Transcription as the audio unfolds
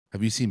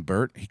Have you seen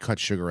Bert? He cut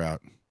sugar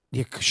out.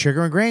 Yeah,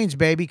 sugar and grains,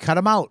 baby. Cut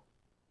them out.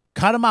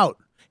 Cut them out.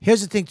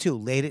 Here's the thing, too.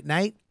 Late at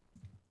night,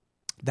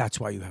 that's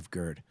why you have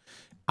GERD.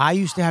 I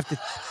used to have to,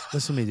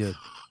 listen to me, dude.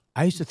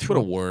 I used to throw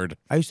What a word.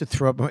 I used to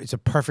throw up. It's a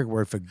perfect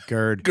word for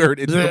GERD. GERD.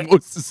 It's the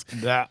most,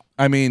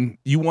 I mean,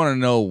 you want to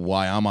know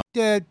why I'm on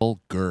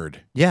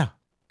GERD. Yeah.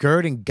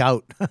 GERD and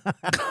gout.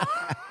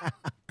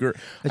 GERD.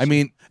 I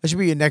mean, that should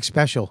be your next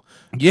special.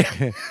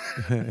 Yeah.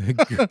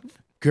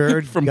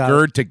 GERD from gout.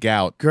 GERD to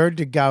gout. GERD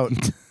to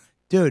gout.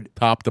 Dude.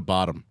 Top to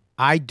bottom.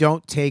 I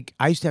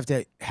used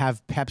to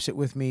have Pepsi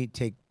with me,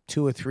 take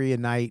 2 or 3 a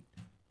night,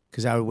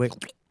 because I would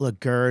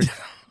GERD.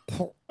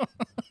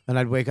 And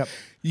I'd wake up.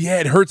 Yeah,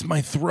 it hurts my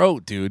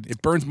throat, dude.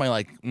 It burns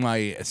my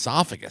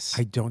esophagus.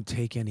 I don't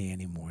take any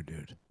anymore,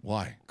 dude.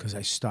 Why? Because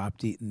I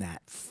stopped eating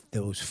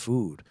those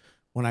food.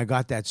 When I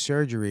got that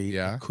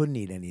surgery, I couldn't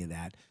eat any of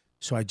that.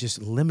 So I just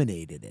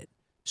eliminated it.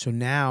 So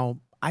now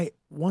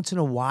once in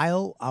a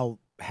while I'll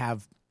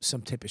have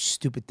some type of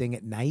stupid thing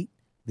at night.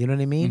 You know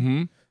what I mean?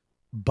 Mm-hmm.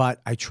 But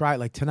I try,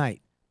 like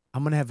tonight,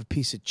 I'm going to have a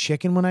piece of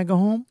chicken when I go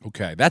home.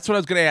 Okay. That's what I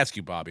was going to ask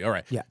you, Bobby. All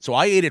right. Yeah. So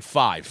I ate at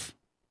 5.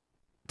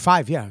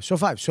 5, yeah. So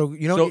 5. So,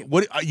 you know. So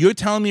what you're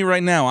telling me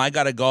right now, I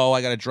got to go.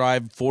 I got to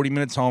drive 40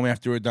 minutes home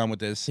after we're done with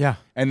this. Yeah.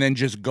 And then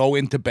just go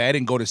into bed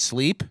and go to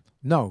sleep?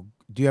 No.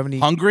 Do you have any.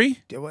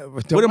 Hungry?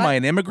 What am I,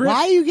 an immigrant?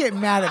 Why are you getting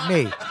mad at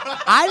me?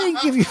 I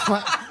didn't give you.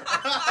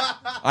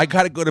 I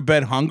got to go to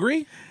bed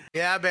hungry?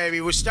 Yeah,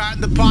 baby. We're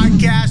starting the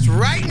podcast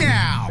right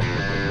now.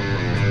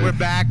 We're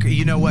back.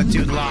 You know what,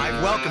 dude?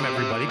 Live. Welcome,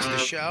 everybody, to the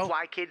show.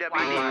 YKWD.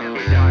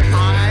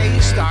 I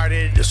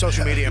started a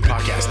social media and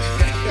podcasting.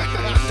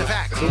 The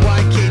fact. The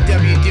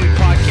YKW Dude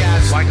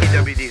podcast.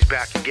 YKWD's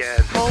back again.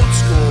 Old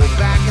school,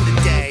 back in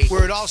the day,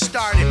 where it all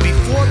started,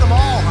 before them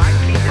all.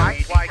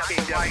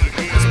 YKWD.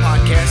 This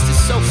podcast is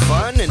so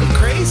fun and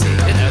crazy.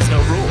 It has no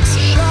rules.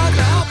 Shut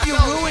up. You're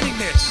ruining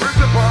this. Where's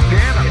the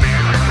bandana,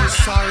 man?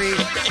 Sorry.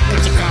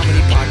 It's a comedy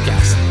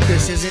podcast.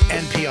 This isn't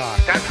NPR.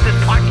 That's what this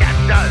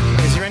podcast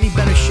does. Is there any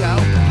better show?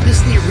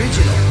 This is the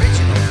original.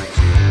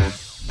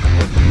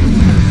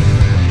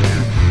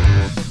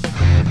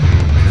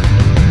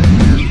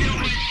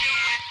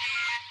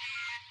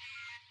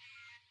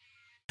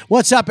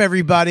 What's up,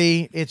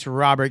 everybody? It's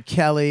Robert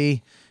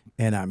Kelly,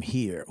 and I'm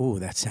here. Oh,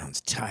 that sounds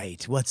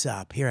tight. What's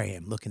up? Here I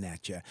am looking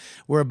at you.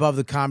 We're above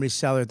the Comedy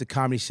Cellar at the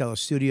Comedy Cellar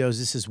Studios.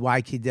 This is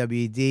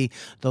YKWD,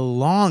 the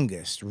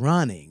longest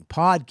running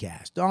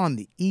podcast on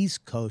the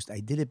East Coast.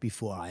 I did it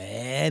before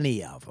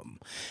any of them,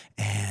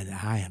 and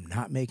I am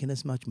not making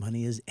as much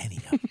money as any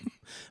of them.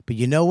 But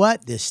you know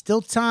what? There's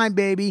still time,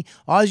 baby.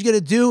 All you got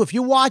to do, if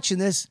you're watching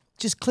this,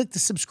 just click the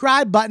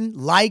subscribe button,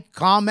 like,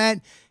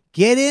 comment,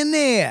 get in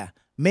there.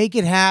 Make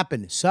it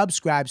happen.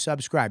 Subscribe.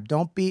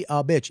 Don't be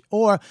a bitch.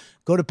 Or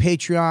go to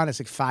Patreon. It's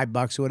like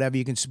 $5 or whatever.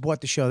 You can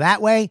support the show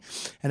that way.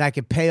 And I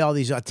can pay all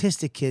these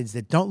autistic kids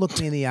that don't look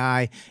me in the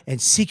eye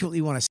and secretly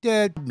want to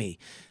stab me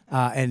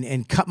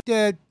and cut my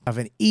dead off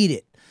and eat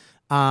it.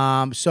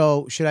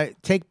 So should I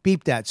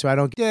beep that so I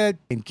don't get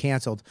and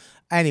canceled?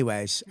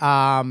 Anyways,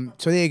 so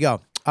there you go.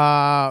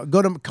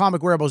 Go to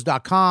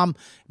comicwearables.com.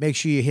 Make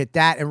sure you hit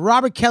that. And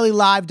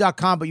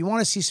robertkellylive.com. But you want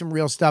to see some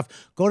real stuff,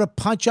 go to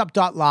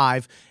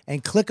punchup.live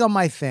and click on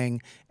my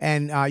thing.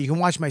 And you can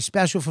watch my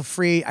special for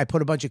free. I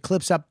put a bunch of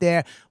clips up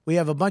there. We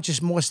have a bunch of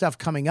more stuff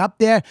coming up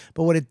there.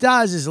 But what it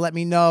does is let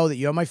me know that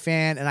you're my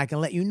fan. And I can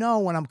let you know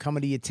when I'm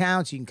coming to your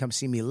town so you can come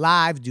see me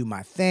live, do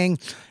my thing.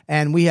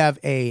 And we have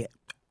a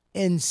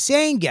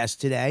insane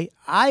guest today.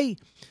 Let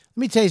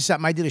me tell you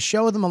something. I did a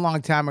show with him a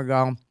long time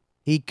ago.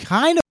 He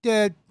kind of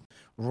did.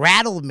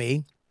 Rattled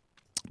me,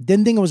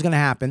 didn't think it was going to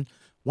happen,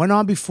 went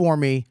on before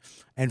me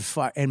and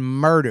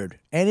murdered,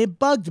 and it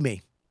bugged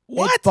me.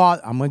 What?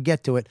 I'm going to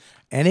get to it,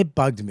 and it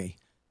bugged me.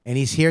 And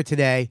he's here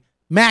today.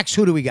 Max,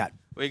 who do we got?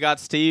 We got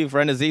Steve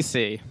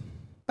Rannazzisi.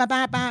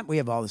 We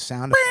have all the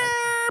sound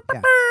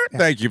effects. Yeah.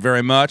 Thank you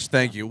very much.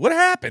 Thank you. What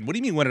happened? What do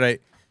you mean? When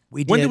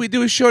did we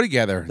do a show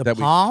together? The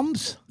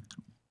Palms.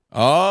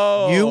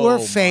 Oh, you were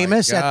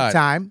famous at the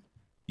time.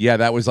 Yeah,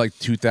 that was like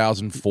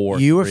 2004.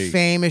 You were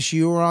famous.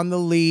 You were on the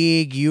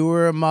league. You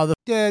were a mother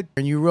dead,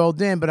 and you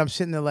rolled in. But I'm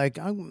sitting there like,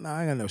 I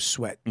got no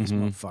sweat this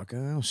motherfucker.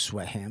 I don't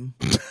sweat him.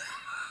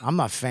 I'm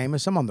not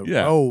famous. I'm on the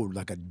road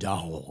like a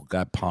dog.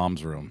 That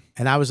Palms room.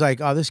 And I was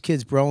like, oh, this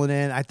kid's rolling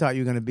in. I thought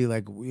you were going to be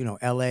like,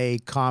 L.A.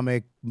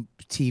 comic,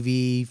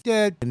 TV,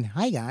 dead. And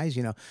hi, guys,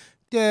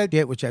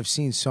 dead, which I've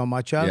seen so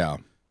much of. Yeah.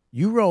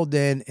 You rolled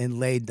in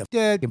and laid the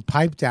and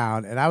pipe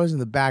down, and I was in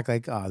the back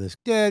like, oh, this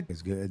dead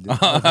is good.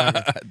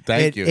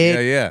 Thank you.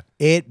 Yeah.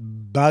 It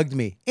bugged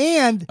me.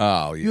 And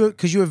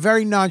because you were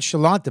very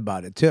nonchalant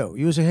about it, too.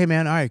 You was like, hey,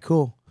 man, all right,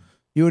 cool.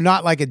 You were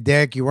not like a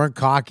dick. You weren't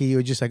cocky. You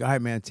were just like, all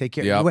right, man, take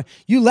care. Yep.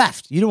 You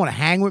left. You didn't want to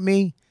hang with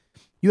me.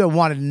 You had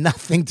wanted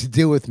nothing to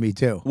do with me,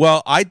 too.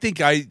 Well, I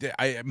think I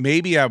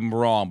maybe I'm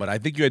wrong, but I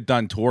think you had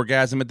done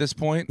Tourgasm at this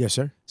point. Yes,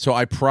 sir. So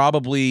I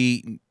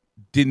probably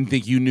didn't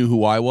think you knew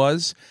who I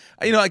was.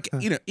 You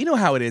know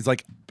how it is.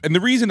 Like, and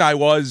the reason I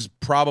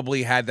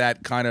probably had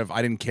that kind of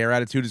I didn't care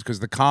attitude is because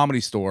the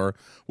Comedy Store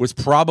was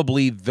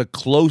probably the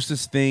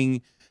closest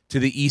thing to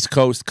the East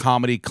Coast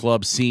comedy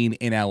club scene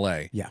in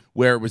LA. Yeah.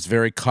 Where it was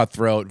very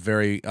cutthroat,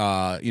 very,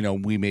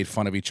 we made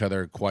fun of each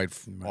other quite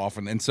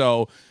often. And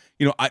so,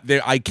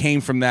 I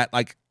came from that,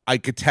 like, I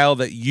could tell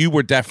that you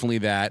were definitely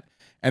that.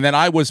 And then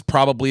I was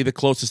probably the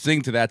closest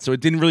thing to that. So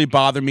it didn't really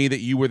bother me that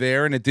you were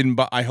there. And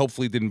I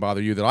hopefully didn't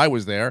bother you that I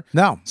was there.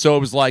 No. So it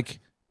was like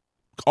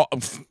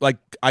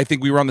I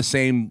think we were on the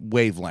same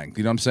wavelength.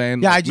 You know what I'm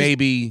saying? Yeah, Like,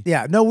 maybe.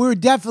 Yeah, no, we were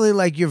definitely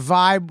like your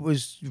vibe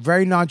was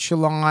very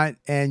nonchalant,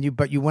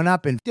 but you went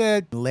up and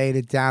laid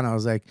it down. I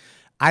was like,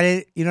 I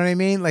didn't, you know what I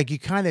mean? Like you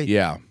kind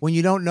of, when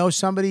you don't know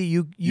somebody,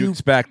 you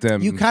expect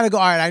them. You kind of go,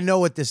 all right, I know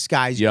what this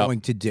guy's going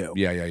to do.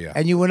 Yeah.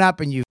 And you went up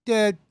and you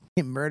did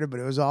murder, but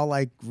it was all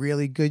like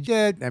really good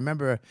shit. I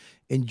remember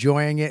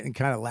enjoying it and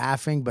kind of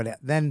laughing, but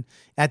then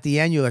at the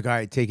end, you're like, all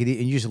right, take it easy.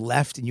 And you just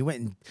left and you went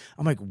and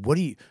I'm like,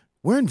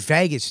 we're in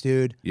Vegas,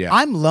 dude. Yeah.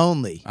 I'm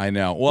lonely. I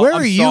know. Well, Where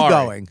I'm are you sorry.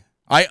 going?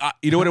 I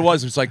you know what it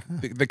was? It was like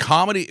the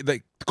comedy,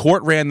 the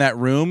court ran that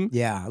room.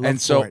 Yeah, I love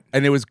and so Court.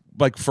 and it was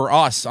like for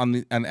us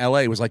on LA,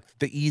 it was like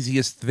the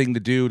easiest thing to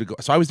do to go.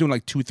 So I was doing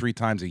like 2-3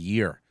 times a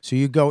year. So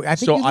you go. I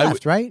think you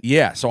left, right?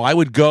 Yeah. So I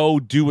would go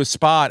do a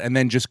spot and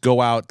then just go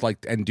out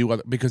like and do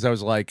other because I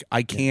was like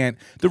I can't.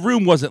 The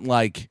room wasn't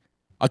like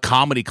a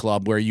comedy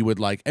club where you would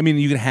like. I mean,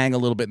 you could hang a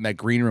little bit in that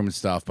green room and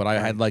stuff, but I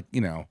had like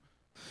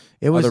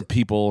It was other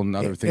people and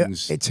other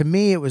things. To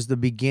me, it was the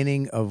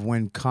beginning of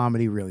when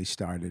comedy really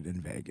started in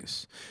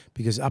Vegas,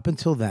 because up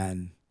until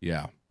then,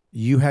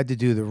 you had to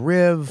do the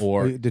Riv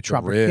Or the the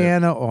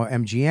Tropicana or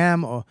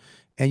MGM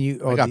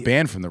I got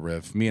banned from the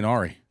Riv. Me and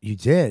Ari. You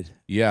did,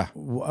 Yeah.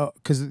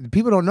 because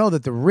people don't know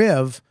that the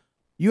Riv,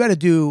 you had to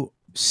do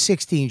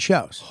 16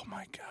 shows. Oh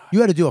my god. You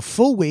had to do a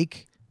full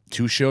week,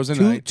 2 shows a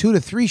night. 2 to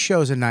 3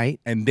 shows a night.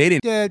 And they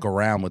didn't go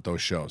around with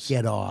those shows.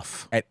 Get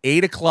off. At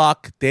 8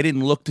 o'clock, they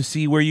didn't look to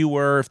see where you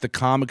were, if the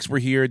comics were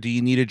here, do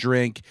you need a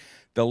drink?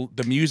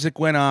 The music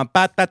went on,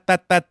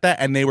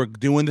 and they were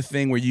doing the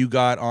thing where you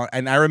got on.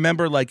 And I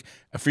remember, like,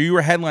 if you were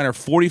a headliner,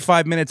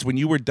 45 minutes when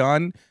you were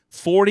done,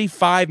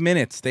 45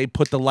 minutes, they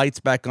put the lights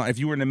back on. If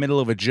you were in the middle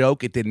of a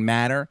joke, it didn't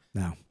matter.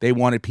 No. They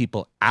wanted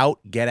people out,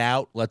 get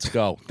out, let's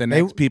go. The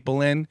next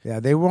people in. Yeah,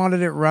 they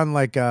wanted it run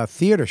like a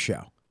theater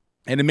show.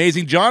 And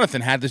Amazing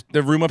Jonathan had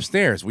the room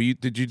upstairs.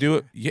 Did you do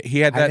it? He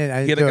had that. I He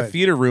had didn't like do a it.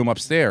 theater room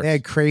upstairs. They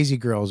had Crazy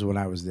Girls when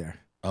I was there.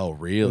 Oh, It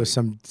really? was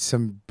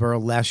some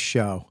burlesque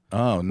show.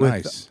 Oh, with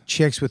nice.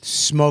 chicks with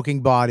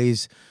smoking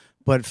bodies,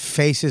 but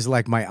faces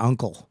like my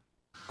uncle.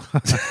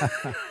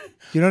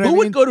 You know what I Who mean?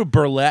 would go to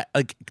burlesque?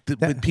 Like,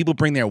 would people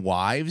bring their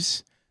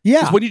wives?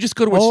 Yeah. 'Cause when you just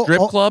go to a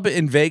strip club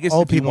in Vegas,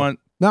 old if you people. want.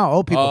 No,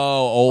 old people.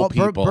 Oh, old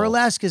people.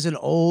 Burlesque is an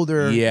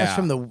older. Yeah. That's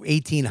from the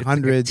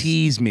 1800s.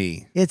 Tease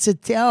me. It's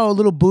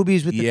little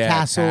boobies with the Yeah,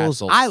 tassels.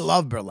 tassels. I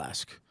love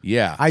burlesque.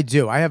 Yeah. I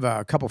do. I have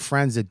a couple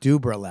friends that do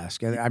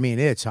burlesque, and I mean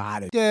it's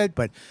hot.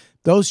 But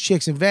those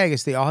chicks in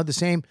Vegas, they all had the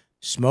same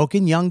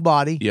smoking young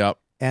body. Yep.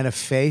 And a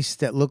face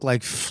that looked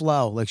like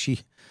Flo, like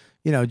she,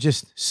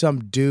 just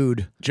some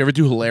dude. Did you ever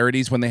do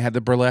hilarities when they had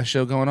the burlesque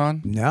show going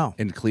on? No.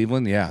 In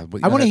Cleveland? Yeah.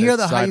 I want to hear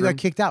how you got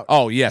kicked out.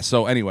 Oh, yeah.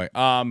 So anyway,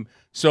 Ari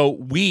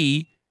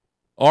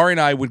and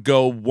I would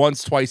go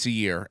once, twice a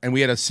year, and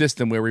we had a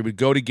system where we would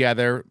go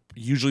together,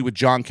 usually with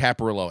John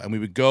Caparillo, and we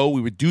would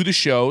do the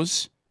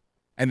shows,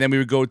 and then we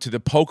would go to the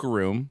poker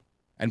room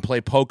and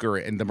play poker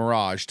in the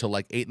Mirage till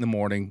like 8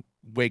 in,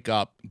 wake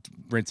up,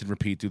 rinse and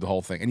repeat, do the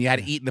whole thing. And you had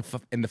to eat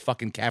in the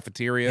fucking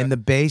cafeteria. In the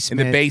basement.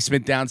 In the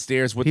basement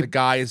downstairs with the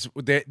guys.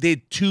 They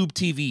had tube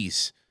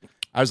TVs.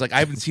 I was like, I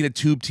haven't seen a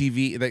tube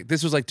TV. Like,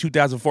 this was like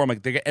 2004. I'm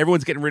like,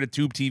 everyone's getting rid of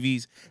tube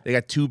TVs. They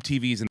got tube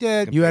TVs.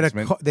 You had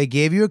they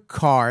gave you a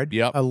card.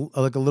 Yep.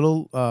 Like a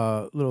little,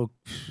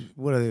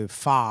 what are they,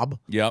 fob.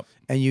 Yep.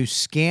 And you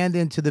scanned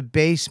into the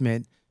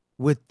basement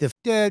with the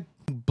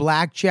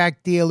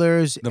blackjack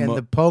dealers and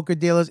the poker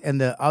dealers and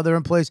the other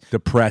employees.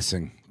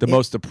 Depressing.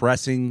 Most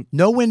depressing.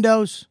 No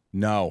windows.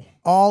 No.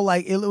 All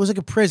like, it was like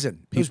a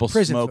prison. People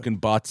smoking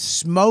butts.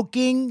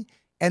 Smoking.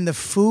 And the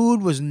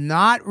food was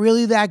not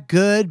really that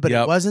good, but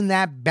it wasn't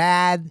that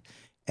bad.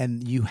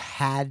 And you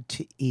had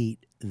to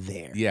eat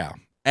there. Yeah.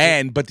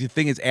 But the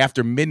thing is,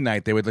 after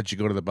midnight, they would let you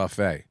go to the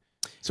buffet.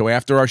 So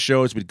after our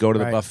shows, we'd go to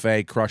the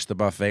buffet, crush the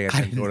buffet, and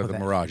then go to the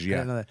Mirage.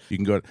 Yeah. You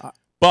can go to...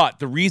 But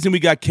the reason we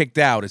got kicked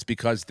out is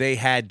because they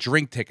had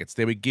drink tickets.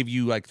 They would give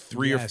you like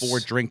 3 or 4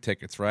 drink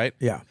tickets, right?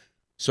 Yeah.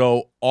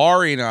 So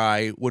Ari and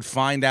I would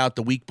find out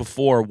the week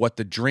before what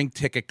the drink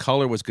ticket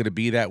color was going to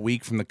be that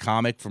week from the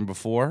comic from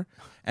before,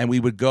 and we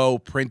would go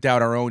print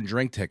out our own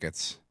drink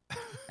tickets.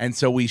 And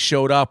so we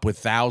showed up with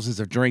thousands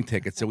of drink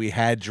tickets, so we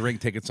had drink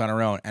tickets on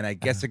our own. And I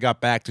guess it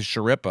got back to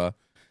Sharippa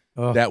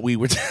that we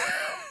were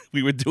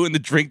we were doing the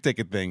drink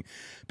ticket thing,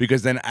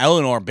 because then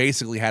Eleanor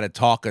basically had to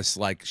talk us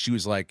like she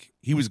was like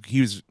he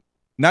was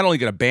not only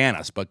going to ban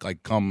us but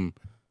like come.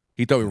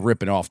 He thought we were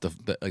ripping off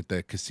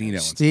the casino.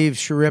 Steve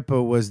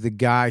Sharippa was the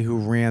guy who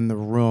ran the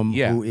room,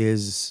 who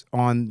is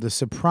on The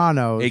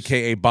Sopranos.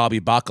 A.K.A. Bobby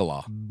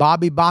Bacala.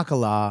 Bobby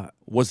Bacala.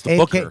 Was the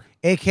booker.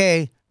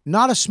 A.K.A.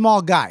 not a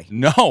small guy.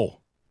 No.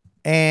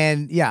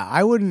 And,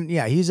 I wouldn't,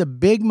 he's a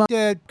big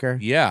motherfucker.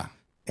 Yeah.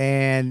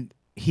 and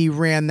he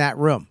ran that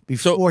room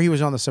before he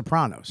was on The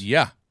Sopranos.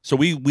 Yeah. So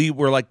we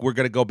were like, we're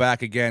gonna go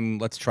back again.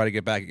 Let's try to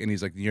get back. And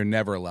he's like, you're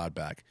never allowed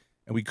back.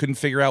 And we couldn't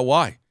figure out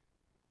why.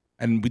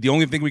 And the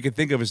only thing we could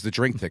think of is the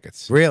drink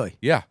tickets. Really?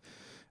 Yeah.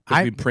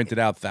 We printed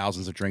out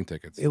thousands of drink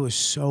tickets. It was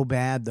so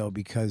bad though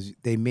because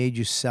they made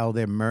you sell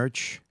their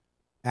merch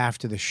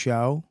after the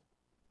show.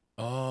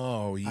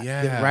 Oh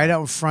yeah. Right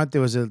out in front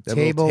there was a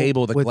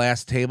table,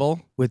 glass table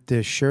with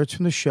the shirts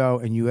from the show,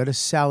 and you had to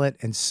sell it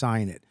and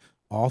sign it.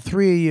 All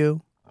three of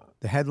you,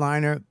 the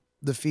headliner,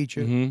 the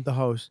feature, the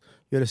host,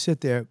 you had to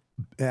sit there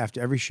after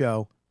every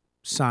show,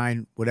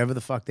 sign whatever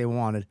the fuck they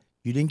wanted.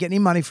 You didn't get any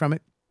money from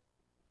it,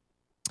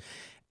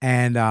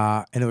 and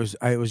it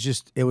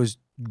was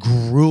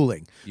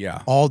grueling.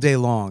 Yeah. All day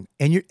long,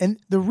 and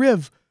the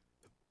Riv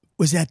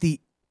was at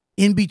the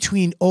in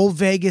between Old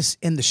Vegas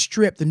and the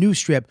Strip, the new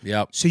Strip.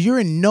 Yep. So you're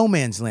in no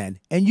man's land,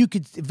 and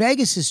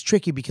Vegas is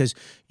tricky because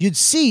you'd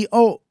see,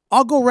 oh,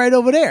 I'll go right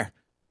over there.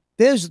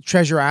 There's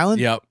Treasure Island.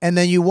 Yep. And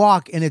then you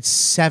walk, and it's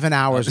 7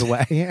 hours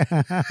away.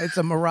 It's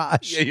a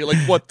mirage. Yeah, you're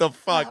like, what the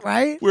fuck?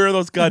 Right? Where are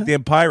those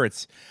goddamn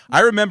pirates? I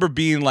remember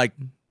being like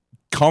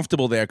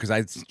comfortable there because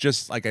I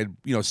just like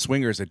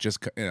Swingers had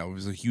just it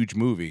was a huge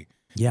movie.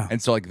 Yeah.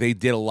 And so like they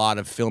did a lot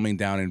of filming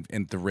down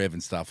in the Riv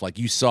and stuff. Like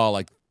you saw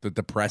like the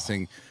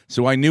depressing.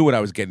 So I knew what I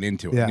was getting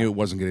into. Yeah. I knew it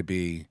wasn't going to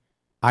be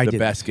the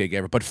best gig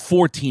ever. But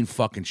 14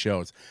 fucking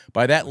shows.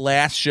 By that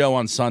last show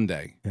on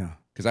Sunday,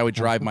 because I would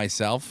drive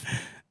myself,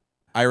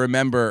 I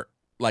remember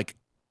like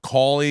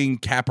calling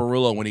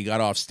Caparulo when he got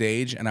off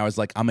stage, and I was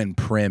like, I'm in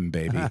Prim,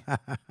 baby.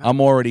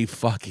 I'm already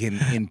fucking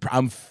in.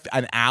 I'm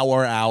an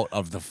hour out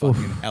of the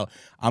fucking hell.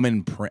 I'm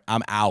in Prim.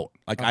 I'm out.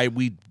 Like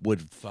we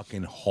would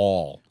fucking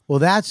haul. Well,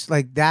 that's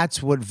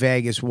what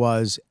Vegas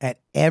was at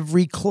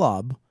every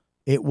club.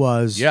 It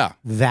was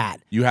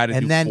that. You had to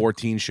and do then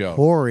 14 shows.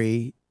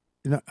 Corey,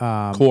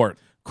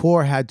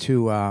 Core had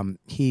to.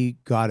 He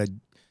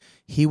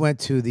went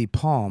to the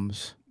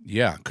Palms.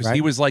 Yeah, because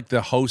he was like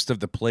the host of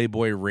the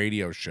Playboy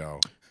radio show.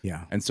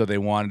 Yeah. And so they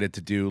wanted it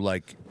to do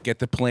like get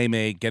the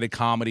Playmate, get a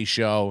comedy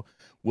show.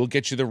 We'll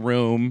get you the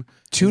room.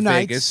 2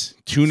 nights. Vegas.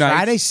 2 nights.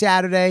 Friday,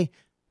 Saturday,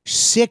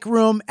 sick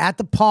room at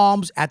the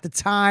Palms at the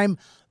time.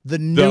 The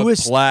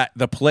newest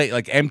the play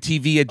like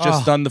MTV had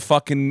just done the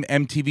fucking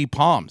MTV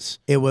Palms.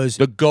 It was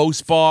the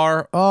Ghost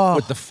Bar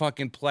with the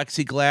fucking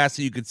plexiglass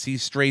so you could see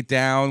straight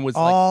down. Was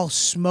all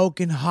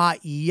smoking hot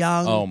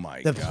young. Oh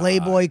my the God.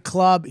 Playboy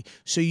Club.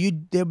 So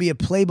there'll be a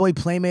Playboy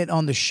Playmate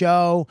on the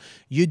show.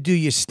 You'd do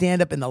your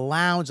stand up in the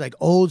lounge like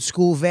old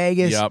school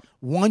Vegas. Yep.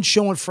 1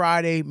 show on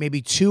Friday,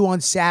 maybe 2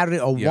 on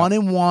Saturday, or 1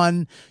 and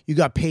 1. You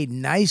got paid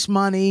nice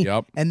money.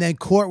 Yep. And then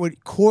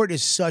Court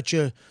is such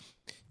a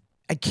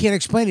I can't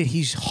explain it.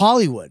 He's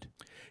Hollywood.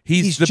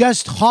 He's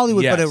just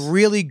Hollywood, but a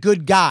really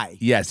good guy.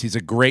 Yes, he's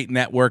a great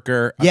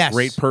networker, a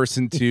great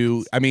person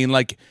to. I mean,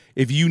 like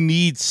if you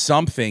need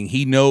something,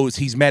 he knows.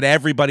 He's met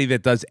everybody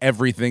that does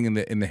everything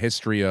in the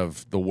history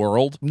of the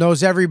world.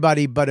 Knows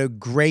everybody, but a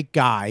great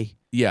guy.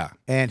 Yeah,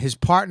 and his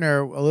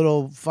partner, a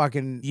little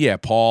fucking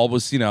Paul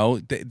was.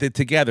 They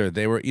together.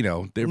 They were.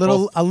 They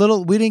were a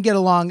little. We didn't get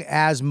along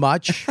as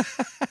much.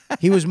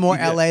 He was more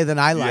L.A. than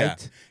I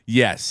liked. Yeah.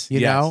 Yes,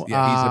 you know,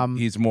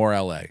 he's more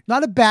LA.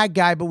 Not a bad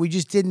guy, but we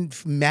just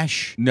didn't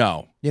mesh.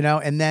 No,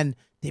 and then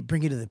they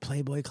bring you to the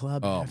Playboy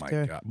Club. Oh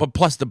after. my God! But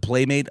plus, the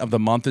Playmate of the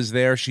month is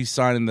there. She's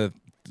signing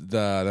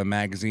the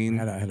magazine.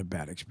 I had a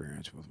bad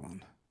experience with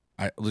one.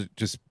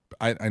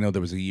 I know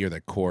there was a year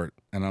that Court,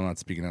 and I'm not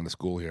speaking out of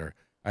school here.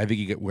 I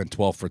think he went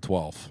 12 for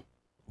 12.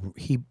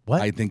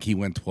 What? I think he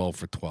went 12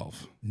 for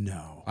 12.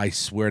 No, I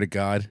swear to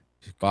God.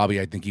 Bobby,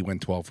 I think he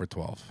went 12 for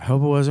 12. I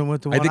hope it wasn't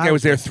with the one. I think I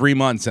was there 3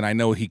 months, and I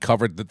know he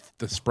covered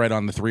the spread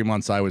on the 3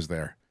 months I was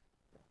there.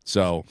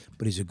 So,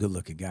 but he's a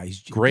good-looking guy.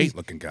 He's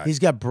great-looking guy. He's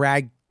got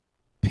Brad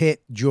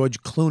Pitt,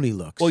 George Clooney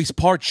looks. Well, he's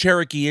part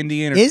Cherokee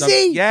Indian. Is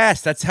he?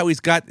 Yes, that's how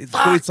he's got.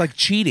 It's like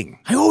cheating.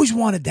 I always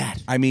wanted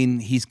that. I mean,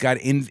 he's got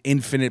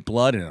infinite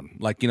blood in him,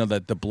 like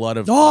the blood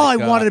of. I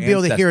wanted to be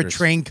able to hear a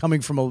train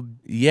coming from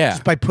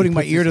just by putting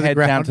my ear to the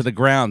ground. Down to the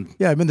ground.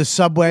 Yeah, I'm in the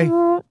subway.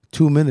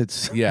 2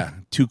 minutes. Yeah,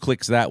 2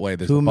 clicks that way.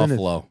 There's a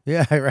buffalo.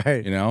 Yeah,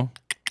 right.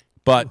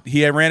 But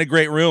he ran a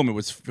great room. It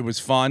was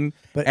fun,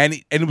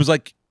 and it was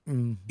like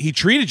he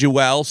treated you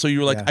well. So you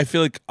were like, I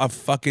feel like a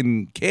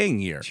fucking king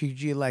here. Treated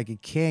you like a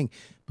king.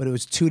 But it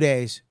was 2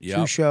 days,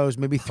 2 shows,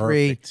 maybe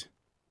 3. Perfect.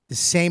 The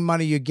same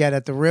money you get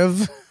at the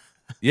Riv.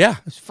 Yeah,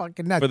 it's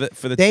fucking nuts.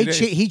 For the 2 days.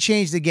 He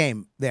changed the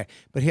game there.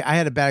 But I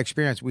had a bad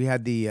experience. We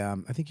had the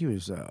I think he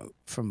was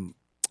from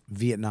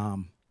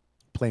Vietnam,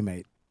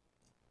 Playmate.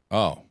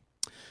 Oh.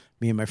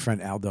 Me and my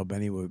friend Aldo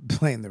Benny were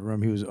playing the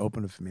room. He was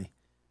opening for me.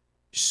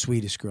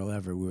 Sweetest girl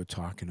ever. We were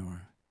talking to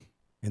her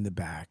in the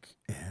back,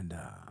 and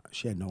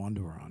she had no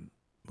underwear on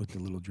with the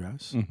little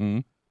dress. Mm-hmm.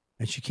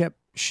 And she kept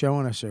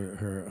showing us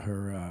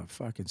her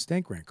fucking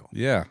stink wrinkle.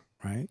 Yeah.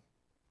 Right?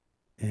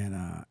 And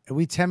are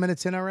we 10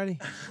 minutes in already?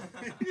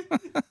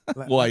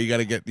 Well, you got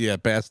to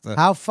get past that.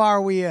 How far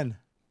are we in?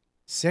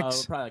 6? We're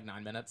probably like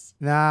 9 minutes.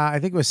 Nah, I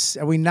think it was.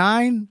 Are we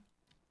 9?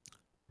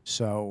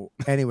 So,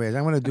 anyways,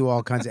 I'm going to do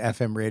all kinds of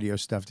FM radio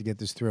stuff to get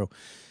this through.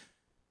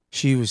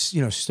 She was,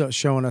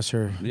 showing us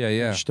her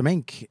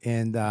stomach,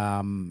 and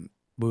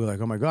we were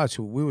like, oh my God.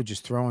 So we were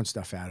just throwing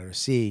stuff at her to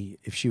see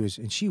if she was,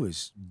 and she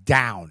was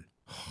down.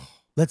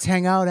 Let's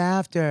hang out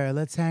after.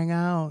 Let's hang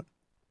out.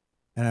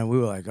 And then we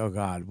were like, oh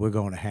God, we're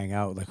going to hang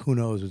out. Like, who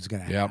knows what's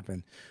going to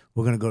happen?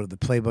 We're going to go to the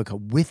Playbook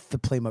with the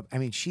Playbook. I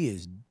mean, she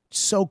is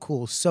so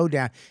cool, so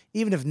down.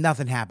 Even if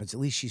nothing happens, at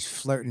least she's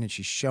flirting and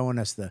she's showing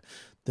us the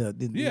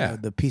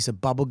piece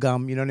of bubble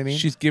gum. You know what I mean?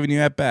 She's giving you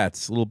at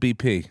bats, a little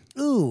BP.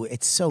 Ooh,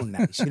 it's so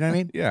nice. You know what I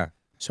mean? Yeah.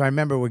 So I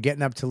remember we're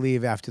getting up to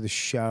leave after the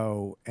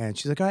show, and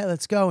she's like, all right,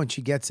 let's go. And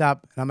she gets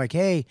up, and I'm like,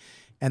 hey.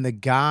 And the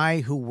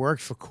guy who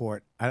worked for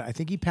Court, I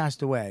think he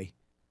passed away.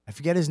 I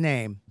forget his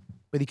name,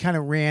 but he kind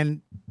of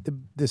ran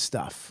the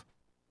stuff.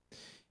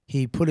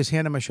 He put his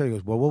hand on my shoulder. He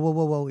goes, whoa, whoa, whoa,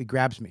 whoa, whoa. He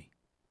grabs me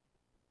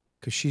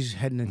because she's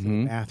heading into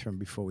the bathroom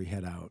before we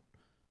head out.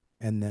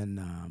 And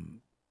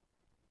then,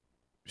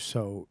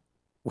 so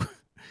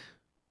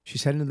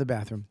she's heading to the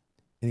bathroom,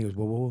 and he goes,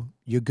 whoa, whoa, whoa,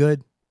 you're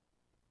good.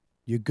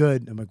 You're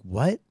good. I'm like,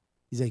 what?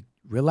 He's like,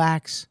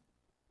 relax.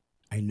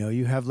 I know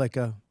you have like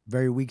a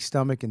very weak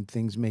stomach and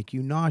things make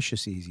you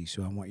nauseous easy,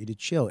 so I want you to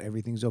chill.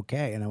 Everything's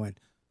okay. And I went,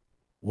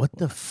 what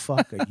the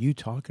fuck are you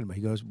talking about?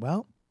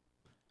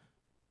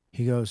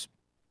 He goes,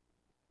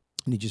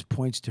 and he just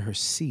points to her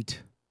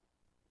seat.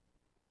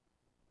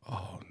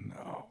 Oh,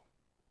 no.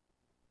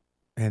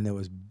 And there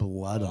was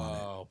blood on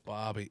it. Oh,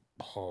 Bobby.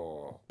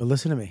 Oh. But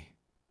listen to me.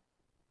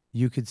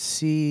 You could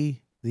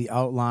see the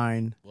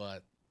outline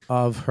What?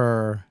 of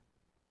her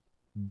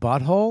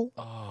butthole.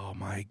 Oh,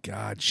 my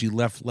God. She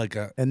left like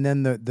a... And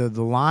then the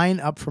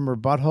line up from her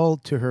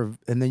butthole to her,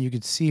 and then you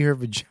could see her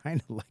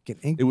vagina like an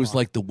ink. It was blot.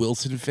 like the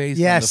Wilson face.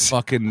 Yes. On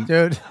the fucking...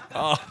 Dude.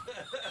 Oh.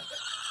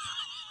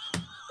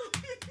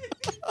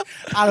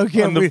 I don't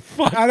care.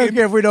 I don't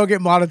care if we don't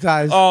get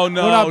monetized. Oh,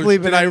 no. We're not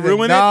bleeping Did I anything.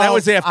 ruin it? No, That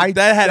was after.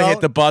 That had to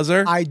hit the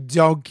buzzer. I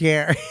don't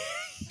care.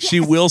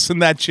 She Wilson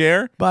that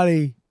chair?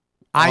 Buddy.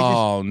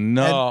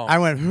 No. I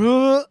went,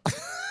 huh?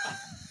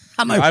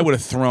 I'm like, I would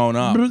have thrown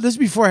up. This is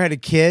before I had a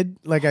kid.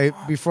 Like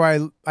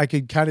before I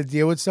could kind of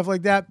deal with stuff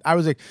like that. I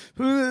was like,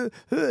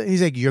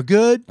 he's like, you're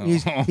good.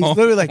 He's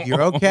literally like,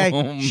 you're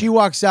okay. She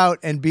walks out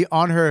and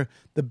on her,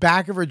 the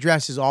back of her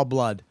dress is all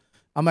blood.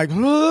 I'm like,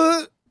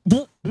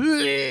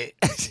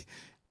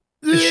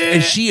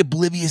 Is she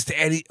oblivious to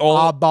any?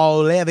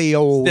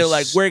 oblivious. They're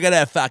like, we're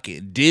gonna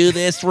fucking do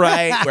this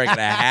right. We're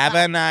gonna have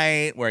a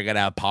night. We're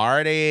gonna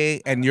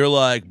party, and you're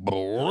like,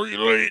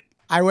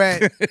 I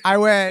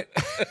went,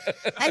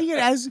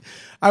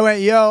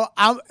 yo,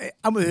 I'm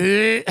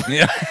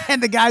yeah.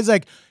 And the guy's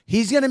like,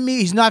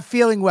 he's not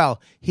feeling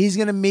well. He's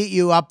going to meet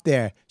you up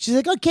there. She's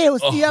like, okay, we'll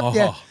see you up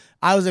there.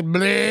 I was like,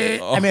 bleh.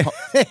 I mean,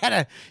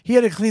 he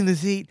had to clean the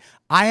seat.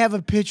 I have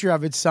a picture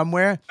of it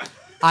somewhere.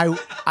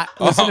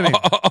 Listen to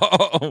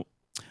me.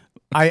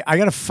 I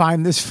got to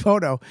find this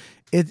photo.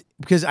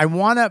 Because I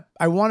want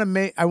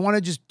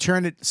to just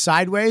turn it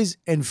sideways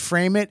and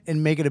frame it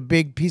and make it a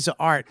big piece of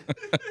art.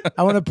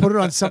 I want to put it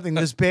on something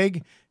this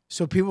big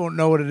so people won't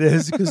know what it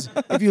is. Because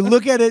if you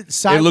look at it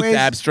sideways, It looked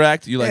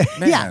abstract. You're like,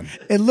 man, yeah,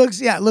 it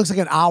looks like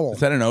an owl. is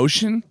that an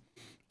ocean?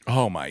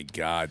 Oh my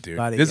God, dude!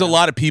 Buddy, there's a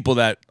lot of people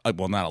that,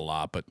 well, not a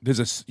lot, but there's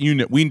a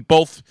unit. We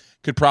both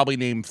could probably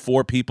name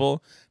 4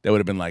 people that would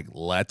have been like,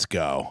 let's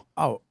go.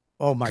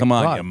 Oh my God. Come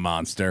on, you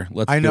monster.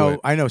 Let's do it.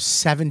 I know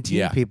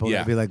 17 people yeah.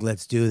 that'd be like,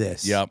 let's do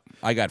this. Yep.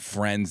 I got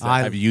friends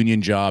that have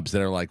union jobs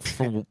that are like,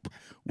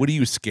 what are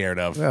you scared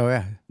of? Oh,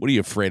 yeah. What are you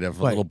afraid of?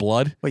 A little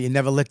blood? What, you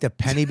never licked a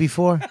penny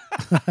before?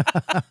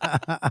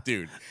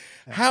 Dude,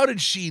 how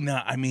did she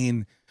not? I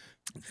mean,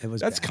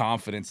 that's bad.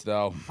 confidence,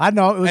 though. I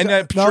know. It was, And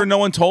I'm sure no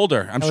one told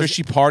her. I'm sure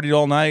she partied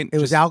all night. It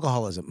was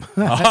alcoholism.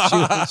 she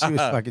was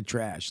fucking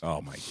trashed.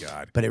 Oh, my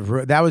God.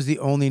 But that was the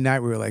only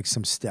night we were like,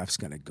 some stuff's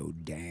going to go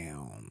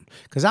down.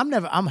 Because I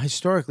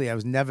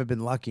was never been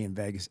lucky in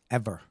Vegas,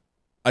 ever.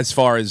 As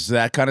far as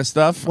that kind of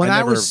stuff? When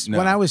I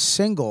was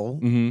single,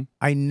 Mm-hmm.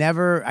 I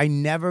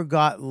never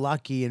got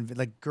lucky. And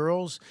like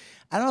girls,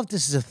 I don't know if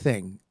this is a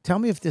thing. Tell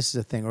me if this is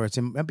a thing, or it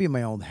might be in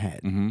my own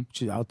head,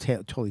 which I'll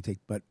totally take.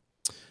 But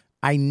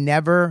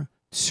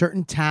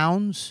certain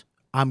towns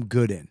I'm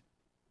good in.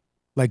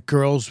 Like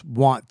girls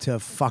want to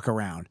fuck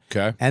around.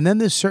 Okay. And then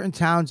there's certain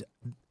towns,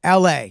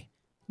 L.A.,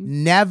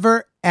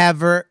 never,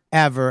 ever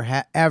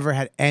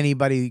had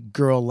anybody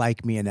girl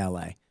like me in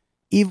L.A.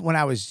 Even when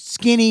I was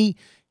skinny,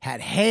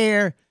 had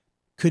hair,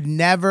 could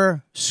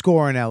never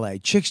score in L.A.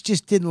 Chicks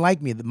just didn't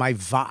like me. I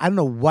don't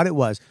know what it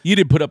was. You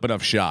didn't put up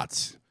enough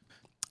shots.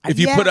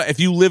 If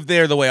you lived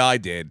there the way I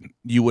did,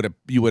 you would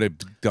have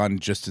done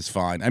just as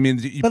fine. I mean,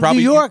 New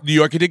York,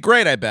 you did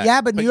great, I bet.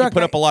 Yeah, but New York, you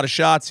put up a lot of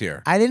shots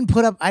here. You didn't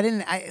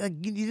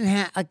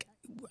have like.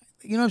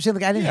 You know what I'm saying?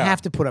 Like I didn't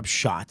have to put up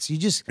shots.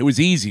 It was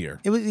easier.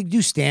 You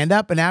do stand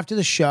up, and after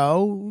the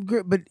show,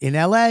 but in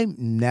LA,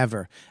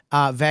 never.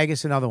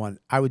 Vegas, another one.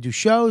 I would do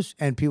shows,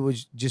 and people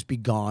would just be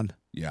gone.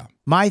 Yeah.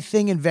 My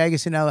thing in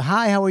Vegas and LA.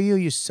 Hi, how are you?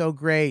 You're so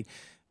great.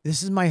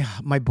 This is my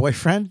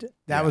boyfriend.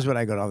 That was what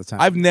I go to all the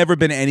time. I've never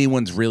been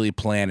anyone's really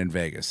plan in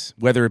Vegas,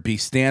 whether it be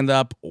stand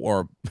up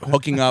or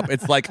hooking up.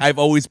 It's like I've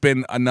always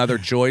been another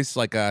choice.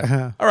 Like,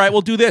 all right,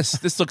 we'll do this.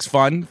 This looks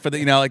fun for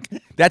the, like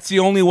that's the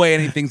only way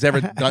anything's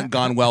ever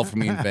gone well for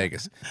me in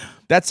Vegas.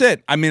 That's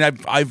it. I mean,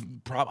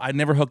 I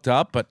never hooked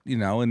up, but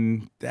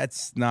and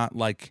that's not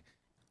like,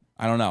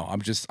 I don't know.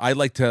 I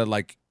like to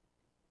like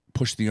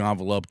push the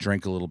envelope,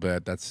 drink a little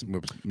bit. That's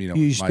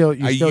You still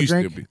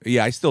drink?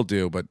 Yeah, I still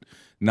do, but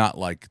not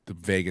like the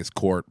Vegas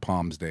court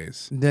Palms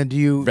days. Then do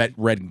you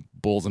Red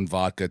Bulls and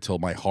vodka till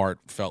my heart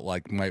felt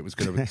like it was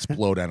going to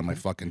explode out of my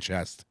fucking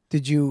chest.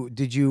 Did you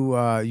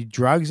you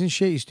drugs and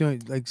shit? You still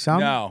like some?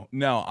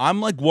 No.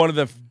 I'm like one of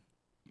the.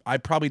 I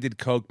probably did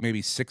coke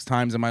maybe 6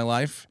 times in my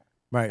life,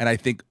 Right. and I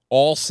think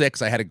all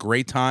 6 I had a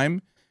great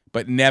time,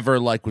 but never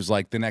like was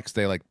like the next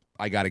day like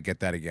I got to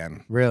get that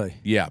again. Really?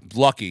 Yeah,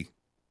 lucky.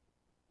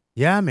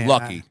 Yeah, man.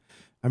 Lucky.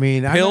 I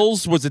mean,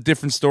 Pills was a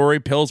different story.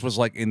 Pills was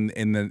like in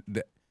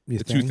the You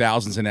the think?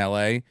 2000s in LA.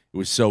 It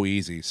was so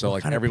easy. So What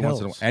like kind of every once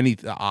in a while,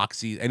 pills?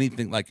 Oxy,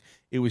 anything like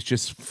it was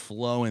just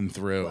flowing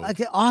through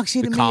Okay, Oxy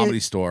the to me. comedy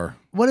store.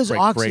 What does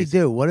Oxy Crazy.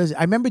 do? What is?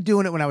 I remember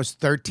doing it when I was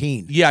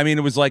 13. Yeah, I mean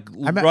it was like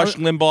me- Rush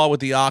Limbaugh with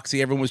the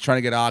Oxy. Everyone was trying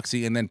to get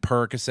Oxy, and then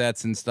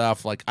Percocets and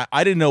stuff. Like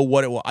I didn't know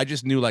what it was. I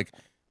just knew like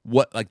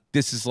what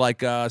this is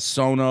like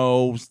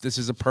Sono. This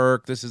is a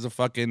perk. This is a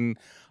fucking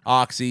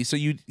Oxy. So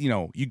you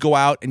go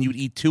out and you'd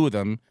eat 2 of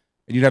them,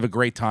 and you'd have a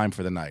great time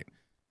for the night.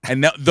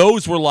 And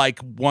those were like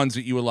ones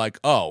that you were like,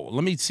 oh,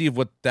 let me see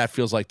what that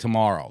feels like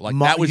tomorrow. Like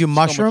that was you so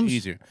mushrooms? much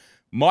easier.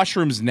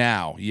 Mushrooms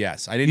now,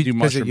 yes. I didn't do Because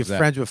mushrooms you're then.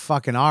 friends with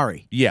fucking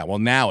Ari. Yeah, well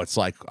now it's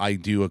like I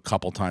do a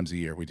couple times a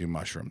year. We do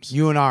mushrooms.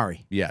 You and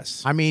Ari.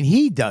 Yes. I mean,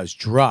 he does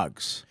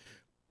drugs.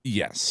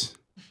 Yes.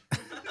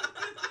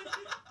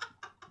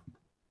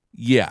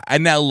 Yeah,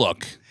 and now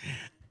look,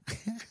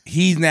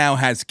 he now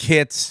has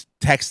kits,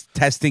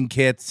 testing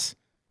kits.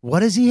 What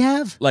does he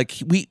have? Like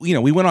we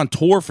went on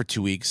tour for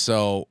 2 weeks,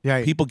 so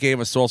Right. people gave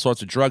us all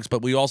sorts of drugs,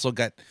 but we also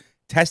got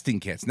testing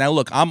kits. Now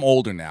look, I'm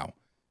older now,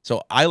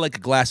 so I like a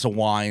glass of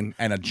wine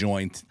and a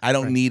joint. I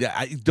don't need.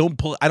 I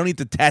don't need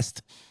to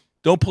test.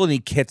 Don't pull any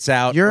kits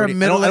out. You're or a any- I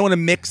middle- don't want to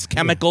mix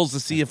chemicals to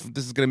see if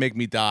this is going to make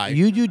me die.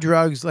 You do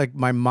drugs like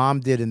my mom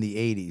did in the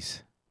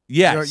 80s.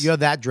 yes. You're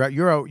that drug.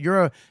 You're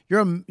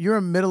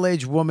a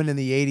middle-aged woman in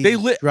the 80s. I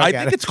drug think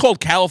addict. it's called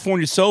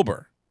California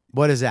sober.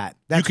 What is that?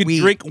 That's you can weed.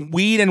 drink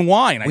weed and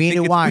wine. I Weed think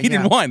and it's wine, Weed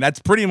yeah. and wine. That's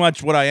pretty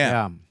much what I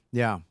am.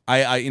 Yeah.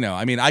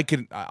 I mean, I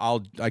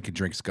could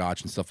drink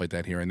scotch and stuff like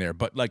that here and there,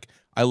 but like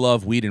I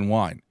love weed and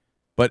wine.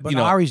 But But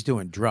Ari's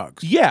doing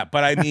drugs. yeah,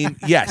 but I mean,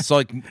 yes, so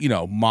like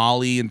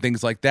Molly and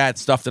things like that,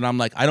 stuff that I'm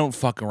like, I don't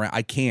fuck around.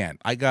 I can't.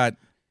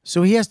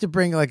 So he has to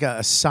bring like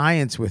a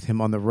science with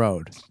him on the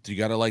road. You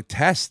got to like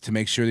test to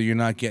make sure that you're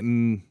not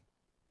getting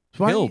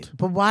killed.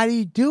 But why do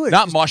you do it?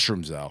 Not Just-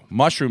 mushrooms though.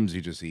 Mushrooms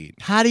you just eat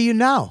How do you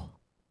know?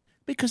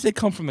 because they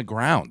come from the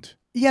ground.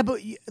 Yeah,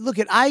 but look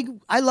at I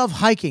love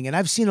hiking and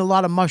I've seen a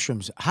lot of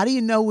mushrooms. How do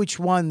you know which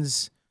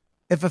ones?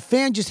 If a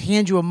fan just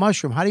hands you a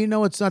mushroom, how do you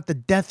know it's not the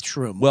death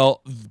shroom?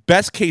 Well,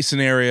 best case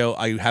scenario,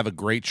 I have a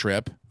great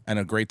trip and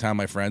a great time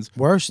with my friends.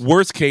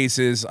 Worst case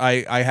is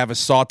I have a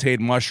sautéed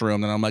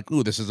mushroom and I'm like,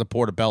 ooh, this is a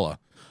portobello.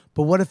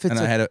 But what if it's and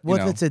I had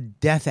what if it's a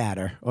death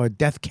adder or a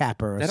death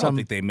capper or I don't something?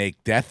 think they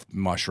make death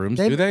mushrooms,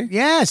 do they?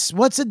 Yes.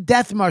 What's a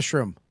death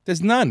mushroom?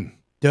 There's none.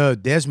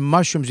 Dude, there's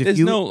mushrooms. If There's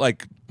you no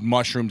like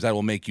mushrooms that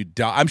will make you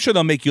die. I'm sure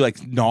they'll make you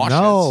like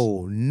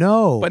nauseous.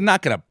 no, But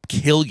not gonna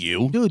kill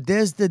you. dude,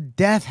 there's the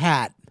death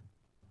hat,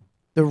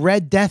 the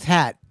red death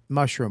hat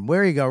mushroom.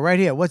 Where you go? Right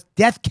here. What's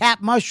death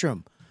cap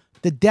mushroom?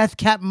 The death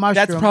cap mushroom.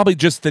 That's probably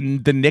just the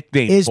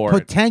nickname is for it.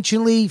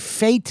 potentially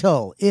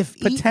fatal if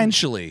eaten.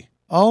 Potentially.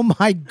 Oh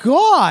my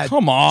God!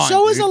 Come on,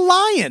 So is dude. a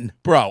lion.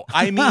 Bro,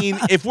 I mean,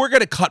 if we're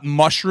gonna cut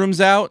mushrooms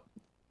out,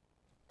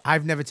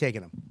 I've never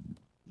taken them.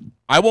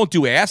 I won't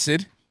do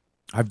acid.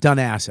 I've done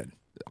acid.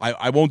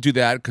 I won't do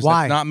that because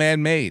Why? that's not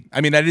man-made.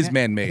 I mean, that is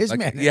man-made. It is Like,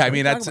 man-made. yeah, I What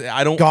mean, are you that's talking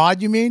I don't.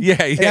 God, you mean?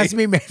 Yeah, It has to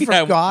be made from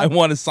yeah, God. I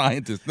want a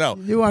scientist. No,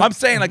 You want- I'm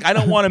saying like I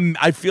don't want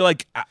to. I feel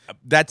like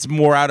that's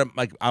more out of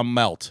like I'll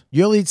melt.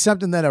 You'll eat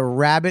something that a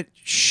rabbit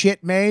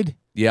shit made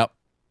Yep.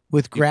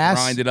 with You grass.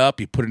 grind it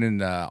up. You put it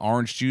in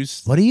orange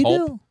juice. What do you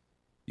pulp. do?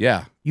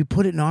 Yeah, You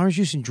put it in orange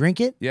juice and drink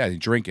it? yeah. You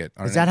drink it.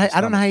 on Is an that how, empty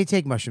I don't know stomach. how you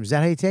take mushrooms. Is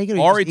that how you take it? or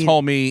you Ari just eat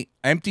told me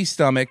empty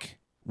stomach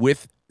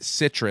with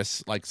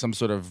citrus, like some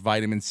sort of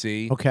vitamin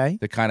C. Okay.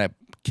 To kind of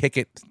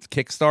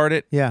kickstart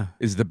it Yeah.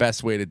 is the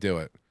best way to do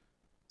it.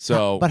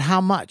 So, But how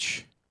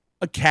much?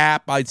 a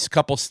cap, a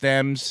couple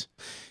stems.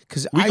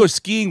 Because We go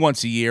skiing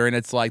once a year, and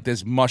it's like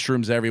there's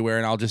mushrooms everywhere,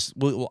 and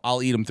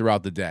I'll eat them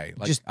throughout the day.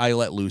 Like Just- I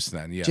let loose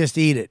then. Yeah, just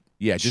eat it.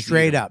 yeah, just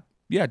straight eat 'em. up.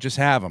 Yeah, just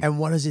have them. And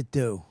what does it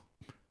do?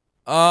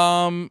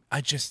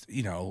 I just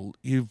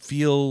you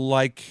feel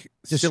like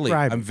silly.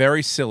 Describe I'm it.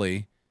 very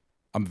silly.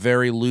 I'm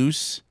very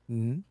loose.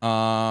 Mhm.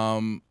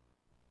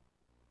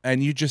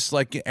 And you just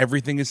like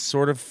everything is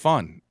sort of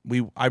fun.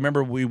 I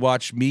remember we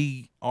watched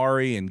me,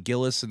 Ari, and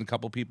Gillis, and a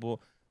couple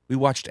people. We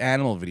watched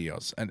animal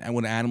videos, and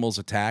when animals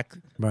attack,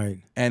 Right.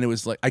 and it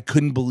was like I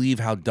couldn't believe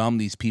how dumb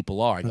these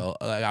people are.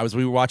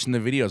 We were watching the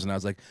videos, and I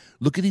was like,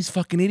 look at these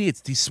fucking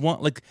idiots. These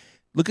look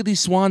at these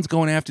swans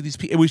going after these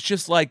people. It was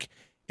just like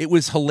it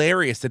was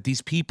hilarious that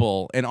these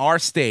people in our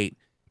state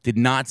did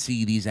not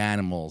see these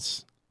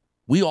animals.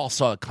 We all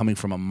saw it coming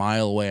from a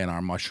mile away in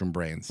our mushroom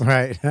brains.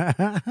 Right.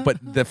 But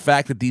the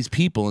fact that these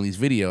people in these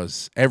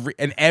videos,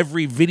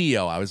 every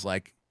video, I was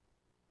like,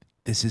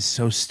 this is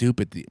so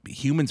stupid. The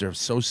humans are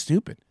so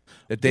stupid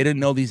that they didn't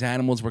know these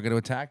animals were going to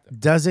attack them.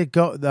 Does it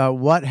go?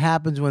 What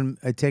happens when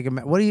I take a?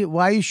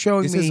 Why are you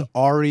showing This me? is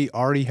Ari.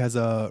 Ari has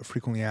a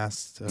frequently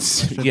asked.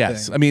 Question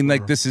Yes, thing. I mean,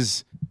 like this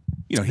is,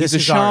 he's This a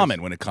is ours.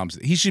 shaman when it comes.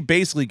 He should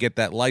basically get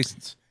that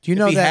license. Do you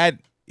know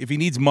if he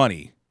needs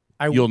money,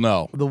 you'll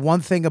know. The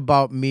one thing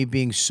about me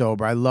being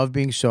sober, I love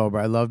being sober.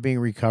 I love being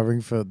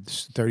recovering for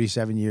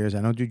 37 years.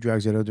 I don't do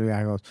drugs. I don't do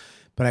alcohol.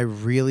 But I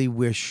really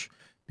wish,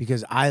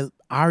 because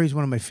Ari's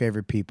one of my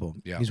favorite people.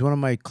 Yeah. He's one of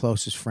my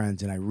closest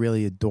friends, and I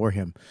really adore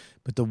him.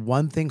 But the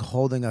one thing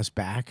holding us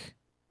back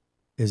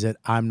is that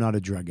I'm not a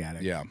drug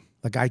addict. Yeah.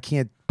 Like I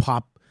can't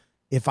pop.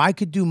 If I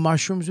could do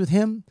mushrooms with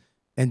him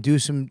and do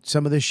some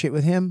of this shit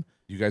with him,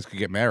 You guys could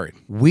get married.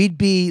 we'd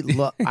be.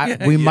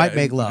 We might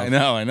make love.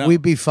 I know.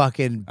 We'd be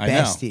fucking I know.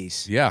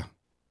 besties. Yeah,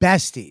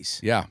 Besties.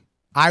 yeah.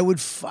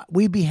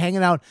 We'd be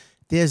hanging out.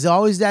 There's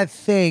always that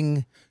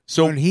thing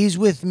So when he's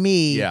with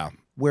me yeah,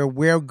 where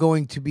we're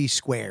going to be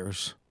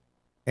squares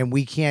and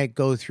we can't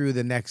go through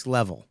the next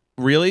level.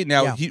 really?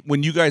 Now, Yeah.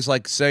 when you guys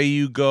say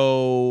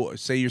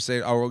you're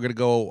saying, oh, we're gonna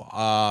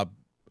go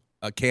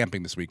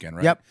camping this weekend,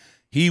 right? Yep.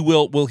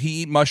 Will he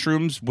eat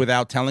mushrooms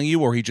without telling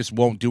you, or he just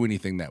won't do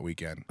anything that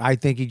weekend? I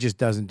think he just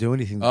doesn't do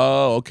anything.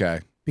 Oh, okay.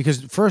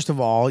 Because first of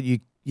all, you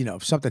know,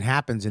 if something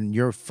happens and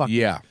you're fucking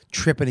Yeah.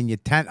 tripping in your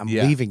tent, I'm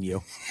Yeah. leaving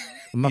you.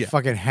 I'm not Yeah.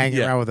 fucking hanging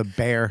Yeah. around with a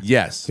bear.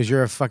 Yes. Because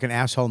you're a fucking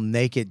asshole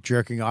naked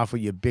jerking off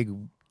with your big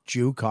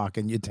Jew cock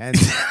in your tent.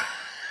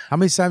 How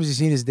many times have you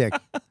seen his dick?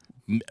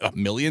 A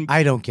million?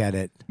 I don't get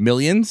it.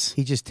 Millions?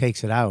 He just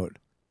takes it out.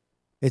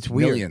 It's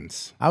weird.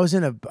 Millions. I was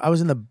in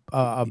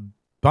a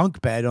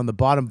bunk bed on the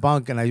bottom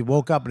bunk, and I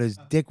woke up and his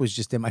dick was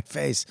just in my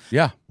face.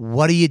 Yeah.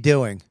 What are you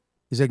doing?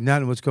 He's like,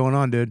 nothing. What's going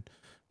on, dude?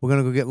 We're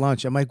gonna go get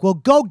lunch. I'm like, well,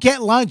 go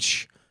get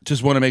lunch.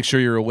 Just want to make sure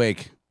you're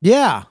awake.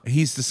 Yeah.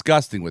 He's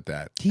disgusting with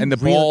that. He And the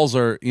really- balls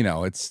are,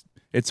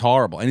 it's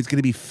horrible. And he's going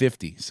to be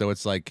 50. So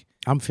it's like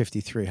I'm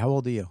 53. How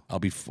old are you? I'll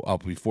be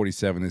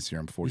 47 this year.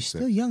 I'm You're 46.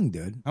 still young,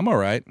 dude. I'm all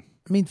right.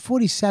 I mean,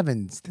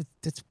 47.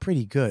 That's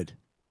pretty good.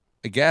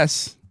 I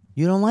guess.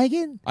 You don't like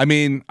it? I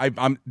mean,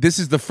 I'm this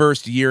is the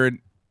first year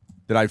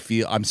that I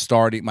feel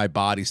my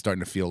body's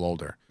starting to feel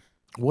older.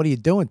 What are you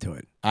doing to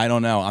it? I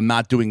don't know. I'm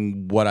not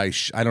doing what I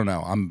don't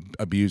know. I'm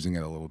abusing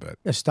it a little bit.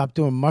 Yeah, stop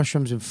doing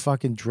mushrooms and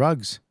fucking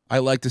drugs. I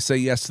like to say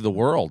yes to the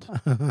world.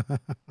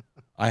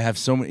 I have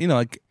so many,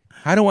 like,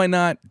 how do I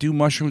not do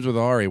mushrooms with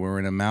Ari when we're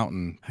in a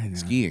mountain I know.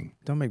 skiing?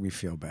 Don't make me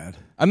feel bad.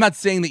 I'm not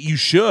saying that you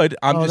should.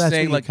 I'm just that's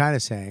saying, what like, you're kind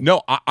of saying.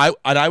 no,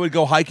 I would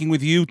go hiking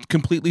with you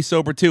completely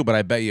sober too, but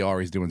I bet you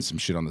Ari's doing some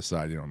shit on the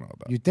side you don't know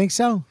about. You think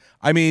so?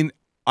 I mean,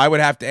 I would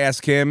have to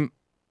ask him.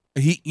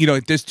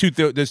 There's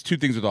two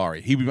things with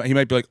Ari. He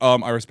might be like,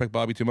 I respect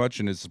Bobby too much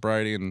and his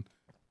sobriety, and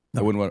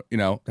I wouldn't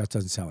want, That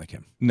doesn't sound like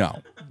him.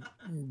 no.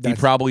 He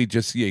probably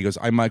just he goes,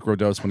 I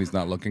microdose when he's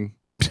not looking.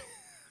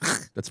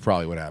 That's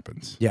probably what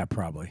happens. Yeah,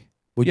 probably.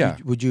 Would Yeah.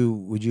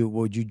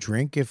 you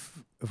drink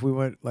if we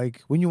went,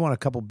 like, wouldn't you want a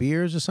couple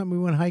beers or something?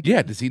 We went hiking.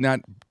 Yeah, does he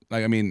not?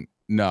 Like, I mean,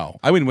 no.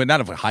 I mean,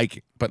 not if we're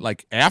hiking, but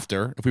like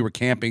after, if we were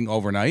camping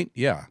overnight,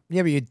 yeah.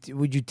 Yeah, but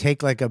would you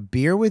take like a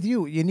beer with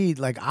you? You need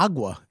like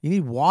agua. You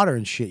need water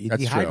and shit. You're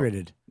That's true.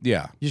 dehydrated.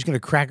 Yeah, You're just gonna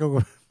crack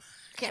over.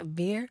 Get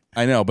beer.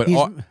 I know, but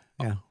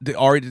Yeah.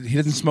 Ari, he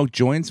doesn't smoke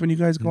joints when you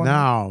guys go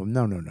on?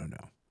 No.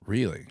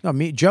 Really? No,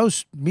 me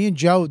and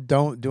Joe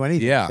don't do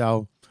anything. Yeah.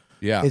 So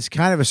Yeah. it's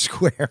kind of a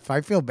square.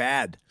 I feel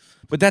bad.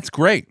 But that's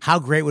great. How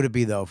great would it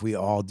be though if we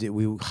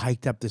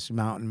hiked up this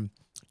mountain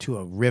to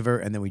a river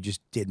and then we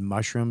just did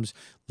mushrooms,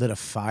 lit a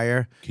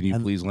fire. Can you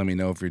please let me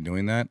know if you're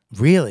doing that?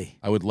 Really?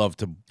 I would love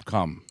to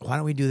come. Why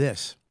don't we do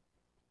this?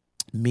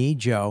 Me,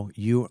 Joe,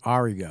 you,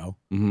 Ari go.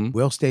 Mm-hmm.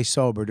 We'll stay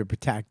sober to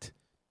protect.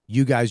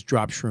 You guys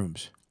drop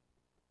shrooms.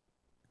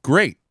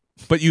 Great.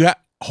 But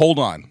hold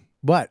on.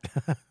 What?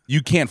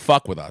 You can't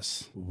fuck with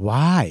us.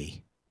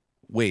 Why?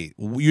 Wait,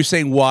 you're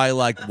saying why?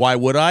 Like, why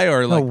would I?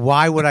 Or No, like,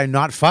 why would I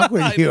not fuck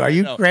with you? know, Are I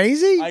you know.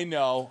 crazy? I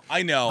know.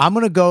 I'm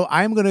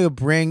gonna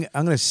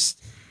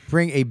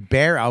bring a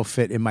bear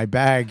outfit in my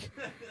bag,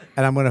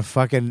 and I'm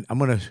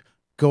gonna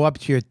go up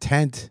to your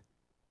tent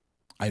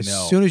I know.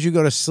 as soon as you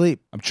go to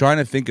sleep. I'm trying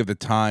to think of the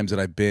times that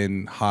I've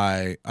been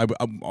high.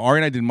 Ari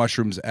and I did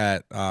mushrooms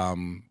at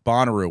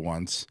Bonnaroo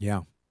once.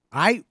 Yeah,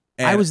 I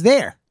And- was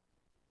there.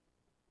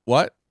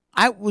 What?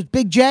 I was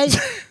Big J.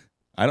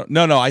 I don't.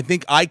 No. I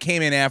think I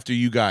came in after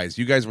you guys.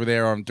 You guys were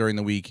there during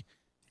the week,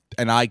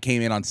 and I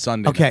came in on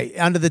Sunday. Okay,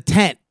 under the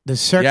tent, the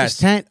circus Yes.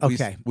 tent. We-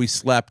 Okay, We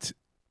slept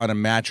on a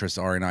mattress,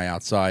 Ari and I,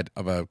 outside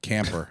of a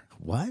camper.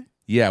 what?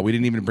 Yeah, we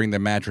didn't even bring the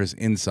mattress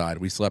inside.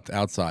 We slept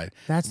outside.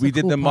 That's we the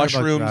did cool the part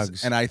about mushrooms,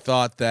 drugs. and I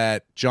thought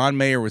that John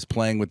Mayer was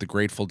playing with the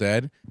Grateful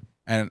Dead,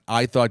 and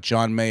I thought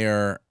John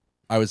Mayer.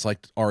 I was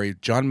like, Ari,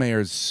 John Mayer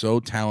is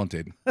so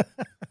talented.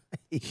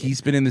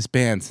 He's been in this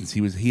band since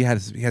he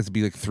has to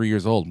be like 3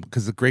 years old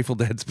because the Grateful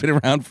Dead's been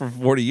around for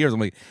 40 years. I'm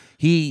like,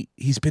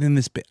 he's been in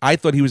this. I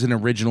thought he was an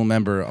original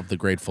member of the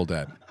Grateful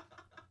Dead.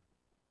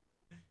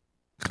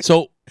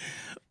 So,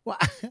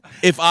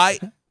 if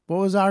What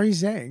was Ari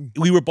saying?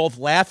 we were both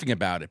laughing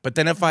about it, but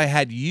then if I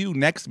had you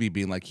next to me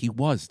being like, he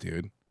was,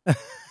 dude.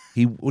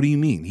 What do you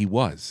mean? He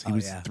was. He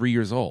was 3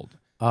 years old.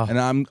 Oh.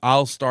 And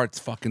I'll start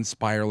fucking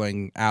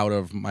spiraling out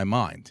of my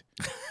mind.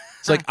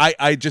 It's like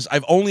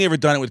I've only ever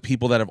done it with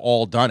people that have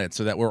all done it,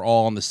 so that we're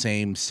all on the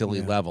same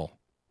silly level.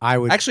 I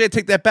would Actually, I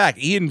take that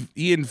back. Ian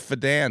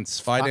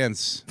Fidance.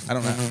 I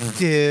don't know.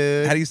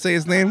 dude. How do you say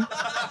his name?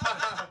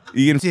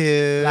 Ian.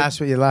 Dude. Last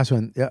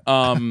one.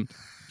 Yeah.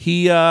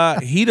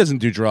 He doesn't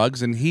do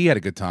drugs, and he had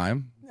a good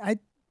time.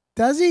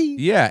 Does he?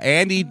 Yeah,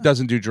 Andy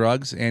doesn't do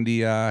drugs.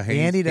 Andy Haynes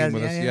Andy came does.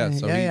 with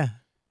us.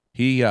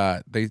 Yeah.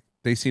 So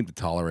they seem to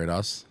tolerate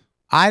us.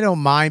 I don't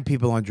mind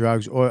people on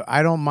drugs, or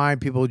I don't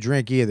mind people who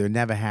drink either.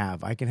 Never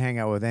have. I can hang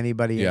out with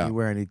anybody,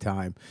 anywhere,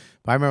 anytime.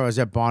 But I remember I was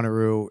at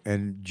Bonnaroo,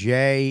 and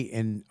Jay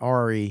and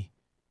Ari,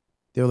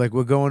 they were like,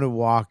 "We're going to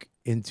walk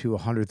into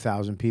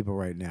 100,000 people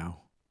right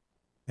now,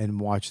 and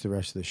watch the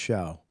rest of the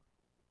show.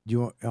 Do you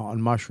want on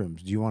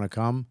mushrooms? Do you want to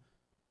come?"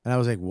 And I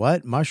was like,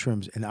 "What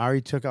mushrooms?" And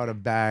Ari took out a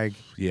bag.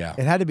 Yeah,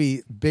 It had to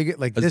be big,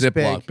 like a this Ziploc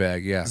big,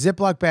 bag. Yeah,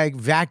 Ziploc bag,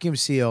 vacuum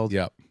sealed.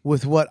 Yep.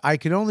 With what I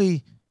could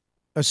only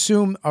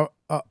assume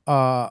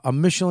a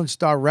Michelin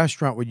star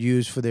restaurant would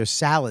use for their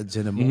salads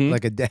in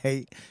like a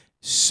day.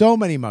 So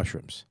many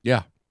mushrooms.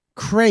 Yeah.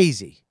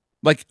 Crazy.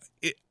 Like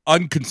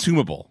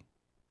unconsumable.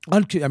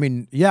 I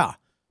mean, yeah.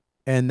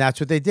 And that's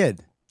what they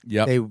did.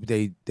 Yep.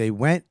 They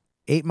went,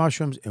 ate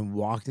mushrooms, and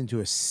walked into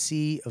a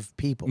sea of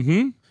people,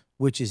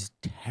 which is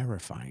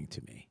terrifying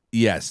to me.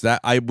 Yes,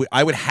 that I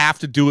would have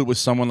to do it with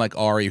someone like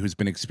Ari who's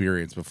been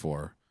experienced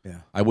before.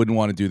 Yeah. I wouldn't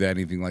want to do that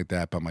anything like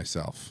that by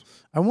myself.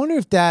 I wonder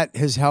if that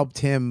has helped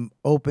him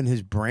open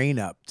his brain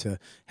up to.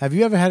 Have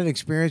you ever had an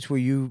experience where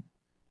you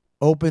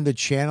opened the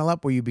channel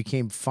up, where you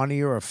became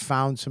funnier or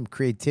found some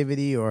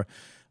creativity, or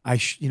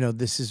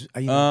this is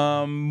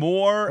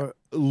more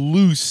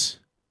loose.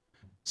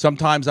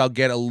 Sometimes I'll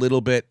get a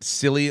little bit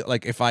silly,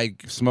 like if I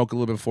smoke a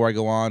little bit before I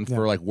go on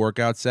for like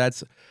workout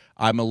sets,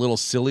 I'm a little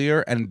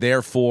sillier, and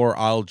therefore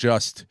I'll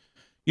just,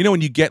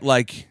 when you get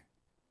like,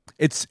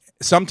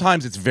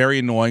 sometimes it's very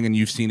annoying, and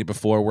you've seen it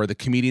before, where the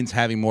comedian's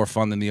having more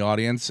fun than the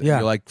audience. And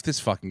you're like, this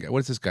fucking guy, what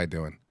is this guy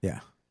doing? Yeah.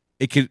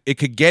 It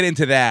could get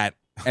into that,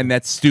 and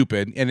that's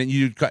stupid. And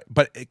then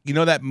but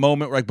that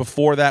moment like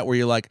before that where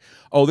you're like,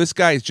 oh, this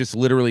guy is just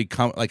literally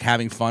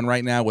having fun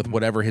right now with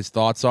whatever his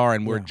thoughts are,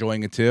 and we're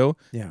enjoying it too.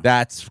 Yeah.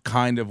 That's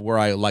kind of where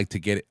I like to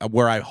get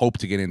where I hope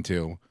to get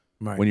into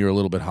when you're a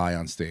little bit high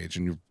on stage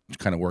and you're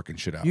kind of working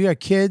shit out. You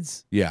got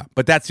kids? Yeah,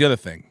 but that's the other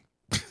thing.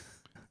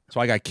 So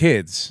I got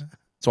kids.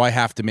 So I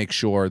have to make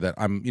sure that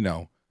I'm,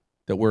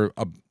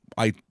 that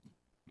I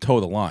toe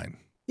the line.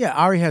 Yeah,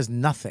 Ari has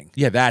nothing.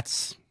 Yeah,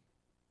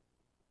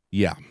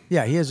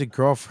 Yeah, he has a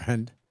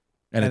girlfriend.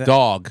 And a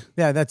dog.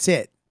 Yeah, that's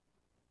it.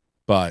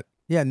 But.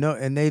 Yeah, no,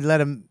 and they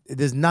let him,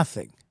 there's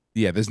nothing.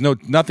 Yeah, there's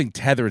nothing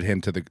tethered him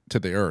to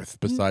the earth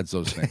besides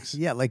those things.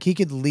 Yeah, like he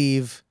could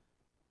leave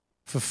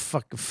for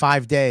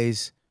 5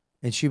 days,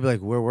 and she'd be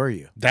like, where were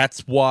you? That's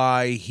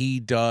why he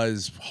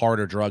does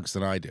harder drugs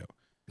than I do.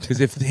 Because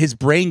if his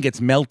brain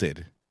gets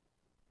melted,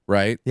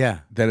 right? Yeah.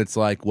 Then it's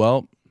like,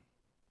 well,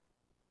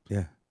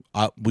 yeah,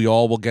 we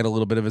all will get a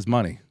little bit of his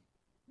money.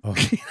 Oh.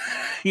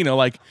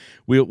 Like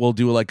we'll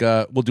do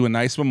a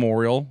nice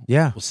memorial.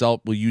 Yeah.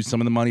 We'll use some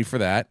of the money for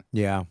that.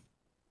 Yeah.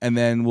 And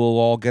then we'll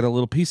all get a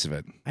little piece of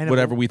it. I know,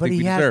 whatever we think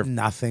we deserve.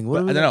 Nothing. I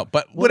don't know,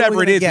 but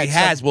whatever it is he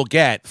has, we'll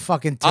get.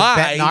 Fucking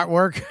Tibetan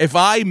artwork. If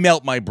I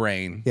melt my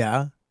brain,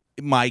 yeah.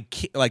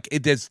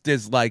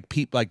 There's like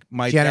people like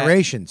my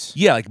generations.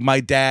 Dad, like my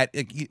dad,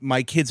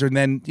 my kids are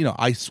then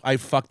I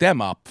fuck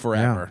them up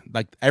forever. Yeah.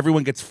 Like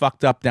everyone gets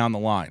fucked up down the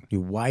line.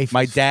 Your wife.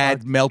 My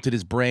dad melted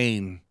his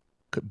brain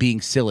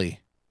being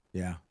silly.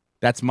 Yeah,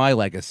 that's my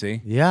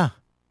legacy. Yeah.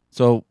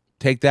 So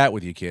take that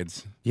with you,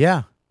 kids.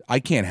 Yeah,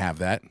 I can't have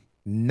that.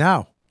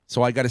 No.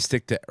 So I got to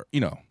stick to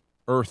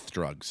earth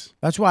drugs.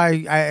 That's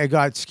why I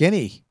got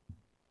skinny.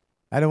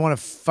 I don't want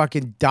to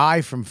fucking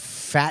die from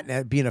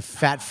being a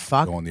fat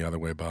fuck. I'm going the other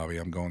way, Bobby.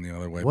 I'm going the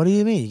other way. What do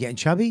you mean? You getting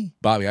chubby?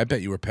 Bobby, I bet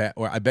you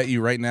I bet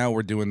you right now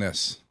we're doing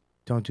this.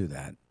 Don't do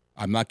that.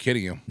 I'm not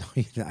kidding you. No,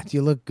 you're not.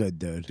 You look good,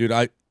 dude. Dude,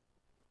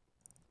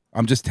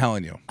 I'm just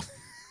telling you.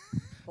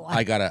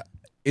 I got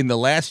in the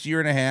last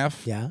year and a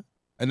half. Yeah.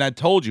 And I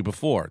told you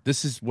before,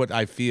 this is what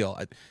I feel.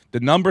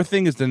 The number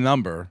thing is the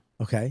number.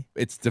 Okay.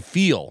 It's the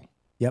feel.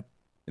 Yep.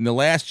 In the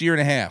last year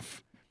and a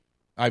half,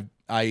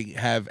 I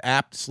have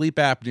sleep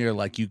apnea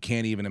like you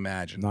can't even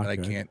imagine. Not I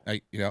good. can't.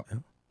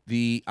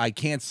 I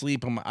can't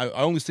sleep on I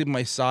only sleep on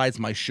my sides.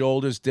 My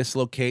shoulders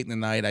dislocate in the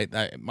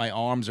night. My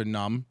arms are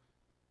numb.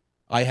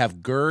 I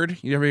have Gerd.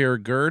 You ever hear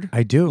of Gerd?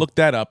 I do. Look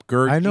that up.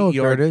 Gerd. I know what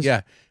Gerd Gerd is.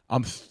 Yeah.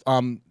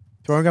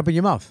 Throwing up in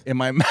your mouth. In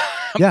my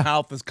Yeah.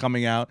 mouth is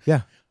coming out.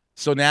 Yeah.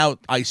 So now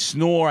I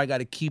snore. I got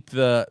to keep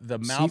the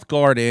mouth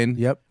guard in.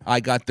 Yep. I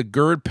got the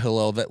Gerd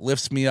pillow that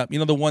lifts me up. You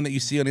know the one that you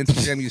see on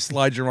Instagram? You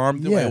slide your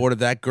arm through. Yeah. I ordered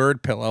that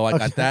Gerd pillow. I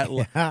got that.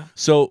 Yeah.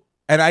 So,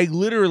 and I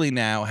literally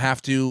now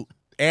have to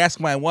ask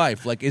my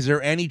wife, like, is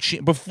there any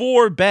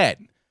before bed?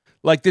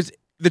 Like, there's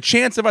the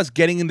chance of us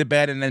getting into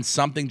bed and then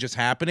something just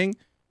happening.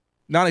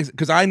 Not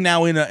because I'm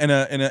now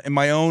in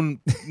my own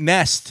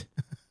nest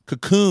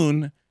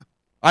cocoon.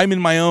 I'm in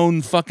my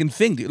own fucking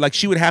thing, dude. Like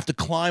she would have to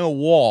climb a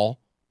wall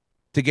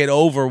to get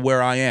over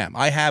where I am.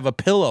 I have a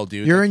pillow,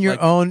 dude. You're in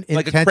your own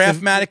like a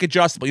intensive- Craftmatic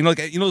adjustable. You know,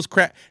 those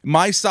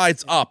my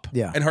side's up.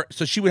 Yeah. And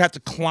so she would have to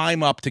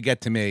climb up to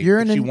get to me. You're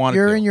if she wanted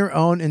you're to. in your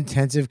own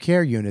intensive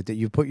care unit that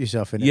you put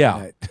yourself in. Yeah.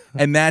 Every night.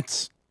 And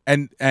that's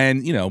and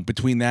you know,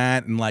 between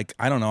that and like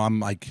I don't know, I'm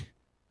like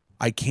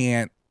I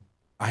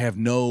have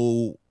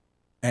no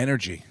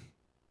energy.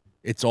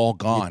 It's all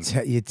gone.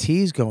 Your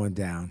T's going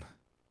down.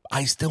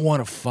 I still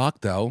want to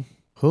fuck though.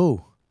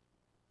 Who?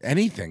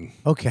 Anything.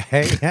 Okay.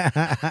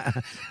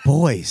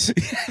 Boys.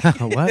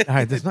 What? All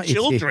right, there's not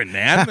your Children,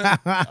 man.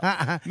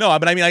 No,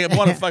 but I mean, I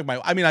want to fuck my.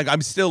 I mean,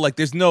 I'm still like,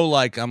 there's no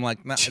like, I'm like,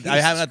 I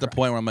haven't at the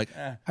point where I'm like,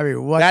 I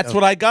mean, what? that's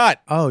what I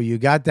got. Oh, you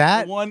got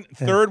that? The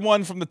third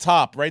one from the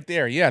top, right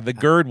there. Yeah, the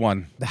Gerd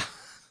one.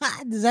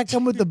 Does that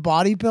come with the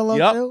body pillow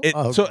too? Yep.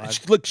 Oh, So God.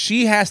 look,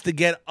 she has to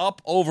get up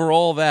over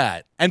all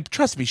that, and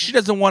trust me, she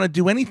doesn't want to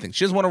do anything.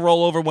 She doesn't want to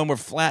roll over when we're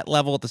flat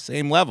level at the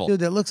same level. Dude,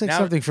 that looks like Now-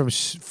 something from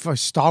for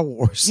Star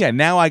Wars. Yeah,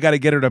 now I got to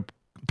get her to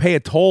pay a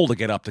toll to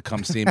get up to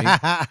come see me.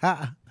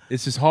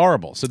 This is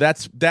horrible. So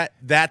that's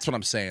what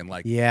I'm saying.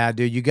 Like, Yeah,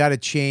 dude, you got to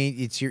change.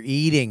 It's your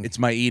eating. it's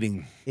my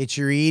eating. It's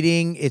your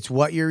eating. It's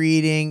what you're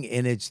eating,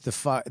 and it's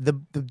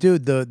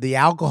the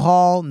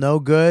alcohol. No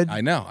good.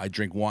 I know. I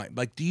drink wine.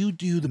 Like, do you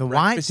do the The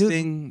wine- breakfast dude-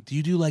 thing? Do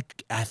you do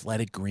like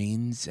athletic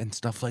greens and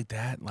stuff like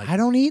that? Like, I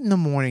don't eat in the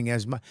morning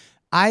as much.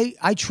 I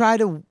try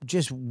to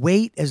just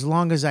wait as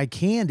long as I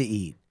can to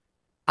eat.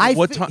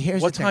 what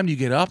Here's What the thing. time do you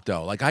get up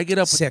though? Like, I get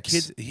up with the 6.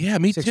 kids. Yeah,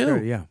 me too.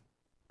 6:30, yeah,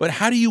 But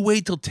how do you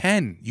wait till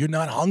 10? You're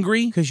not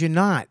hungry? because you're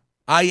not.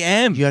 I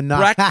am. You're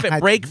not.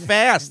 Break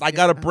fast. I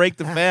got to break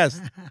the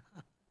fast.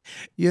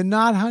 You're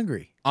not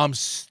hungry. I'm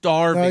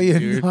starving, No, you're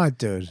dude. not,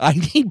 dude. I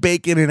need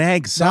bacon and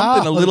eggs.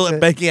 Something, a little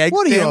dude. bacon egg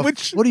What are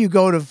sandwich. you? What do you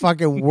go to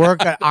fucking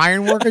work an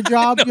iron worker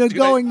job? You're dude,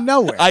 going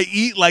nowhere. I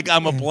eat like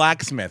I'm a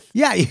blacksmith.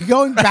 Yeah, you're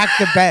going back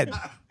to bed.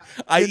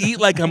 I eat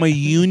like I'm a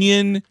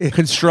union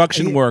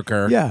construction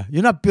worker. Yeah,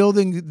 you're not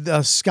building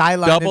the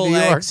skyline Double in New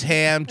York. eggs,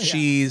 ham,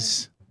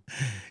 cheese.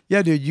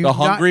 Yeah, dude, The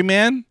hungry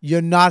man?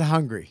 You're not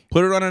hungry.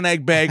 Put it on an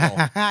egg bagel.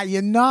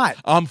 You're not.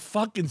 I'm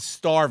fucking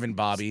starving,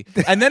 Bobby.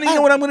 And then you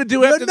know what I'm going to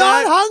do after You're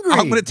that? not hungry.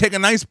 I'm going to take a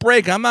nice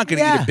break. I'm not going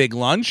to eat Yeah. a big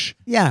lunch,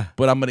 Yeah.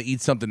 but I'm going to eat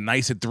something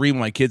nice at 3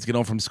 when my kids get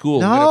home from school.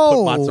 No. I'm going to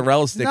put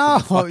mozzarella sticks in No,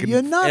 the fucking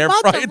you're not air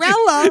fryer.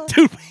 mozzarella.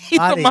 Dude, we eat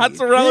Buddy, the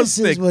mozzarella this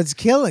stick. is what's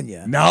killing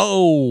you.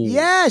 No.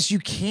 Yes, you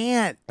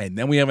can't. And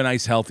then we have a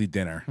nice healthy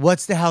dinner.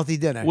 What's the healthy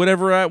dinner?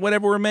 Whatever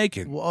we're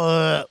making.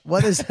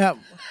 What is that?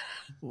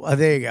 Well,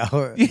 there you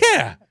go.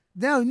 Yeah.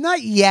 No,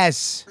 not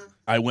yes.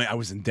 I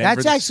was in Denver.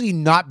 That's actually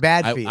not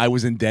bad for you. I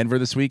was in Denver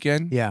this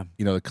weekend. Yeah.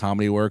 You know, the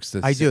Comedy Works.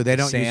 I do. They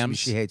don't use me. Sam's.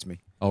 She hates me.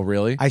 Oh,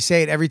 really? I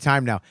say it every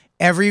time now.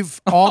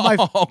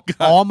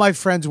 All my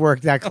friends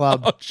work that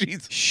club. Oh,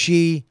 jeez.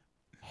 She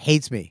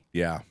hates me.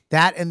 Yeah.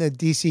 That and the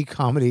DC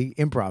Comedy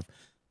Improv.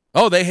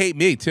 Oh, they hate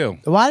me too.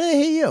 Why do they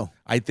hate you?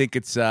 I think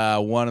it's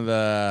one of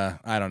the.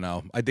 I don't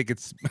know. I think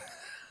it's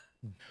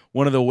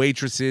one of the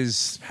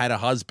waitresses had a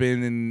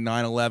husband in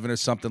 9/11 or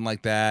something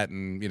like that,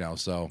 and you know,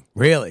 so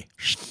Really?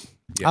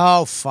 Yeah.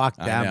 Oh, fuck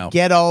I them. know.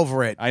 Get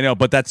over it. I know,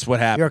 but that's what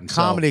happened. You're a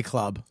so, comedy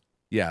club.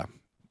 yeah.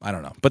 I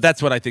don't know, but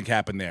that's what I think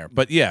happened there.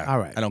 But yeah, All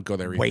right. I don't go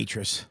there. Either.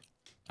 Waitress.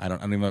 I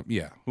don't even.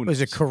 Yeah. Who knows?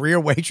 Was a career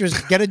waitress?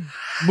 Get a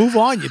move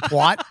on, you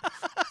twat.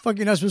 Fuck,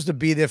 you're not supposed to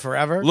be there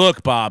forever.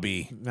 Look,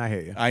 Bobby. I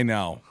hear you. I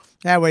know.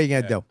 Yeah, what are you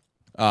gonna do,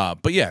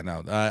 But yeah,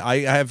 no.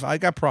 I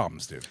got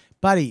problems, dude.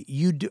 buddy?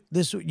 You do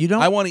this. You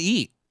don't. I want to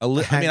eat. I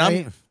mean,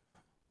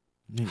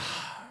 I'm.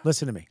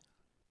 Listen to me.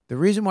 The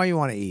reason why you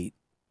want to eat,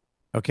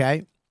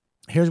 okay?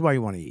 Here's why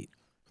you want to eat.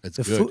 It's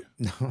The good. food.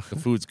 No, The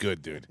food's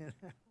good, dude.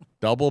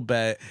 Double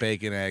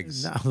bacon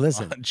eggs. no,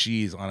 listen. On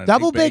cheese on a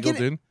Double bagel,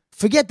 bacon. dude.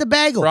 Forget the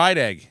bagel. Fried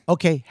egg.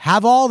 Okay,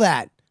 have all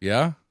that.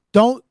 Yeah.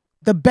 Don't.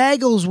 The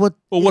bagel's what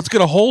Well, what's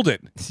gonna hold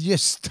it? your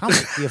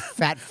stomach, you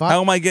fat fuck.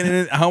 How am I getting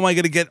it? How am I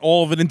gonna get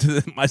all of it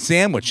into my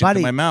sandwich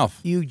Buddy, into my mouth?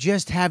 You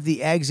just have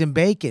the eggs and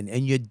bacon,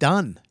 and you're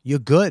done. You're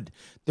good.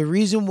 The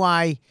reason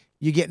why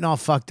you're getting all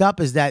fucked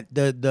up is that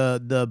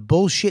the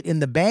bullshit in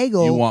the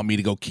bagel. You want me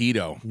to go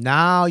keto?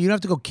 No, you don't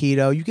have to go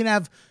keto. You can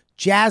have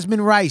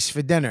jasmine rice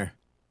for dinner.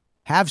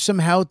 Have some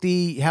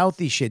healthy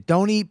shit.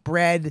 Don't eat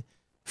bread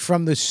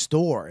from the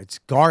store. It's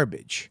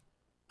garbage.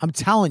 I'm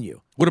telling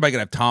you. What am I gonna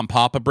have Tom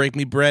Papa break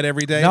me bread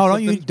every day? No, or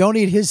don't you something? don't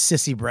eat his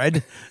sissy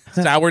bread.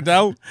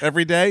 Sourdough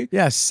every day?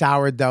 Yeah,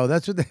 sourdough.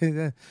 That's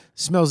what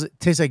smells. It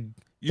tastes like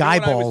You know Guy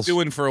what I was balls.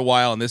 doing for a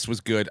while, and this was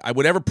good.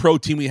 Whatever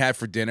protein we had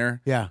for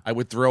dinner, Yeah. I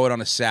would throw it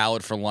on a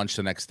salad for lunch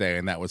the next day,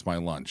 and that was my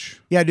lunch.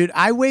 Yeah, dude.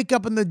 I wake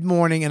up in the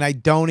morning and I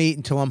don't eat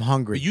until I'm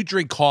hungry. But you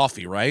drink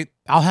coffee, right?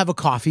 I'll have a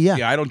coffee. Yeah.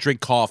 Yeah, I don't drink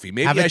coffee.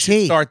 Maybe Have a I should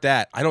tea. start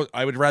that.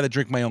 I would rather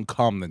drink my own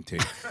cum than tea.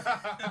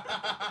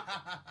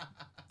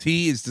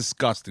 Tea is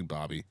disgusting,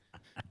 Bobby.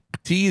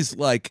 Tea is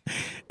like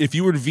if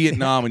you were in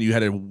Vietnam and you had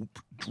to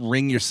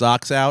wring your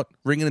socks out,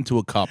 wring it into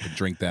a cup and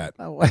drink that.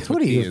 What are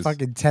tea you, is.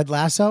 fucking Ted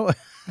Lasso?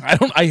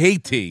 I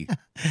hate tea.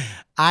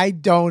 I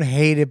don't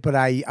hate it, but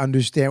I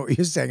understand what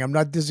you're saying. I'm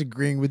not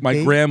disagreeing with My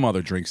tea.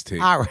 grandmother drinks tea.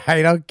 All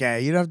right,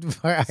 okay. You don't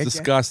have to. It's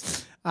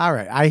disgusting. All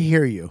right, I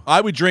hear you,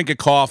 I would drink a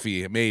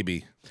coffee,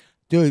 maybe.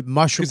 dude.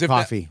 Mushroom 'Cause if that-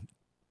 coffee.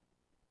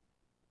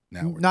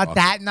 Now we're Not talking.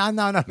 that. No.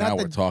 Now Not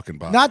we're the, talking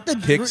about not the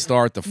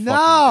kickstart the fucking No,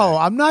 day.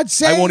 I'm not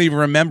saying. I won't even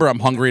remember I'm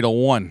hungry till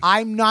 1.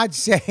 I'm not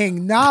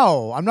saying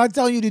no. I'm not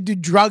telling you to do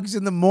drugs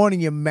in the morning,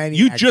 you maniac.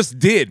 You just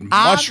did.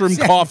 Mushroom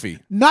saying- coffee.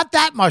 Not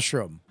that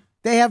mushroom.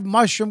 They have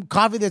mushroom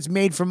coffee that's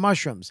made from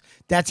mushrooms.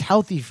 That's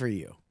healthy for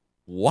you.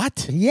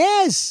 What?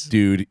 Yes.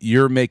 Dude,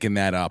 you're making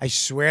that up. I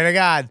swear to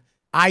God,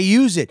 I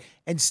use it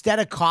instead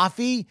of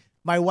coffee.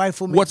 My wife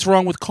will make. What's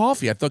wrong with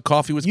coffee? I thought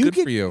coffee was good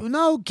for you.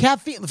 No,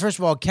 caffeine. First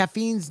of all,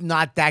 caffeine's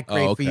not that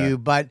great Oh, for okay. you,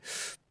 but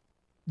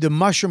the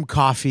mushroom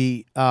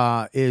coffee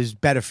is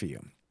better for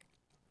you.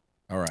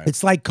 All right.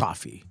 It's like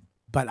coffee,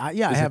 but I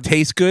Does have. it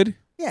taste good?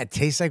 Yeah, it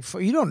tastes like.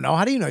 You don't know.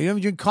 How do you know? You don't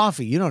drink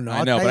coffee. You don't know. I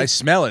I'll know, tell but I you.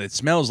 smell it. It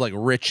smells like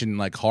rich and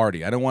like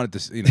hearty. I don't want it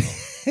to,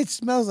 It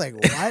smells like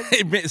what?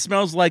 it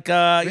smells like,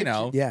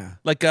 Yeah.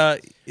 like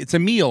it's a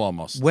meal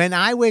almost. When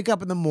I wake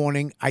up in the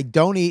morning, I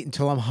don't eat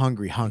until I'm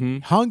hungry,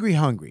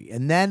 hungry.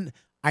 And then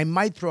I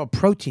might throw a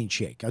protein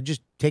shake. I'll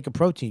just take a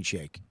protein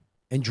shake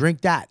and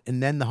drink that.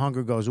 And then the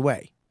hunger goes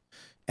away.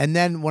 And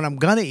then when I'm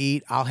going to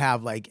eat, I'll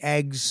have like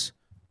eggs.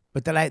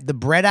 But then the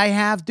bread I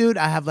have, dude,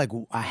 I have like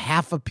a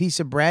half a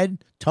piece of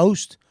bread,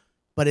 toast.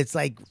 But it's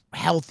like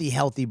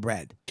healthy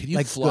bread. Can you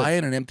like fly good.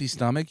 in an empty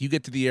stomach? You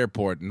get to the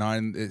airport 6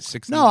 in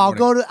the No, I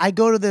morning.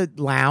 go to the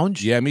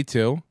lounge Yeah, me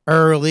too.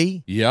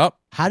 early. Yep.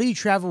 How do you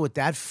travel with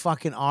that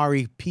fucking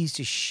Ari piece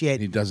of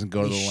shit? He doesn't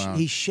go to the He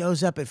lounge.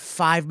 shows up at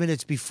 5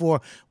 minutes before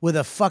with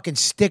a fucking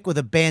stick with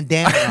a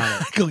bandana on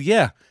it. I go,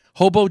 yeah.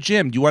 Hobo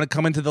Jim, do you want to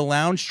come into the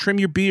lounge? Trim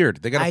your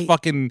beard. They got a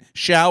fucking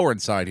shower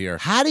inside here.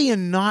 How do you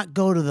not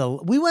go to the?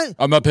 We went.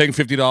 I'm not paying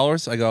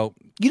 $50. I go,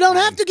 You don't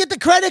have to get the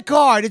credit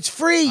card. It's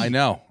free. I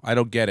know. I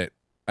don't get it.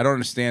 I don't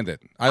understand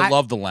it. I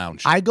love the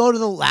lounge. I go to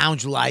the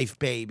lounge life,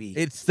 baby.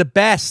 It's the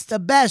best. the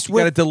best. You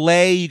got a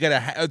delay. You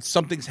got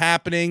something's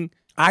happening.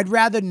 I'd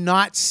rather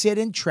not sit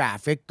in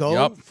traffic. Go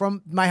Yep.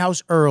 from my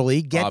house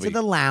early. Get Bobby, to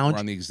the lounge. We're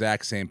on the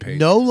exact same page.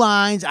 No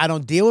lines. I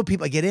don't deal with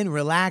people. I get in,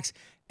 relax.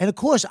 And of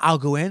course, I'll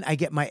go in. I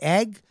get my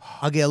egg.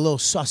 I'll get a little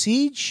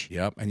sausage.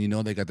 Yep. And you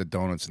know they got the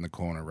donuts in the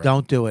corner, right?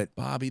 Don't do it.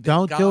 Bobby, they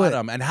Don't got do it.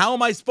 them. And how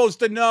am I supposed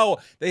to know?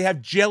 They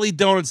have jelly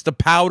donuts, the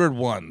powdered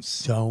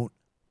ones. Don't.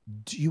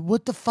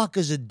 What the fuck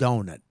is a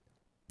donut?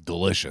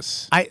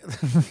 Delicious.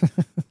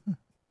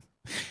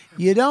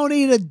 You don't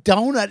eat a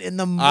donut in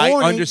the morning.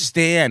 I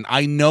understand.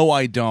 I know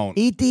I don't.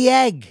 Eat the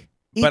egg.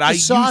 Eat but the I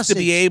sausage. used to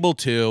be able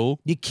to.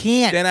 You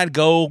can't. Then I'd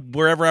go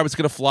wherever I was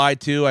going to fly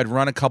to. I'd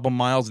run a couple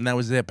miles, and that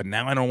was it. But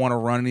now I don't want to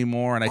run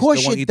anymore, and I still Course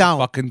want to you eat don't.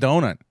 the fucking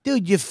donut.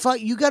 Dude,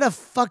 you got a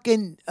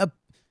fucking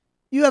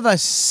you have a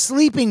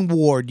sleeping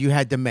ward you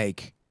had to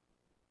make.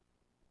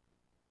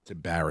 It's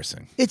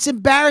embarrassing. It's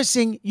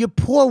embarrassing. Your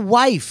poor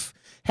wife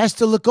has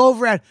to look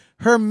over at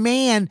her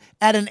man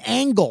at an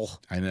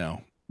angle I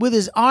know. with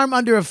his arm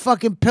under a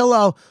fucking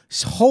pillow,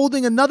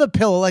 holding another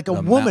pillow like a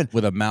woman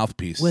With a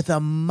mouthpiece. with a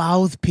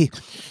mouthpiece.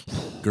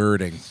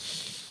 girding.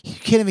 You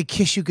can't even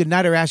kiss you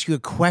goodnight or ask you a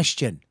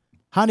question.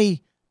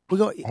 Honey, we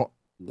go.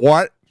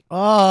 What?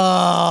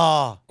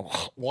 Oh,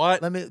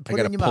 What? let me I put it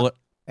gotta in your pull mouth.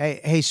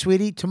 Hey,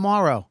 sweetie,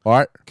 tomorrow,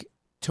 What?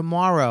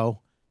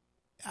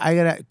 I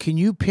gotta. Can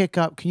you pick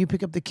up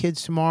the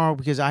kids tomorrow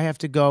because I have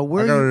to go.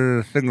 Where I are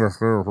you? got to sing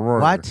this in the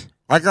morning. What?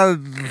 I got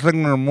to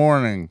sing in the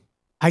morning.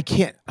 I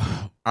can't.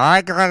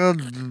 I got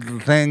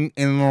to sing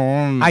in the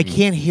morning. I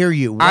can't hear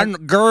you. What? I'm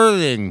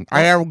girding.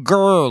 I have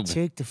gird.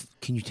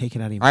 Can you take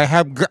it out of your? I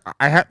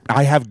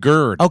have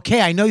gird.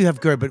 Okay, I know you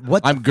have GERD, but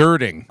what? I'm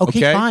girding.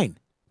 okay, fine,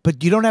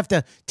 but you don't have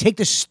to take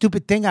the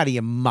stupid thing out of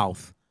your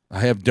mouth. I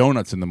have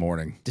donuts in the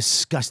morning.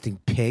 Disgusting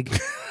pig.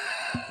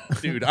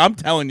 Dude, I'm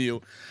telling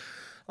you,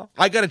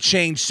 I got to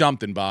change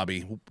something,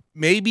 Bobby.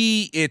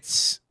 Maybe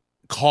it's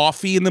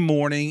coffee in the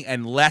morning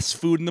and less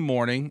food in the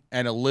morning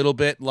and a little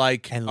bit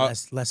like And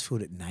less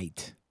food at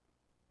night.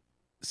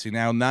 see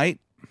now night.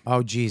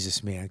 Oh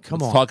Jesus, man, come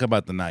Let's on. talk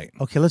about the night.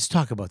 Okay, let's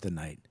talk about the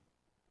night.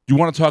 Do you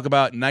want to talk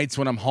about nights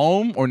when I'm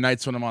home or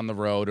nights when I'm on the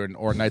road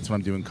or nights when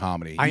I'm doing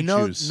comedy? I You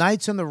know choose.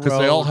 nights on the road. Because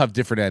they all have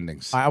different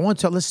endings. I want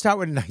to. Let's start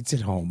with nights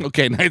at home.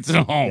 Okay, nights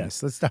at home.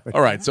 Yes, let's start with.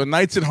 All right, so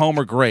nights at home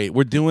are great.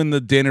 We're doing the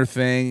dinner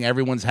thing.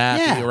 Everyone's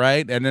happy, Yeah.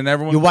 right? And then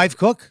everyone. Your wife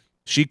cook?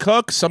 She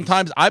cooks.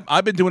 Sometimes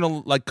I've been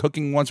doing like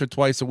cooking once or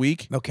twice a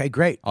week. Okay,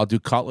 great. I'll do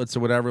cutlets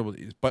or whatever.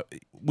 But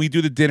we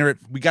do the dinner.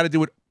 We got to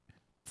do it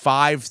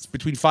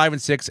between 5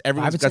 and 6,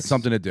 everyone's got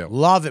something to do.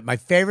 Love it. My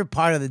favorite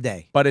part of the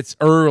day. But it's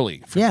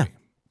early for me.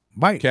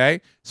 Right.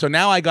 Okay? So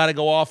now I got to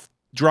go off,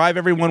 drive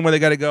everyone where they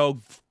got to go,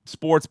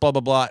 sports, blah,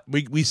 blah, blah.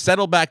 We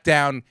settle back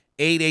down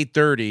 8:30.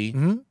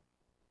 Mm-hmm.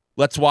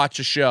 Let's watch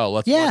a show.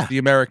 Let's watch The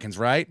Americans,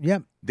 right?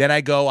 Yep. Then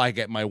I go, I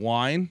get my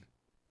wine,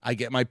 I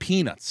get my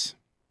peanuts.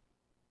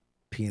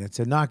 Peanuts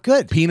are not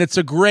good. Peanuts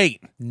are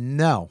great.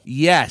 No.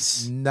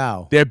 Yes.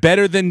 No. They're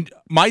better than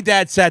my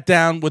dad sat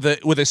down with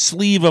a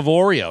sleeve of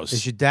Oreos.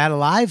 Is your dad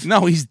alive?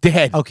 No, he's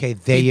dead. Okay,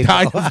 there you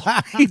go.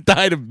 He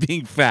died of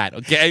being fat,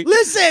 okay?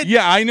 Listen.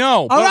 Yeah, I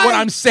know. But right. what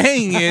I'm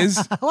saying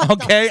is,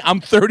 okay,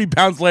 I'm 30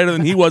 pounds lighter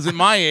than he was at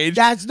my age.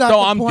 That's not so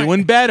the I'm point.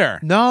 doing better.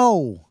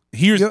 No.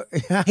 Here's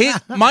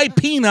my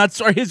peanuts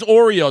are his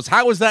Oreos.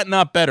 How is that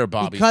not better,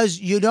 Bobby? Because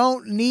you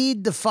don't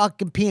need the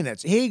fucking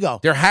peanuts. Here you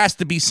go. There has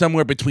to be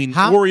somewhere between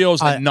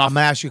Oreos and I'm nothing.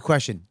 going to ask you a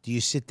question. Do you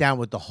sit down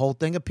with the whole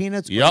thing of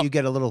peanuts? Yep. Or you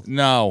get a little...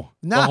 No,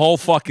 No. the whole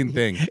fucking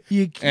thing.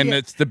 You can't. And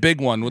it's the big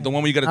one, with the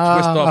one where you got to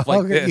twist off like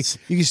okay. this.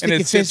 You can stick and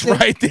your it sits fist in?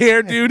 right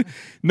there, dude.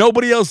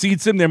 Nobody else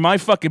eats them. They're my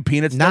fucking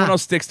peanuts. No Nah. one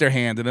else sticks their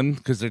hand in them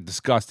because they're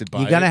disgusted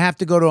by You're going to it. have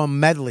to go to a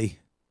medley.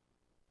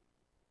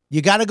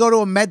 You got to go to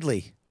a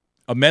medley.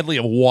 A medley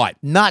of what?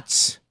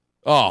 Nuts.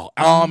 Oh,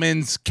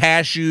 almonds,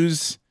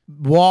 cashews.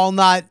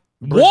 Walnut.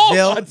 Brazil.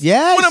 Walnuts?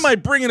 Yes. What am I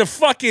bringing, a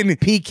fucking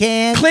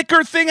Pecan.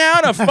 clicker thing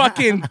out? A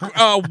fucking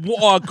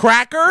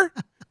cracker?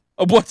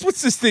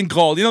 What's this thing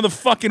called? You know, the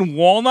fucking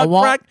walnut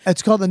crack?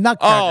 It's called the Oh,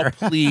 nutcracker.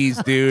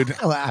 please, dude.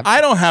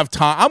 I don't have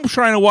time. I'm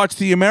trying to watch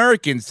The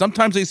Americans.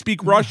 Sometimes they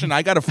speak Russian.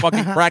 I got to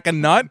fucking crack a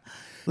nut.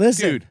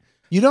 Listen, Dude.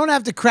 you don't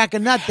have to crack a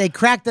nut. They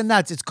crack the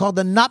nuts. It's called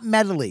the nut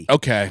medley.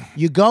 Okay.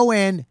 You go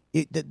in,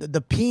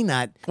 the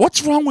peanut,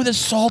 What's wrong with a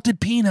salted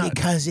peanut?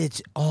 because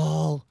it's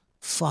all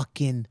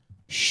fucking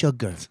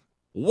sugar.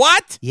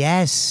 What?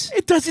 Yes,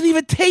 It doesn't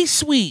even taste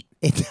sweet.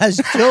 it does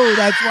too.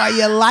 That's why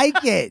you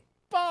like it.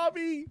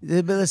 Bobby.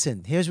 But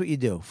listen, here's what you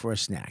do for a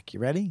snack. You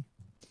ready?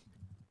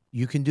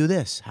 You can do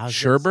this. How's this?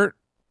 Sherbet?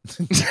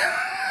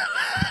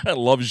 I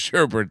love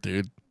sherbet,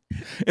 dude.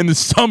 In the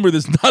summer,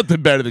 there's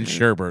nothing better than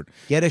sherbet.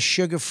 Get a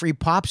sugar-free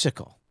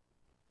popsicle.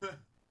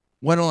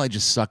 Why don't I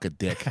just suck a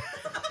dick?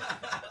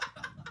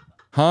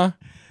 Huh?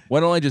 Why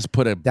don't I just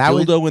put a That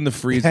would- dildo in the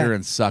freezer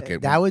and suck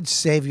it? That would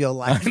save your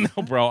life. I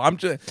know, bro. I'm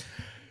just.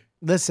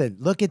 Listen,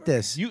 look at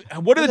this. What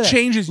are Look the at that.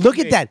 changes? Look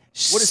you at that.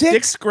 made? What is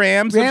 6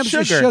 grams grams of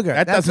of sugar? sugar.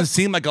 That That's doesn't a-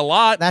 seem like a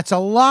lot. That's a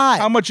lot.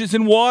 How much is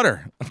in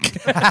water?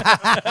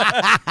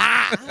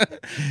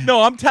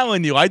 No, I'm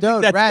telling you, I think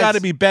Dude, that's Raz. got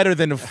to be better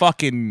than a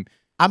fucking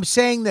I'm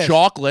saying this.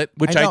 chocolate,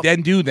 which I I know.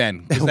 then do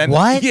then. 'Cause then.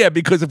 What? Yeah,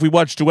 because if we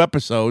watch 2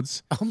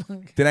 episodes, Oh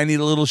my. then I need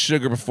a little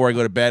sugar before I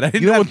go to bed. I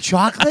didn't You know have what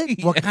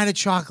chocolate? What kind of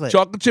chocolate?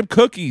 chocolate chip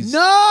cookies.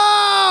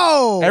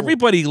 No.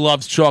 Everybody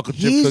loves chocolate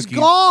chip He's cookies.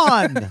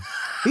 gone.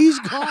 He's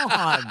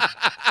gone.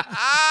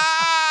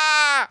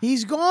 Ah!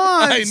 He's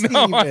gone.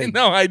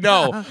 I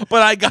know.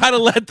 But I gotta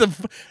let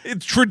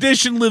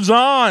tradition lives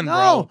on, No.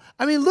 bro.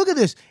 I mean, look at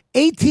this.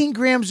 18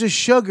 grams of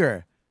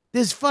sugar.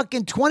 There's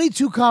fucking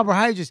 22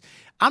 carbohydrates.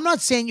 I'm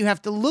not saying you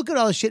have to look at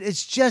all this shit.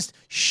 It's just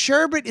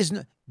sherbet is...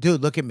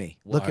 Dude, look at me.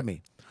 Look What? at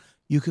me.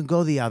 You can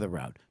go the other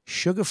route.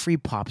 Sugar-free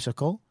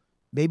popsicle,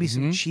 maybe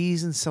some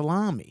cheese and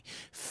salami.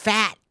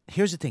 Fat.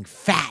 Here's the thing.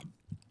 Fat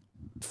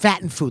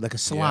in food, like a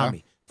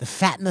salami. The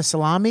fat in the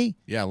salami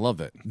Yeah, I love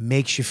that.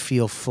 makes you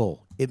feel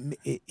full.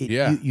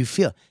 Yeah. You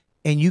feel...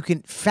 And you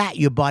can... Fat,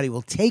 your body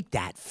will take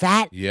that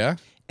fat Yeah.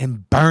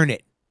 and burn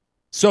it.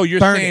 So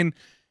you're Burn saying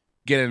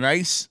get a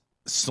nice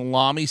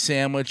salami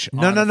sandwich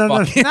No, on no, no,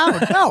 no, fucking-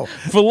 no.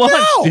 for lunch,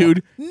 No,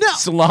 dude. no.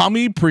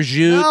 Salami,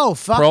 prosciutto, No,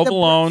 fuck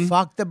provolone,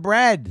 fuck the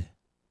bread.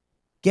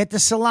 Get the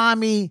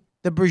salami,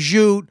 the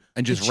prosciutto,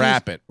 and the just cheese.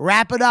 wrap it.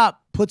 Wrap it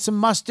up. Put some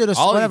mustard or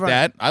I'll whatever. eat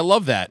that. I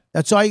love that.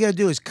 That's all you gotta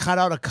do is cut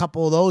out a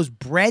couple of those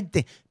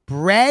bread.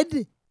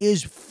 Bread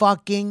is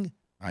fucking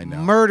I know.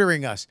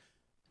 murdering us.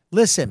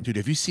 Listen, Dude,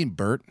 have you seen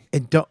Bert?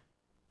 and don't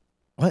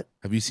what?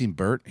 Have you seen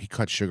Bert? He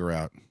cut sugar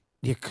out.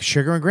 Yeah,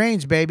 sugar and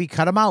grains, baby.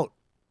 Cut them out.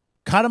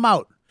 Cut them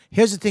out.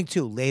 Here's the thing,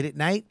 too. Late at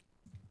night,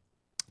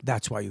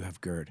 that's why you have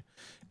GERD.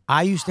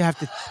 I used to have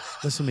to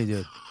listen to me,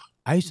 dude.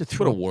 I used to What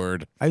a throw.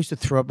 word. I used to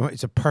throw up.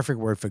 It's a perfect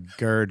word for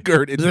GERD.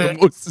 Gerd. It's the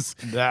most,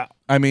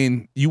 I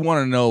mean, you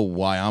want to know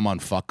why I'm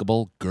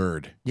unfuckable?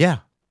 Gerd. Yeah,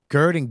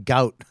 GERD and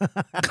gout.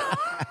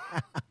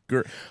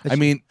 Gerd. I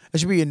mean, That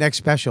should be your next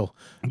special.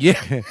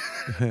 yeah.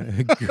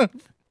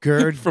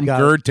 GERD From gout.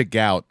 Gerd to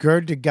gout,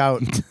 GERD to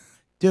gout.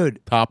 Dude,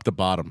 top to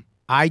bottom.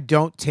 I used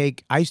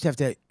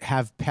to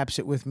have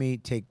Pepsi with me,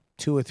 take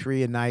 2 or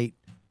 3 a night,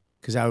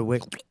 because I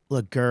would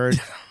look GERD,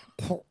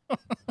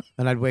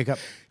 and I'd wake up.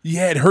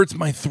 Yeah, it hurts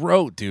my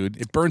throat, dude.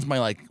 It burns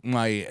my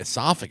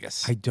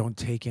esophagus. I don't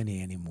take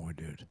any anymore,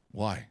 dude,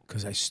 Why?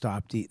 because I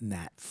stopped eating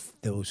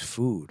those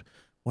food.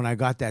 When I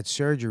got that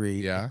surgery,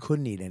 Yeah. I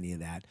couldn't eat any of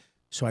that,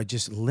 so I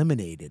just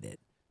eliminated it.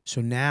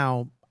 So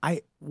now,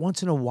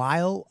 once in a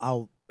while,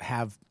 I'll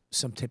have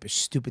some type of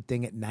stupid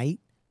thing at night.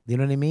 You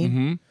know what I mean?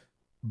 Mm-hmm.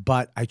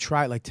 But I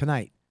try, like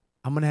tonight,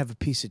 I'm going to have a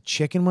piece of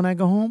chicken when I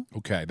go home.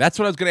 Okay, that's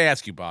what I was going to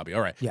ask you, Bobby.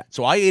 All right. Yeah.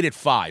 So I ate at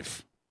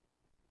 5.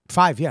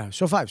 5, yeah.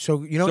 So 5.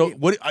 So you know. So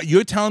what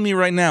you're telling me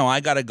right now? I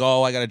gotta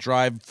go. I gotta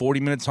drive 40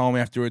 minutes home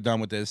after we're done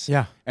with this.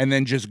 Yeah. And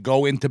then just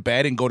go into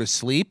bed and go to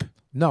sleep.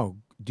 No.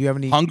 Do you have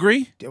any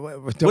Hungry?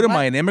 What am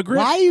I, an immigrant?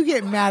 Why are you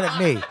getting mad at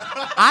me?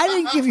 I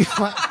didn't give you.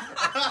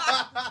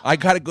 I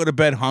gotta go to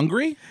bed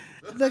hungry.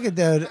 Look at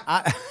dude.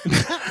 I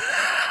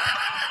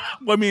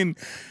mean,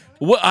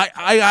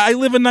 I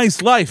live a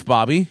nice life,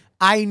 Bobby.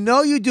 I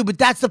know you do, but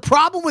that's the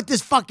problem with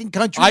this fucking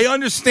country. I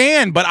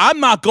understand, but I'm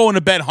not going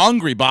to bed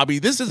hungry, Bobby.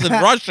 This isn't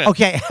Russia.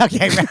 Okay. All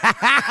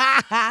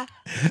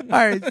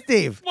right,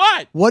 Steve.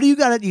 What? What do you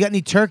got? You got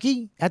any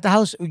turkey at the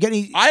house? You got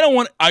any? I don't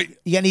want.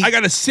 You got any? I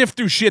got to sift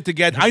through shit to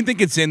get. I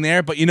think it's in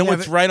there, but you know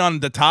what's right on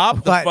the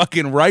top? The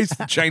fucking rice,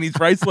 the Chinese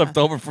rice left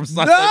over from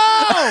Sunday.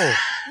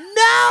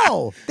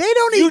 No, they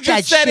don't eat You that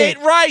just said shit.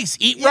 eat rice.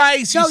 Eat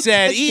rice. You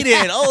said eat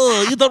it.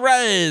 Oh, eat the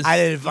rice. I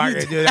didn't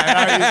fucking do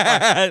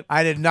that.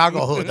 I did not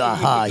go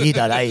eat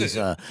the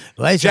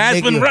rice.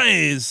 Jasmine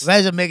rice.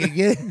 Let's make it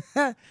good.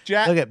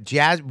 Look at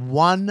Jazz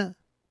 1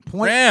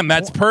 point. Ram,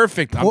 that's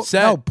perfect. I'm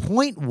set. No,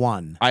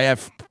 0.1. I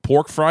have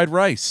pork fried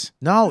rice.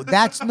 No,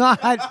 that's not.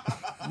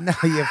 No,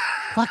 you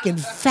fucking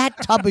fat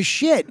tub of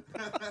shit.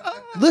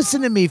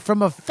 Listen to me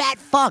from a fat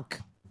fuck.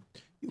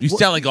 You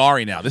sound like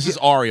Ari now. This is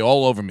Ari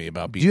all over me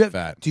about being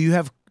fat. Do you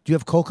have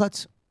cold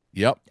cuts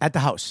Yep. at the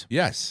house?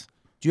 Yes.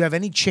 Do you have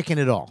any chicken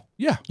at all?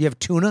 Yeah. You have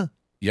tuna?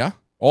 Yeah.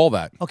 All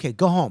that. Okay,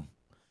 go home.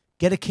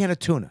 Get a can of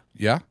tuna.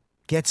 Yeah.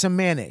 Get some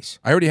mayonnaise.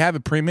 I already have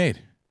it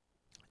pre-made.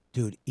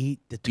 Dude,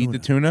 eat the tuna. Eat the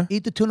tuna?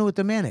 Eat the tuna with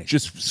the mayonnaise.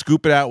 Just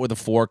scoop it out with a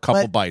fork,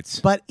 couple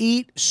bites. But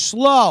eat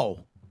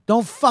slow.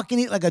 Don't fucking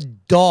eat like a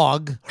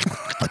dog.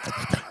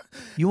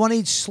 You want to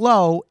eat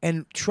slow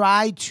and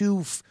try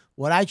to,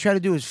 what I try to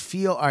do is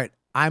feel, all right,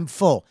 I'm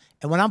full.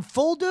 And when I'm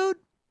full, dude,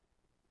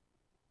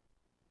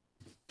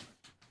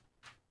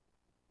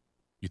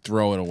 You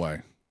throw it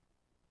away.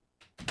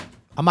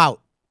 I'm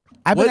out.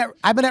 I've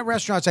been at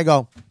restaurants, I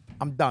go,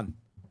 I'm done.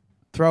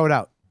 Throw it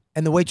out.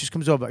 And the waitress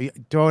comes over,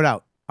 throw it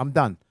out. I'm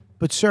done.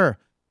 But sir,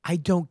 I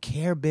don't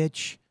care,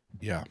 bitch.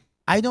 Yeah.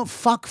 I don't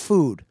fuck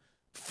food.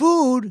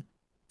 Food,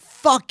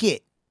 fuck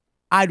it.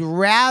 I'd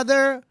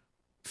rather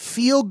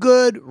feel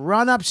good,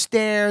 run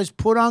upstairs,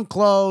 put on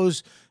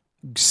clothes,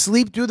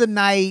 sleep through the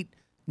night,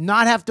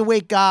 not have to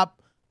wake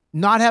up,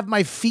 not have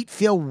my feet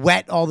feel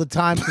wet all the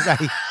time because I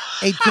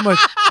ate too much.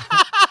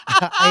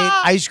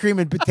 I ate ice cream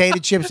and potato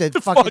chips at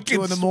fucking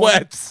 2 in the morning.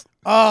 Sweats.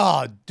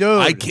 Oh, dude.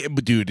 I can't.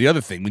 But dude, the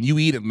other thing, when you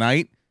eat at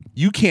night,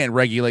 you can't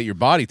regulate your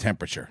body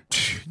temperature.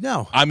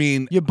 No. I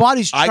mean, Your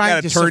body's I trying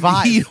gotta to turn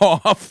survive. the heat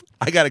off.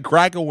 I gotta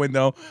crack a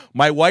window.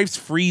 My wife's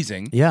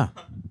freezing. Yeah.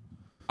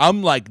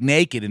 I'm like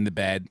naked in the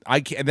bed.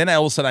 I can't. And then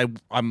all of a sudden,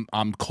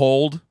 I'm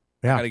cold.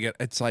 Yeah. I gotta get.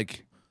 It's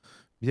like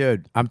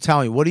Dude, I'm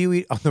telling you, what do you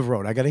eat on the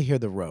road? I got to hear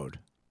the road.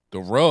 the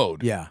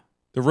road. Yeah.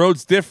 The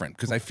road's different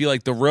because I feel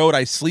like the road.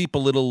 I sleep a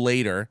little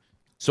later,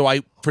 so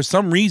for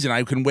some reason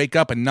I can wake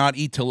up and not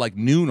eat till like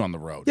noon on the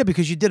road. Yeah,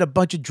 because you did a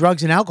bunch of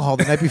drugs and alcohol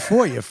the night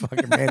before, you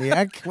fucking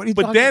maniac. What are you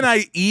But talking then about?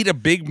 I eat a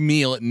big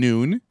meal at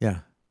noon, Yeah.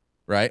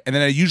 right? And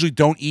then I usually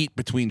don't eat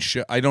between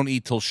show. I don't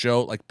eat till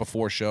show, like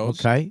before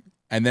shows. Okay.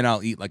 And then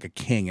I'll eat like a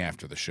king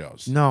after the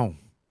shows. No.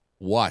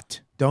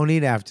 What? Don't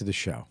eat after the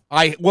show.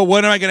 Well,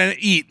 what am I gonna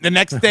eat the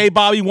next day,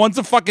 Bobby? Once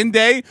a fucking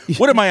day?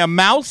 What am I, a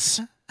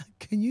mouse?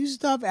 Can you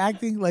stop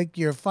acting like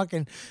you're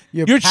fucking...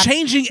 You're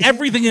changing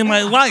everything in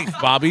my life,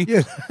 Bobby.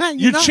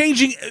 You're not-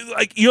 changing.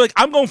 You're like,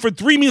 I'm going for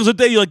 3 meals a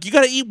day. You're like, you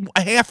gotta eat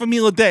a half a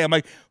meal a day. I'm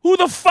like, who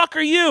the fuck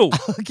are you?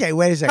 Okay,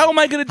 wait a second. How am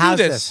I gonna do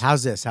this?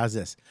 How's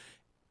this?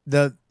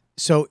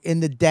 So in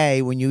the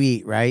day when you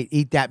eat, right?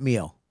 Eat that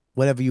meal,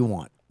 whatever you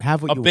want.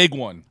 Have what A you big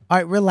want. one. All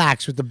right,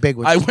 relax with the big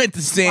one. I went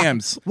to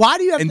Sam's. Why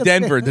do you have in to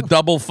Denver? The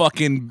double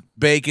fucking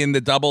bacon,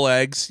 the double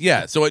eggs.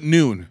 Yeah. So at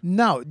noon,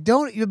 No,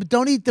 don't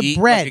eat the eat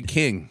bread. like a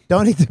king.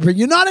 Don't eat the bread.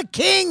 You're not a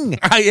king.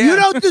 I am. You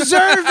don't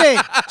deserve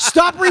it.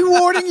 Stop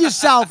rewarding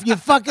yourself, you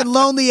fucking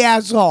lonely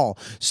asshole.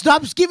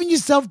 Stop giving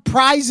yourself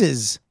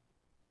prizes.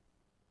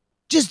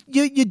 Just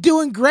you're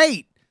doing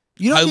great.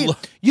 You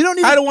don't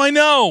need. How do I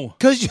know?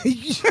 Because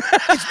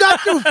it's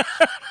not through.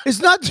 It's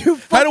not through.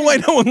 How do I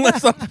know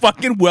unless I'm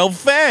fucking well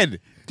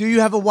fed? Do you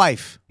have a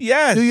wife?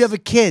 Yes. Do you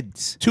have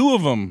kids? 2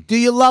 of them. Do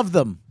you love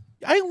them?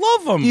 I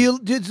love them.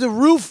 Does the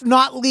roof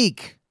not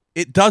leak?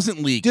 It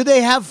doesn't leak. Do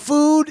they have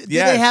food? Do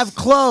Yes. they have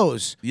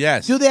clothes?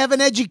 Yes. Do they have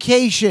an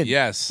education?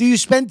 Yes. Do you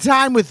spend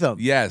time with them?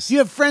 Yes. Do you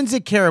have friends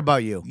that care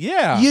about you?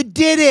 Yeah. You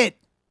did it.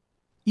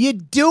 You're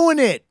doing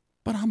it.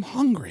 But I'm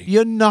hungry.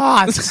 You're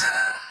not.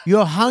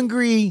 You're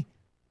hungry.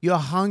 You're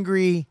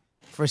hungry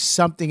for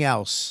something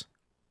else.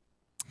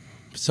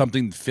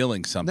 Something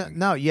filling something.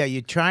 No, yeah,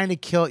 you're trying to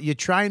kill. You're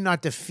trying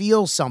not to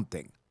feel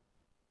something.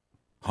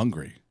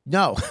 Hungry.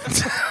 No.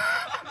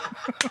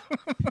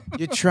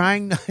 You're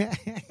trying.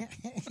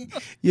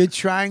 You're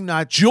trying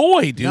not.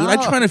 Joy, dude. No.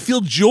 I'm trying to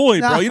feel joy,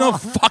 bro. No. You know how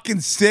fucking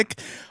sick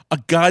a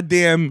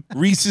goddamn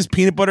Reese's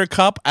peanut butter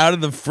cup out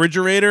of the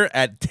refrigerator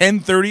at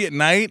 10:30 at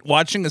night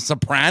watching The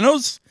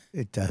Sopranos?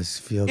 It does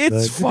feel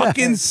It's good.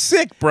 fucking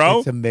sick, bro.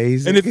 It's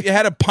amazing. And if you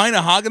had a pint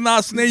of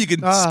Haagen-Dazs in there, you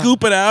could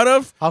scoop it out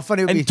of. How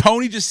funny it would and be.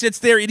 Tony just sits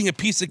there eating a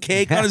piece of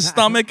cake on his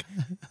stomach.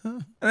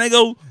 And I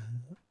go,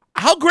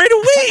 how great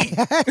are we?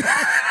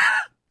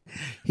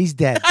 He's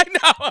dead. I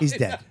know. He's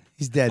dead.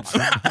 He's dead.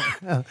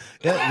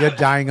 You're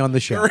dying on the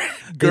show.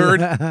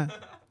 Gerd.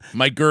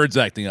 My Gerd's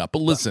acting up.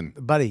 But listen.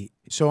 Buddy,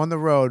 so on the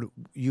road,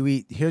 you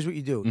eat, here's what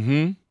you do.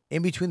 Mm-hmm.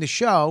 In between the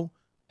show,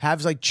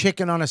 have like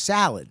chicken on a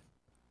salad.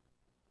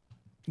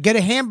 Get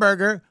a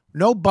hamburger,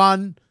 no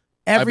bun,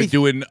 I've been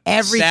doing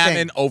everything.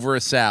 salmon over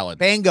a salad.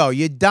 Bingo,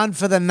 you're done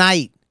for the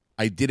night.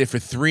 I did it for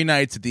 3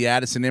 nights at the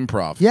Addison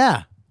Improv.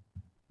 Yeah.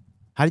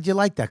 How did you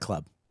like that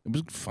club? It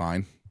was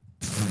fine.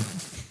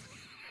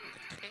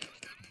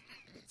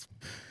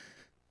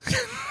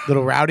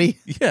 Little rowdy?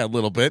 Yeah, a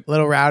little bit.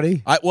 Little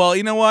rowdy? Well,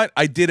 you know what?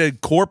 I did a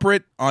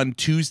corporate on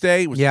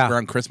Tuesday, which Yeah. was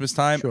around Christmas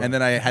time, Sure. and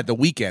then I had the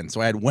weekend, so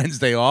I had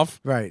Wednesday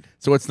off. Right.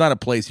 So it's not a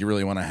place you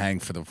really want to hang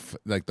for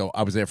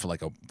I was there for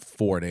like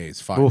 4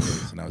 days, 5 Oof.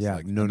 days, and I was Yeah,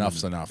 like, no,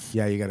 enough's enough.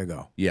 Yeah, you got to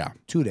go. Yeah.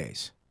 2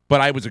 days.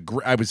 But I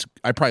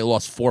probably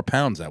lost 4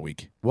 pounds that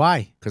week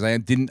Why? because I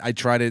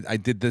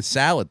did the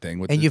salad thing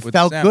with And the, you with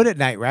felt the salad. good at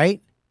night, right?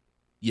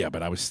 Yeah,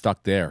 but I was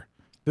stuck there.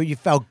 But you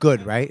felt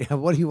good, right?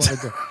 What do you want to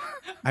do?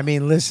 I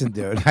mean, listen,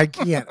 dude, I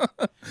can't.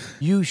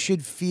 You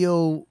should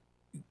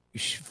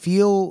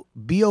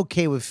be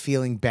okay with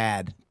feeling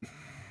bad.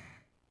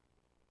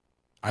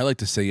 I like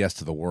to say yes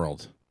to the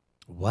world.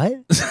 What?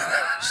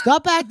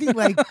 Stop acting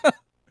like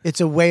it's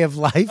a way of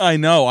life. I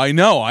know.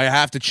 I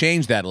have to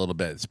change that a little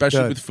bit,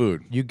 especially Good. with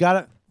food. You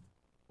gotta.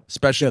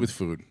 Especially with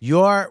food.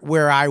 You're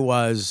where I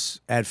was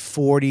at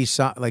 40,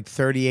 like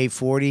 38,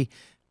 40.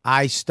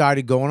 I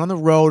started going on the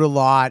road a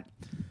lot.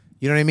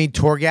 You know what I mean?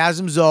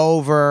 Torgasm's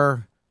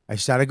over. I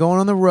started going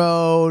on the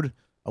road,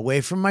 away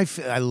from my.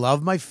 I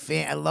love my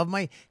I love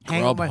my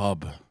hang with my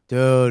Grubhub.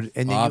 dude.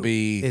 And then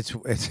Bobby. it's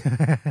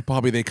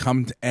Bobby, they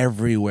come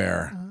Hey,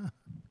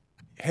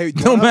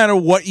 no matter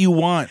what you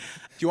want. Do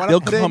you want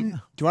They'll to put come- in?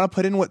 Do you want to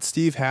put in what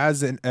Steve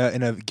has in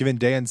a given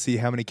day and see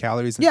how many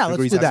calories? And Yeah,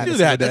 sugar let's he's do having that. in Do a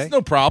that. single That's day?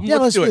 no problem. Yeah,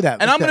 let's do do it. that. And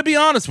Let's I'm do going to it. be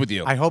honest with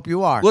you. I hope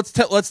you are. Let's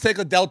take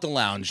a Delta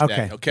Lounge day.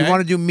 Okay. Okay. Do you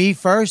want to do me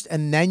first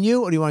and then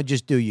you, or do you want to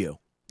just do you?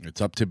 It's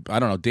up to I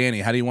don't know,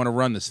 Danny. How do you want to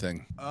run this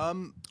thing?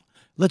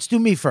 Let's do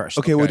me first.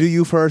 Okay, we'll do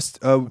you first.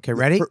 Okay,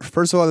 ready?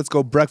 First of all, let's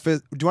go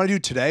breakfast. Do you want to do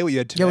today? What you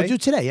had today? Yeah, we'll do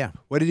today. Yeah.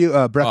 What did you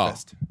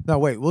breakfast? No,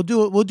 wait. We'll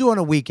do it. We'll do it on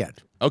a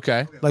weekend.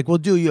 Okay. Like we'll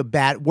do your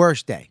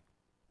worst day.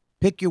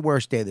 Pick your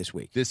worst day this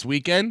week. This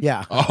weekend?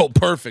 Yeah. Oh,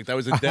 perfect. I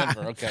was in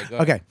Denver. Okay. Go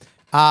ahead.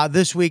 Okay.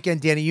 This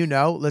weekend, Danny,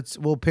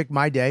 we'll pick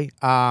my day.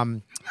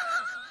 I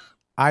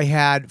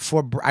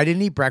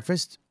didn't eat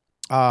breakfast.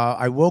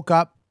 I woke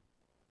up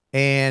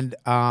and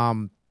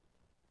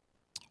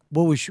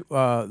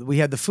we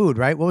had the food,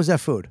 right? What was that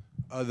food?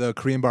 The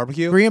Korean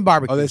barbecue. Korean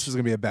barbecue. Oh, this is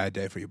gonna be a bad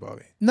day for you,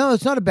 Bobby. No,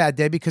 it's not a bad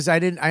day because I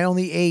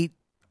ate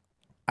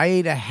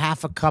a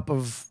half a cup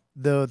of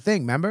the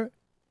thing, remember?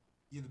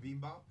 You the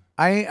beanbop?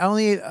 I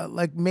only ate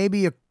like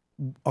maybe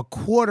a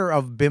quarter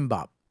of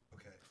bimbap.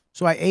 Okay.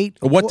 So I ate.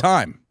 What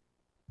time?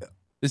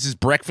 This is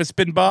breakfast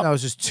bimbap? No, it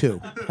was just 2.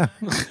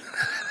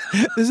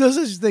 There's no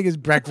such thing as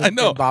breakfast I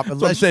know. bimbap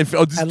That's what I'm saying.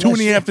 Oh, this is 2 in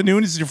the you-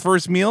 afternoon. This is your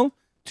first meal?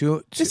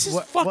 This is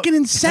fucking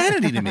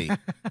insanity to me.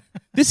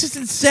 This is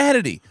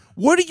insanity.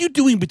 What are you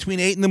doing between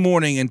 8 in the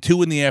morning and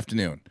 2 in the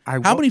afternoon?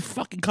 How many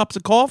fucking cups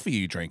of coffee are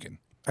you drinking?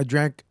 I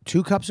drank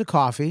 2 cups of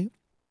coffee.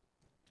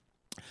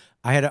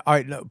 I had a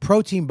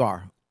protein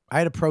bar. I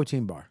had a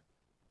protein bar.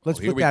 Let's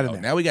Here put we that go. in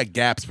there. Now we got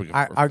gaps.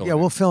 Yeah,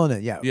 we'll fill in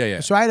it. Yeah. Yeah.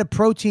 So I had a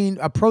protein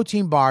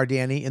bar,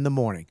 Danny, in the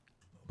morning.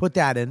 Put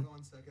that in.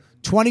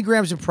 20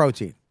 grams of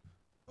protein.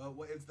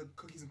 It's the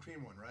cookies and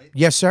cream one, right?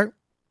 Yes, sir.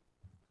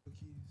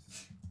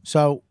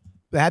 So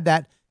I had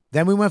that.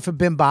 Then we went for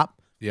bimbap.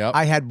 Yep.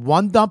 I had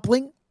 1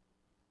 dumpling.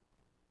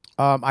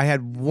 I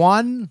had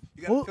 1.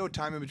 You gotta fill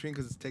time in between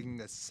because it's taking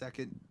a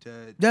second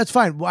to. That's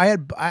fine. Well,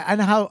 I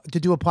know how to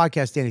do a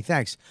podcast, Danny.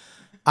 Thanks.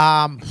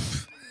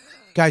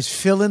 Guys,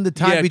 fill in the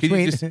time can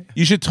between.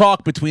 you should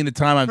talk between the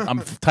time I'm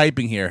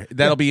typing here.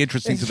 That'll be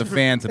interesting to the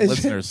fans and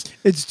listeners.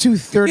 It's 2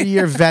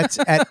 30-year vets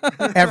at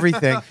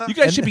everything. You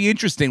guys should be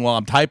interesting while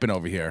I'm typing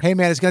over here. Hey,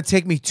 man, it's going to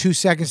take me 2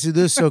 seconds to do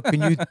this, so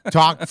can you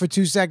talk for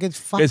 2 seconds?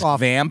 Fuck Guys, off.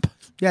 vamp.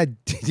 Yeah,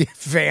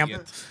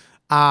 vamp.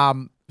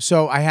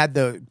 So I had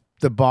the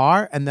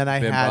bar, and then I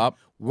had Bimbap.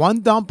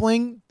 1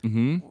 dumpling.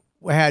 Mm-hmm.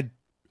 I had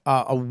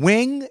a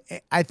wing.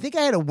 I think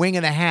I had a wing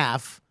and a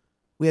half.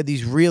 We had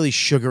these really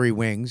sugary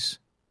wings,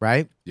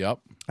 right? Yep.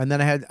 And then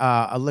I had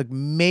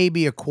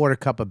maybe a quarter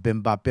cup of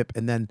bimbap bip,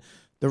 and then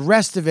the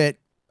rest of it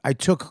I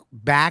took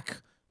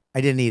back.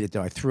 I didn't eat it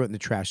though. I threw it in the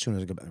trash as soon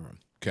as I got back in the room.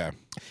 Okay.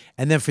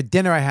 And then for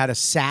dinner I had a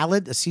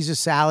salad, a Caesar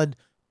salad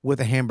with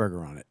a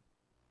hamburger on it.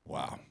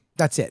 Wow.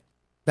 That's it.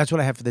 That's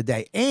what I had for the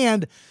day.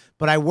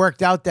 But I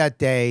worked out that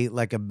day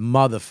like a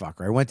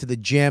motherfucker. I went to the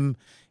gym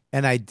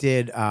and I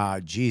did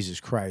Jesus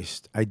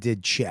Christ. I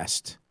did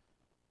chest.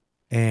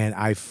 and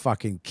I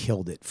fucking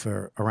killed it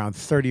for around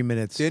 30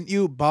 minutes. Didn't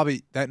you,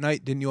 Bobby, that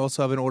night, didn't you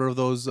also have an order of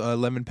those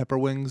lemon pepper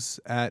wings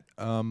at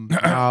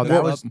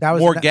that was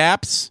More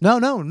gaps.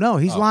 No.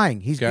 He's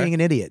lying. He's Okay. being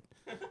an idiot.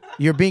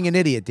 You're being an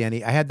idiot,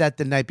 Danny. I had that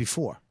the night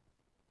before.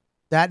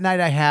 That night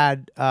I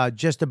had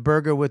just a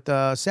burger with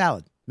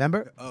salad.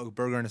 Remember? Oh,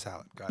 burger and a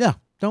salad. Got it. Yeah.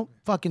 Don't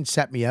fucking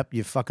set me up,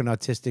 you fucking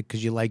autistic,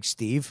 because you like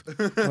Steve.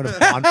 What a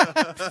pawn.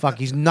 Fuck,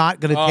 he's not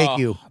gonna take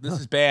you. This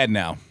is bad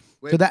now.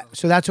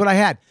 So that's what I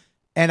had,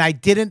 and I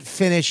didn't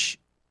finish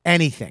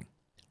anything.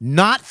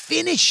 Not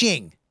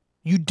finishing.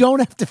 You don't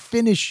have to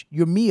finish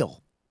your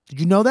meal. Did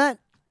you know that?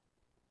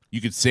 You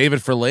could save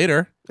it for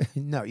later.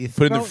 No, you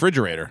Put it in the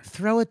refrigerator.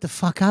 Throw it the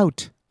fuck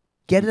out.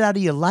 Get it out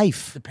of your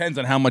life. Depends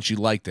on how much you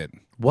liked it.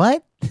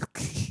 What?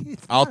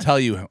 I'll tell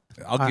you.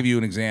 I'll give you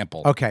an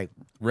example. Okay.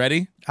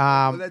 Ready?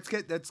 Well, let's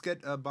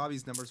get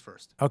Bobby's numbers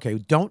first. Okay.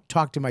 Don't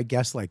talk to my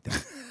guest like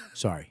that.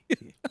 Sorry.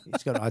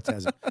 He's got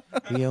autism.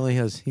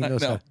 He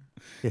knows No. how.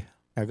 Yeah.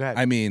 Go ahead.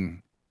 I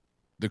mean,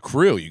 the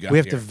crew you got. We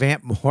have here. to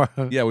vamp more.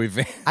 Yeah, we.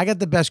 I got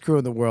the best crew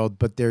in the world,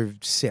 but they're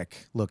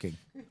sick looking.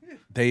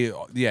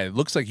 It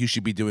looks like you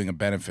should be doing a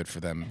benefit for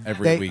them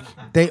every week.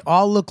 They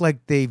all look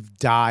like they've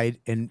died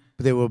and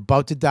they were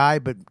about to die,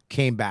 but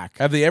came back.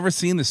 Have they ever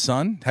seen the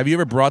sun? Have you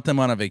ever brought them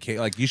on a vacation?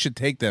 Like, you should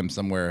take them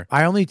somewhere.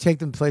 I only take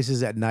them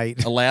places at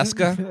night.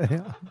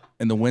 Alaska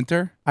in the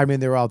winter. I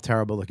mean, they're all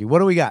terrible looking. What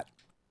do we got?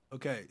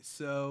 Okay,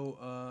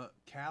 so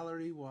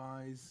calorie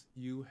wise,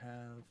 you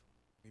have.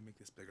 Let me make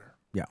this bigger.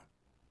 Yeah.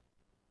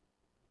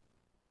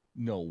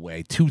 No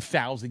way.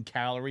 2,000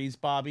 calories,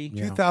 Bobby.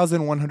 Yeah.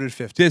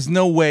 2,150. There's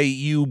no way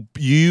you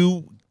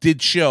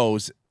did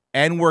shows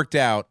and worked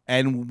out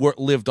and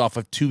lived off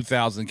of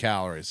 2,000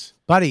 calories.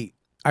 Buddy,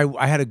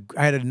 I had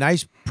a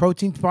nice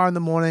protein bar in the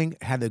morning,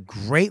 had a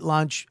great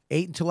lunch,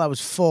 ate until I was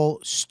full,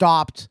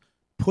 stopped,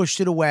 pushed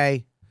it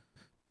away,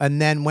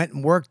 and then went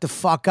and worked the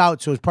fuck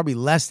out. So it was probably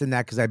less than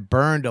that because I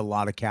burned a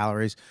lot of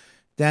calories.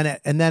 Then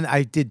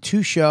I did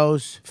 2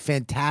 shows,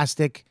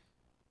 fantastic.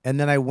 And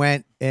then I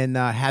went and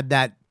had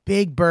that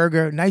big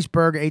burger, nice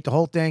burger, ate the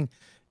whole thing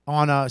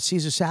on a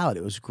Caesar salad.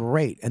 It was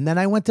great. And then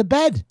I went to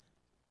bed.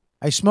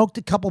 I smoked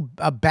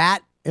a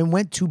bat and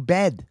went to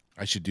bed.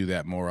 I should do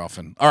that more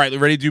often. All right,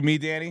 ready to do me,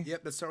 Danny?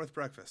 Yep, let's start with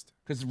breakfast.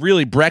 Because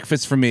really,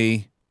 breakfast for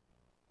me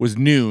was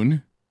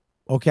noon.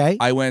 Okay.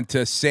 I went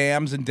to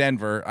Sam's in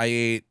Denver. I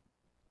ate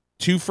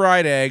 2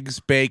 fried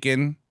eggs,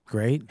 bacon,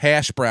 Great.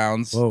 hash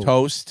browns, Whoa.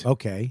 toast,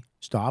 Okay.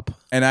 Stop.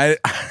 and I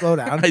Slow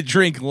down. I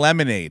drink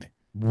lemonade.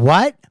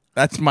 What?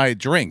 That's my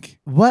drink.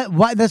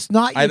 What? That's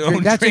not your I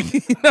don't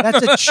drink.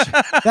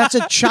 That's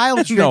a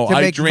child's drink No, to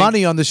I make drink-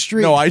 money on the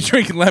street. No, I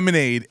drink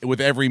lemonade with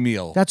every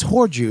meal. That's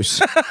whore juice.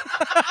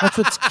 That's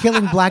what's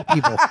killing black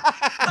people.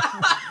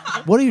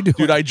 What are you doing?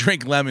 Dude, I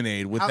drink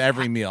lemonade with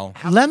every meal.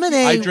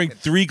 Lemonade. I drink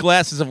 3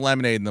 glasses of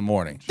lemonade in the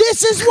morning.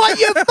 This is what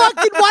you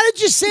fucking. Why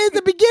did you say at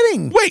the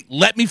beginning? Wait,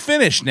 let me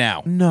finish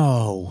now.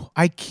 No,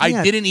 I can't.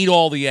 I didn't eat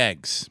all the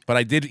eggs, but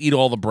I did eat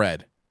all the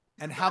bread.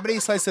 And how many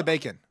slices of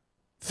bacon?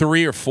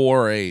 3 or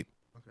 4 or 8.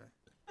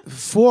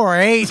 4 or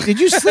 8. Did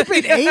you slip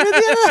in 8 of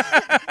the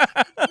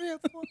other?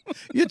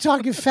 You're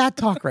talking fat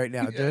talk right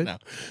now, dude. No,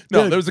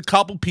 Dude. there was a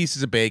couple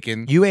pieces of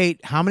bacon, You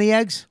ate how many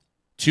eggs?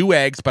 2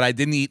 eggs, but I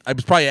didn't eat. I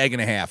was probably egg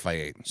and a half I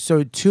ate.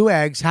 So 2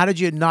 eggs. How did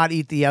you not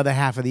eat the other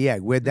half of the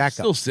egg? Where'd that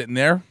go? Still sitting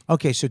there.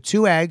 Okay, so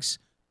 2 eggs,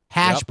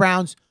 hash Yep.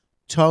 browns,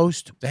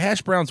 toast, The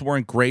hash browns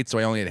weren't great, so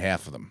I only had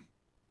half of them.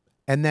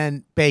 and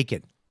then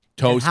bacon.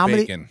 Toast, And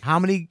bacon, How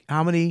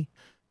many?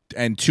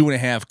 and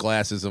 2.5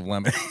 glasses of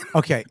lemonade.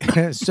 Okay,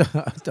 so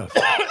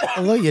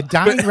hello, you're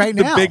dying right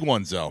The now. big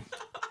ones, though.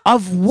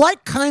 Of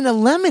what kind of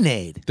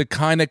lemonade? The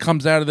kind that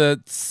comes out of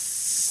the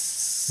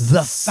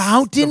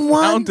Fountain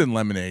one? Fountain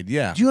lemonade,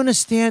 yeah. Do you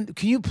understand?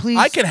 Can you please?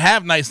 I can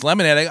have nice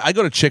lemonade. I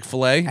go to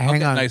Chick-fil-A. I'll hang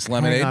get on. nice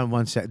lemonade. Hang on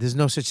one sec. There's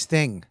no such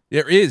thing.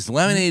 There is.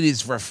 Lemonade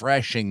is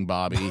refreshing,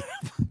 Bobby.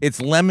 It's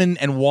lemon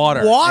and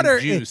water. Water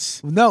And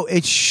juice. No,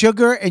 it's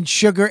sugar and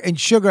sugar and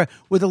sugar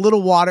with a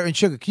little water and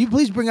sugar. Can you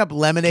please bring up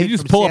lemonade? Can you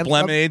just from pull up Sam's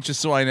Club? lemonade just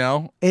so I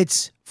know?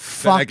 It's Then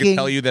fucking I can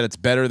tell you that it's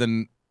better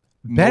than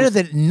most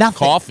than nothing.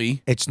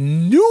 coffee. It's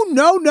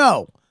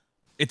no.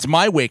 It's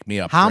my wake me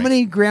up. How drink.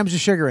 many grams of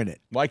sugar in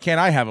it? Why can't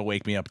I have a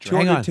wake me up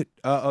drink? Hang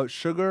on.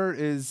 Sugar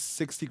is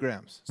 60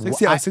 grams. Well,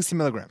 60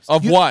 milligrams.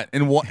 Of what?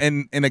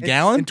 In a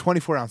gallon? In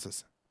 24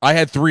 ounces. I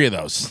had 3 of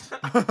those.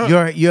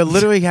 You're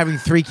literally having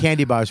 3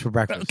 candy bars for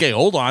breakfast. Okay,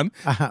 hold on.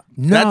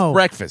 No. That's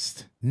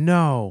breakfast.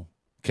 No.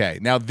 Okay,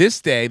 now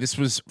this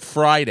was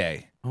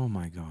Friday. Oh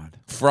my God.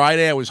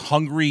 Friday, I was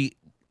hungry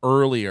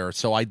earlier,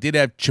 so I did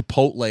have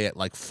Chipotle at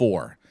like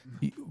 4.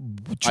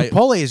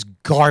 Chipotle is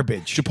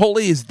garbage.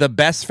 Chipotle is the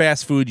best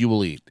fast food you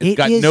will eat. It's It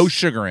got is- no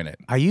sugar in it.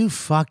 Are you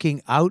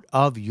fucking out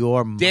of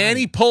your mind?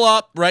 Danny, pull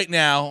up right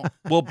now.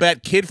 We'll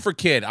bet kid for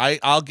kid.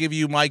 I'll give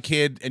you my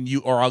kid, and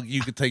you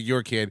could take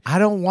your kid. I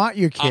don't want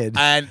your kid.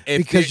 And if,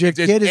 because there- your if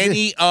there's kid is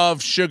any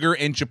of sugar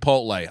in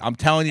Chipotle, I'm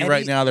telling you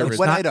right now, there is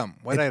What not- item?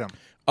 What item?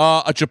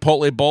 a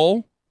Chipotle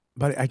bowl,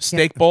 but I can't.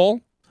 steak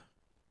bowl.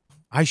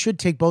 I should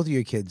take both of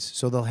your kids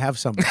so they'll have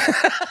something.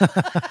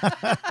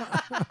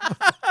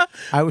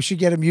 I should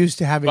get them used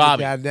to having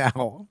Bobby. a dad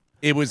now.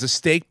 It was a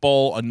steak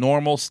bowl, a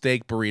normal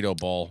steak burrito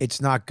bowl It's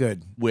not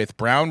good. with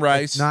brown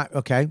rice. It's not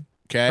okay.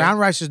 Okay. Brown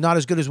rice is not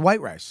as good as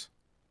white rice.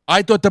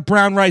 I thought the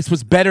brown rice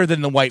was better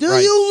than the white Do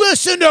rice. you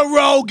listen to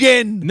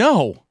Rogan?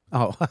 No.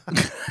 Oh,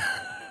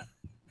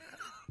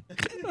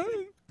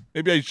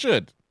 Maybe I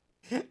should.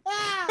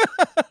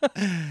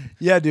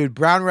 yeah, dude.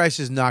 Brown rice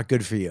is not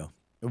good for you.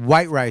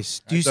 White rice.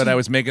 Do you Thought I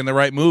was making the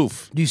right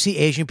move. Do you see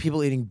Asian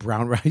people eating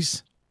brown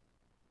rice?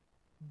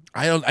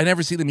 I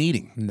never see them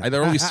eating.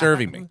 They're always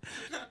serving me.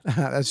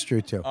 That's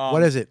true too.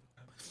 What is it?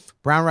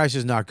 Brown rice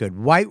is not good.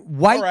 White.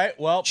 All right.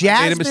 Well,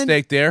 I made a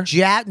mistake there.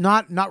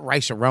 Not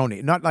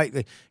rice-a-roni. Not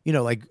like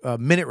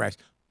minute rice.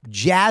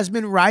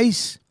 Jasmine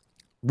rice,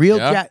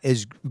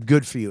 is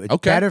good for you. It's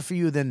Okay. better for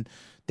you than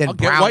I'll get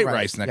brown white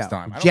rice next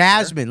time. I don't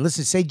Jasmine.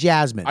 Listen, say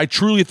jasmine. I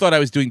truly thought I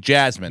was doing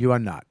jasmine. You are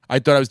not. I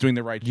thought I was doing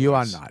the right choice. You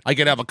are not. I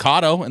get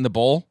avocado in the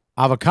bowl.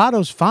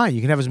 Avocado's fine.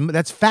 You can have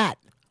that's fat.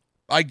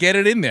 I get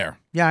it in there.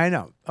 Yeah, I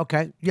know.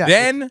 Okay. Yeah.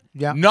 Then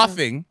Yeah.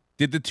 nothing.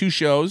 Did the 2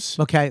 shows.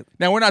 Okay.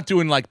 Now we're not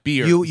doing like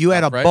beer. You and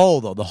had a stuff, right?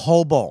 bowl though, the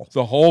whole bowl.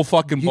 The whole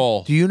fucking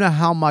bowl. Do you know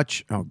how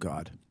much? Oh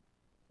God.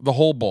 The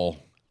whole bowl.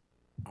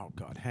 Oh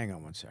God. Hang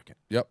on one second.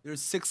 Yep.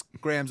 There's 6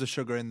 grams of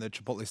sugar in the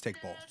Chipotle steak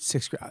bowl.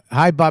 6 grams.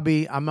 Hi,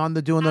 Bubby. I'm on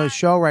doing the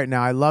show right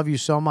now. I love you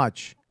so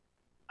much.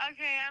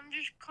 Okay, I'm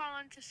just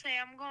calling to say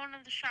I'm going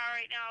to the shower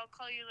right now. I'll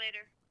call you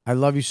later. I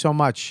love you so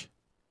much.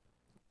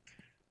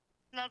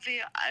 Love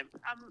you.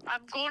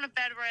 I'm going to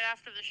bed right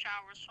after the shower,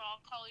 so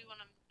I'll call you when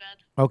I'm in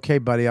bed. Okay,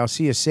 buddy. I'll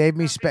see you. Save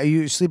me space.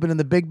 You sleeping in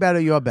the big bed or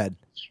your bed?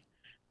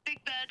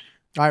 Big bed.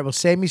 All right. Well,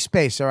 save me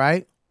space. All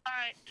right. All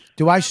right.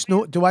 Do I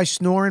snore? Do I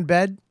snore in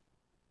bed?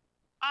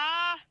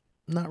 Uh,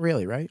 Not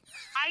really, right?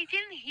 I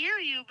didn't hear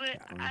you, but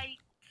I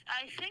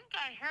think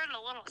I heard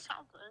a little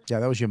something. Yeah,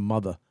 that was your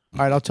mother. All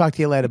right. I'll talk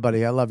to you later,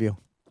 buddy. I love you. All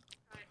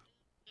right.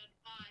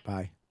 Bye.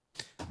 Bye.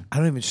 I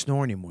don't even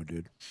snore anymore,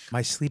 dude.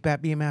 My sleep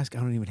apnea mask, I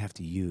don't even have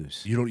to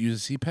use. You don't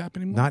use a CPAP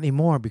anymore? Not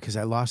anymore because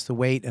I lost the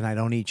weight and I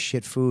don't eat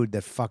shit food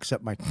that fucks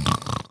up my.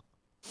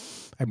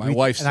 My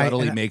wife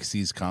subtly makes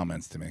these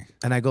comments to me.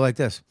 And I go like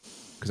this.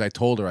 Because I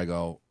told her, I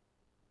go,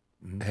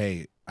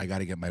 hey, I got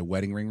to get my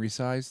wedding ring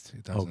resized.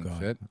 It doesn't God.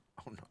 fit.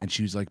 Oh, no. And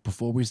she was like,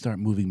 before we start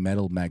moving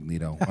metal,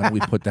 Magneto, why don't we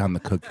put down the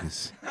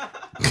cookies?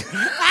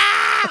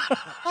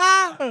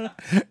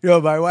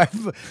 Yo, my wife,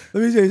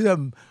 let me say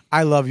something.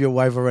 I love your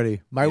wife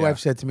already. My Yeah. wife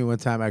said to me one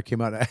time, I came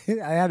out, I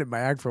had it in my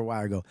act for a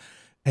while. I go,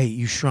 hey,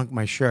 you shrunk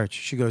my shirt.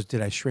 She goes,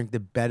 did I shrink the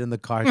bed in the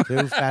car too,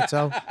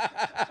 fatso?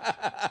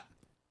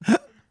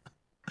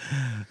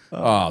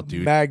 Oh,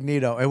 dude.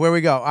 Magneto. And where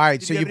we go? All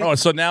right, so Oh,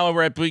 so now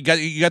we're at, you got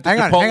the Hang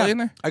on, Chipotle hang on. in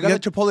there? I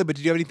got the Chipotle, but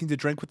did you have anything to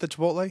drink with the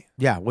Chipotle?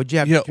 yeah, what'd you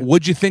have? Yeah,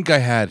 what'd you think I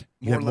had?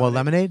 You had more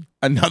lemonade?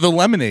 Another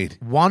lemonade.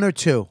 1 or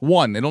 2?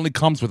 One. It only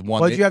comes with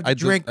one. What'd you have to I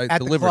drink I at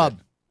the delivered club?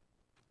 it.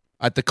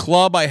 At the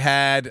club, I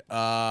had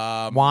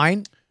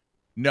Wine?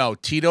 no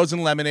Tito's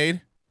and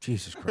lemonade.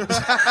 Jesus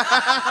Christ.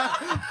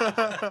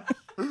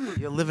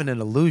 You're living an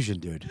illusion,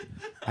 dude.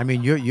 I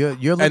mean, you're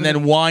living And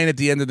then wine at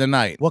the end of the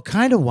night. what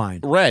kind of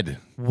wine? Red.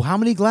 How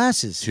many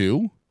glasses?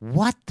 2.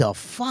 What the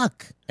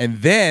fuck? And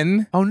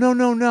then Oh,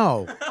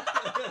 no.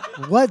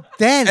 What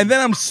then? and then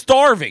I'm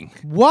starving.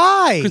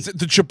 Why? Because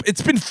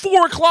it's been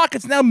 4 o'clock.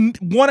 It's now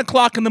 1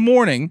 o'clock in the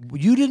morning.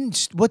 You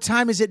didn't. What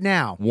time is it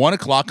now? 1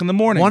 o'clock in the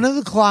morning. 1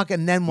 o'clock,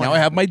 and then what? Now I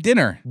have my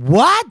dinner.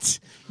 What?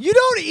 You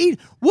don't eat.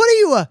 What are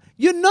you?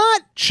 You're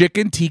not.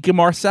 Chicken tikka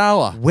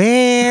marsala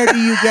Where do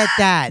you get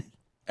that?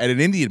 at an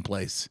Indian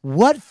place.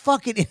 What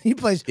fucking Indian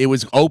place? It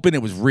was open.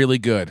 It was really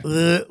good.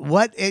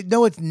 What?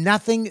 No, it's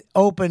nothing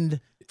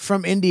opened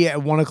from India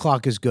at 1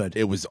 o'clock is good.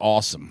 It was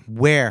awesome.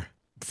 Where?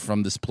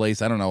 From this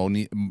place, I don't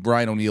know.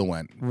 Brian O'Neill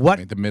went. What?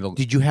 Right, the middle.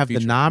 Did you have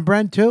feature. the naan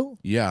bread too?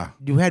 Yeah,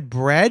 You had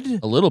bread?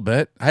 a little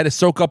bit. I had to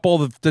soak up all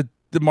the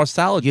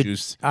marsala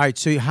juice. All right.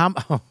 So how?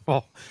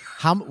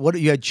 What?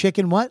 You had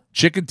chicken? What?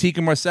 Chicken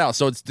tikka marsala.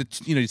 So it's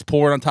you just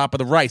pour it on top of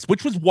the rice,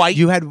 which was white.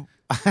 You had?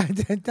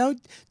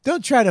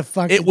 Don't try to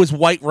fucking. It was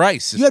white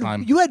rice this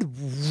time. You had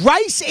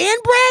rice and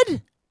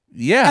bread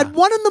Yeah. at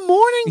 1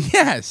 a.m.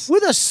 Yes.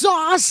 with a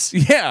sauce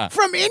Yeah.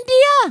 from India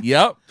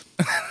Yep.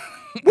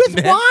 with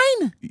then-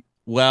 wine.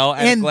 Well,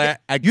 And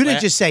you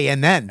didn't just say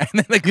and then.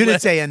 then a You gla-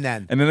 didn't say and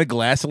then. and then a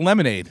glass of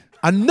lemonade.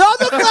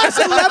 Another glass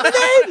of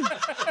lemonade?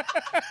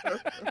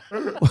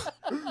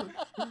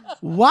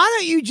 Why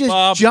don't you just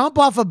Bob. jump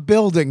off a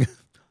building?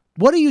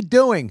 What are you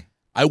doing?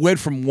 I went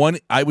from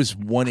I was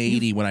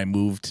 180 when I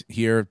moved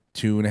here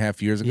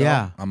 2.5 years ago.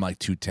 Yeah. I'm like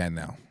 210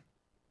 now.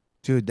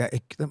 Dude,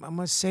 I'm going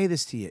to say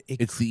this to you.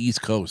 It's the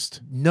East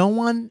Coast. No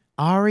one,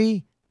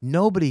 Ari,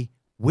 nobody,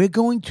 we're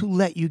going to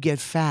let you get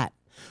fat.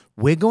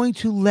 We're going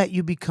to let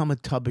you become a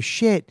tub of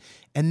shit.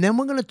 And then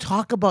we're going to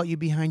talk about you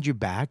behind your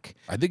back.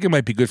 I think it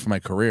might be good for my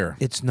career.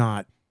 It's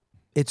not.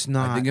 It's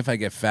not. I think if I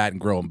get fat and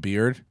grow a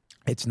beard,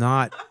 It's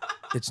not.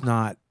 It's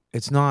not.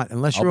 It's not.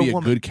 Unless I'll you're be a a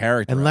woman. good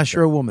character. Unless out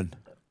you're there. a woman.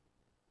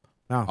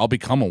 I'll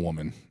become a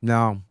woman.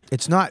 No,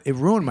 it's not. It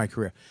ruined my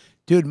career.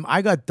 Dude,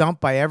 I got dumped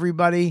by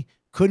everybody.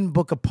 Couldn't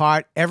book a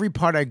part. Every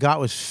part I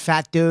got was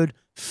fat dude,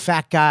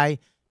 fat guy,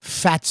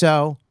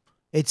 fatso.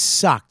 It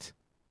sucked.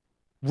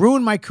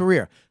 Ruined my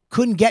career.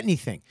 Couldn't get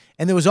anything.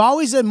 And there was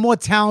always a more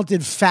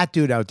talented fat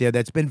dude out there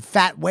that's been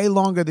fat way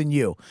longer than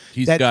you.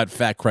 He's got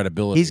fat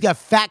credibility. He's got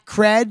fat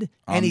cred,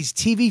 and he's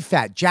TV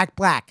fat. Jack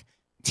Black,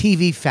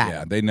 TV fat.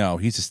 Yeah, they know.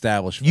 He's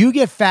established. You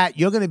get fat,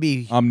 you're going to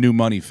be... I'm new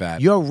money fat.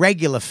 You're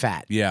regular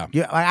fat. Yeah.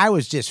 I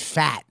was just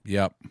fat.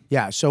 Yep.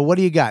 Yeah, so what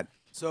do you got?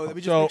 So let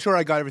me just make sure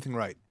I got everything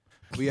right.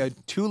 We had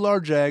 2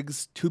 large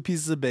eggs, 2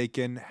 pieces of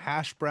bacon,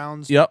 hash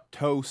browns,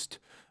 toast,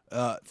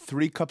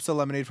 3 cups of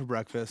lemonade for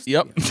breakfast.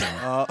 Yep.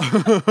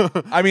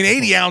 I mean,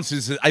 80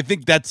 ounces, I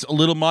think that's a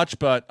little much,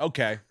 but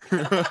okay.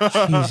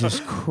 Jesus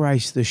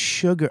Christ, the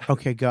sugar.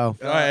 Okay, go.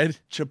 Go ahead.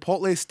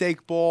 Chipotle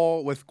steak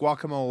bowl with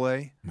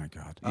guacamole. Oh, my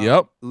God.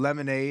 Yep.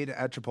 Lemonade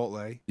at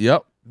Chipotle.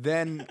 Yep.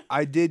 Then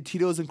I did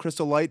Tito's and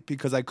Crystal Light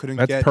because I couldn't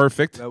That's get...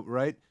 perfect.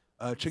 Right?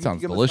 Chicken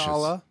Sounds tikka delicious.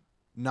 masala,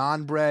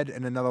 naan bread,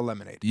 and another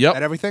lemonade. Yep.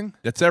 That everything?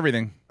 That's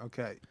everything.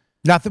 Okay.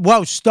 Nothing.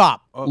 Whoa,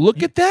 stop.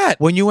 Look at that.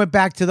 When you went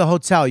back to the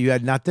hotel, you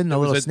had nothing? No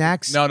little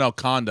snacks? No,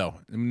 condo.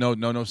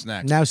 No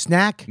snacks. No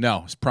snack?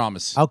 No, it's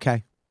promise.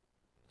 Okay.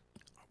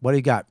 What do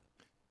you got?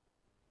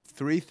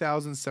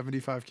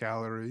 3,075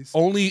 calories.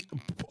 Only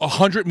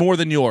 100 more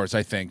than yours,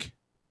 I think.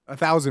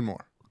 1,000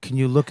 more. Can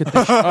you look at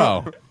the...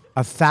 Oh.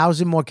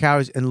 1,000 more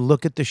calories and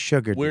look at the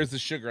sugar. Where's the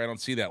sugar? I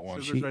don't see that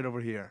one. Sugar's right over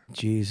here.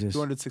 Jesus.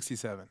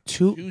 267.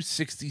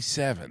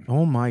 267.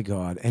 Oh my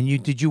God! And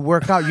did you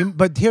work out?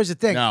 But here's the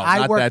thing. No, I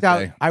not worked that out.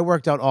 day. I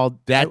worked out all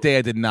That day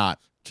I did not.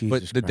 Jesus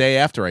But the Christ. day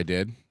after I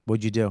did,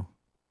 What'd you do?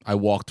 I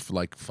walked for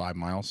like 5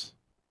 miles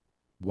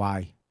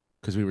Why?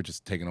 because we were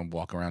just taking a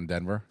walk around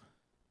Denver.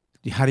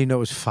 How do you know it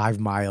was 5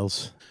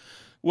 miles?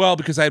 Well,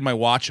 because I had my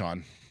watch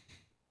on.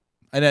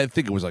 And I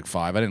think it was like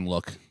 5. I didn't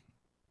look.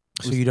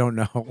 So you don't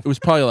know. It was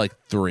probably like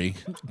 3. It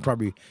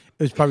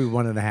was probably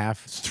 1.5,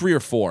 3 or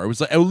 4. It was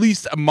like at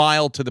least a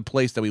mile to the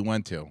place that we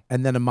went to.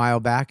 and then a mile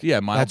back. Yeah,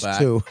 a mile That's back.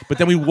 2. But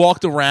then we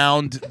walked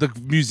around the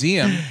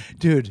museum.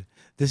 Dude,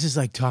 this is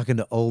like talking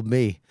to old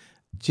me.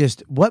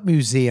 Just what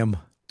museum?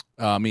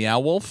 Meow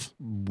Wolf.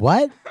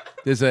 What?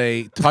 There's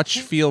a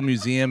touch feel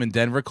museum in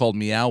Denver called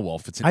Meow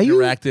Wolf. It's an Are you-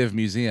 interactive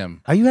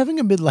museum. Are you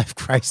having a midlife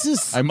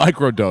crisis? I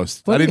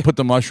microdosed. What I do didn't put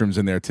the mushrooms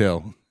in there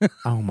too.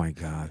 Oh my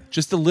God,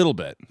 Just a little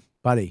bit.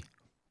 buddy!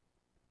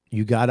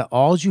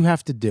 All you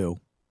have to do.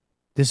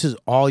 This is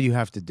all you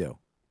have to do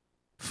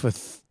for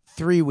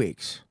 3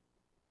 weeks.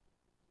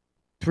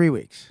 3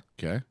 weeks.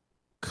 Okay.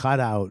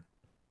 Cut out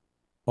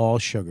all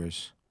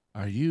sugars.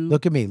 Are you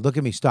Look at me. Look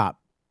at me.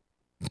 Stop.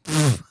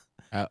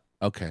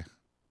 okay?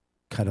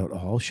 Cut out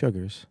all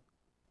sugars.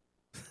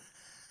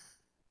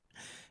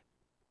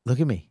 Look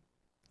at me.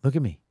 Look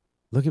at me.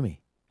 Look at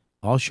me.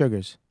 All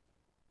sugars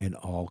and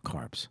all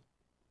carbs.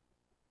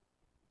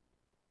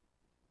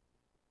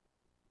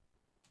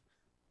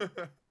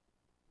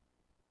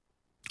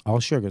 All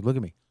sugars. Look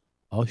at me.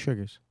 All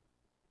sugars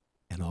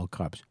and all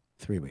carbs.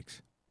 3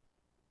 weeks.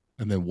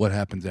 And then what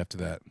happens after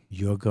that?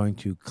 You're going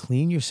to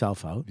clean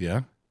yourself out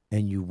Yeah.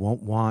 and you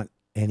won't want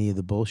any of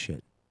the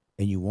bullshit.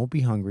 And you won't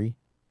be hungry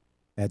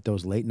at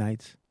those late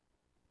nights.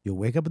 You'll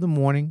wake up in the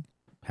morning,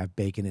 have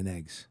bacon and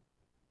eggs.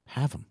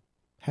 Have them.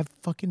 Have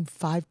fucking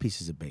 5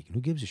 pieces of bacon.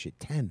 Who gives a shit?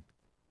 10.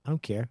 I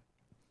don't care.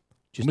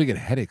 I'm gonna get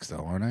headaches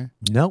though, aren't I?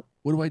 Nope.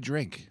 What do I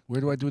drink? Where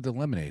do I do the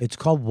lemonade? It's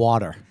called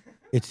water.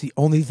 It's the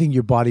only thing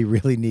your body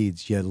really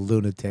needs, you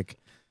lunatic.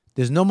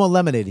 There's no more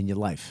lemonade in your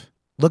life.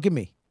 Look at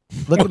me.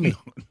 Look at me.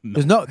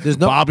 There's no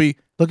Bobby.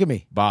 Look at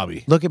me.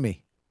 Bobby. Look at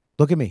me.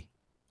 Look at me.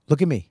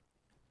 Look at me.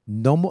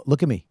 No more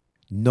look at me.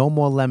 No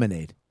more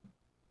lemonade.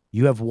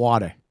 You have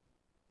water.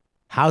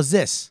 How's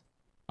this?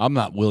 I'm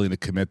not willing to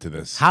commit to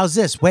this. How's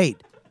this?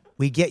 Wait.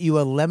 We get you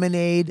a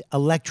lemonade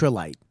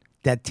electrolyte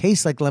that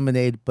tastes like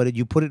lemonade, but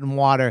you put it in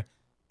water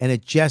and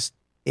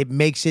it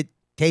makes it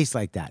taste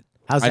like that.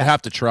 How's I'd that?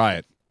 have to try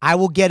it. I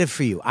will get it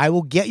for you. I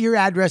will get your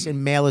address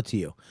and mail it to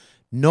you.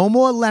 No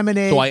more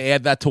lemonade. So I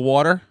add that to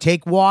water?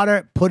 Take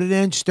water, put it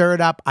in, stir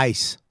it up,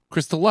 ice.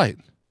 Crystal Light.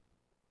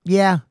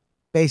 Yeah,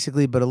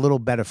 basically, but a little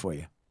better for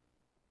you.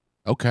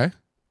 Okay.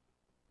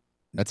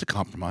 That's a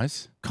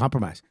compromise.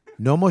 Compromise.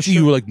 No more You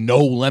sugar. were like no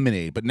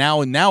lemonade, but now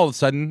all of a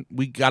sudden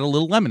we got a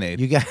little lemonade.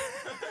 You got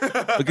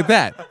Look at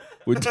that.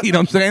 You know what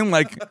I'm saying?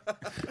 Like,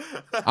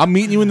 I'm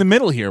meeting you in the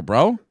middle here,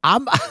 bro.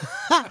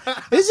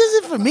 This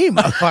isn't for me,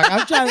 motherfucker.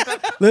 I'm trying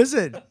to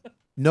listen.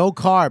 No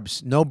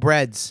carbs, no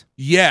breads,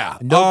 Yeah.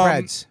 no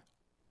breads.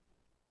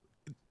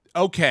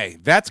 Okay,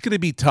 that's going to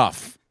be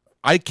tough.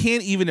 I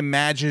can't even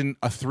imagine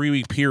a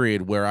 3-week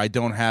period where I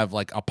don't have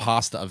like a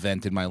pasta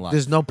event in my life.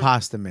 There's no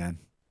pasta, man.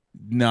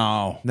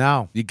 No.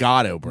 No. You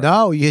got to, bro.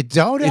 No, you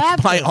don't have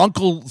It's my to.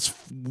 uncle's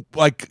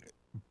like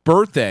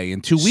birthday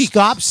in 2 weeks.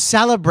 Stop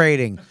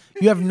celebrating.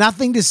 You have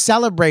nothing to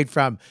celebrate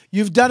from.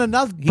 You've done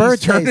enough He's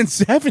birthdays. turning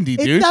 70,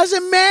 dude. It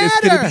doesn't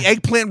It's gonna matter. be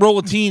eggplant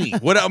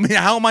rollatini. What? I mean,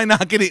 how am I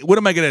not gonna? What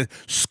am I gonna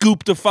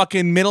scoop the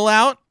fucking middle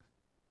out?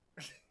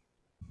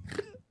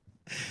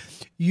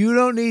 You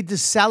don't need to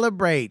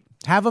celebrate.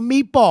 Have a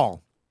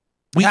meatball.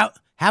 We-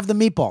 Have the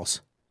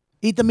meatballs.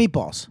 Eat the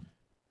meatballs.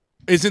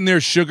 Isn't there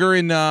sugar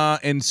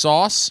in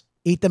sauce?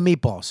 Eat the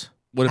meatballs.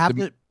 What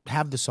if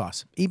Have the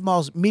sauce. Eat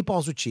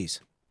meatballs with cheese.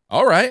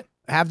 All right.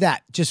 Have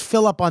that. Just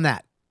fill up on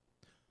that.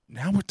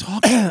 Now we're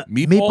talking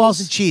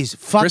meatballs and cheese.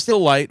 Crystal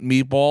Light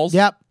meatballs.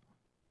 Yep.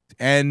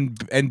 And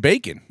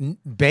bacon.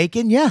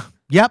 Bacon, yeah.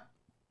 Yep.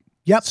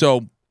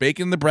 So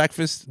bacon the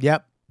breakfast.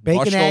 Yep. Bacon,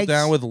 wash it eggs. all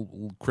down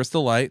with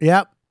Crystal Light.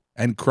 Yep.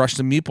 And crush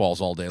some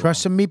meatballs all day long. Crush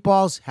some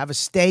meatballs. Have a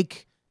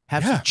steak.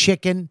 Have some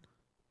chicken.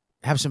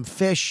 Have some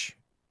fish,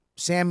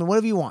 salmon,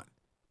 whatever you want.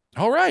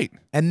 All right.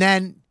 And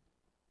then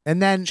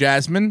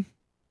Jasmine.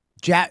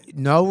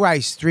 No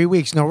rice. 3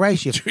 weeks, no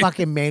rice. You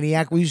fucking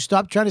maniac. Will you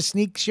stop trying to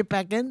sneak shit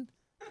back in?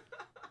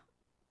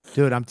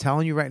 Dude, I'm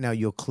telling you right now,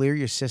 you'll clear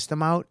your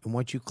system out, and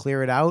once you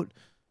clear it out,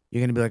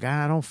 you're gonna be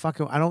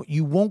like,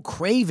 you won't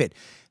crave it.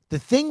 The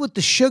thing with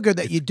the sugar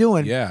that you're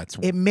doing,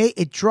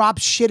 it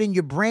drops shit in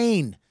your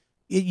brain.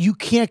 You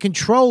can't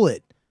control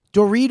it.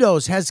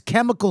 Doritos has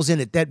chemicals in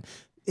it that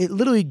it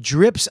literally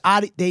drips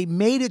out. They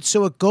made it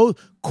so it goes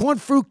corn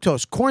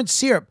fructose, corn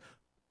syrup,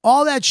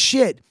 all that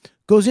shit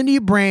goes into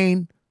your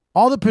brain,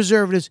 all the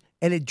preservatives,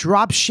 and it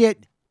drops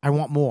shit. I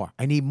want more.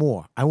 I need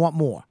more. I want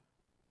more.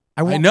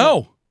 I know.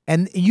 More.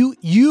 And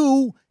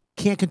you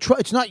can't control.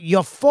 It's not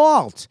your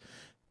fault.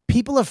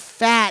 People are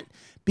fat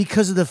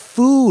because of the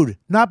food,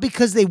 not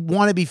because they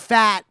want to be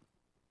fat.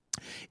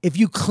 If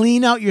you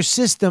clean out your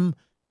system,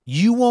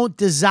 you won't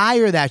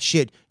desire that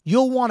shit.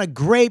 You'll want a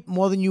grape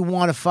more than you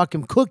want a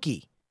fucking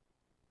cookie.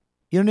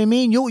 You know what I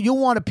mean? You'll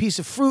want a piece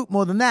of fruit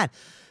more than that.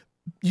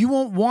 You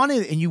won't want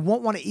it, and you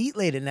won't want to eat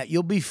later than that.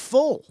 You'll be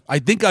full. I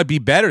think I'd be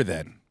better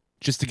then,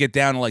 just to get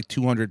down to like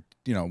 200,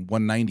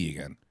 190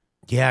 again.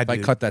 Yeah, if I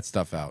cut that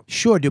stuff out.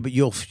 Sure, dude, but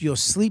you'll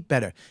sleep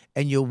better,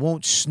 and you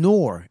won't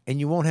snore, and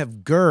you won't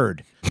have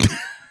GERD.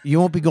 You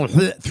won't be going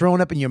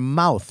throwing up in your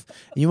mouth.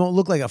 And you won't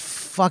look like a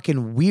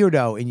fucking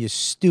weirdo in your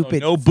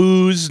stupid. No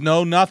booze,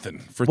 no nothing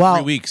for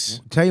 3 weeks.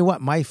 Tell you what,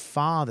 my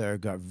father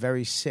got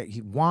very sick.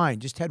 He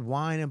just had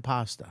wine and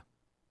pasta.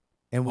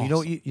 And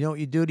awesome. you know what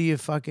you do to your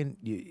fucking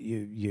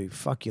you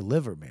fuck your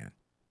liver, man.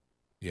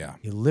 Yeah.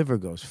 Your liver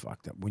goes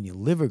fucked up. When your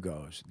liver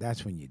goes,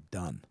 that's when you're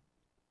done.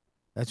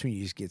 That's when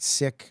you just get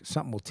sick.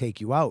 Something will take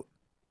you out.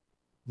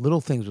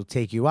 Little things will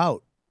take you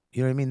out.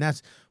 You know what I mean?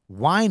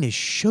 Wine is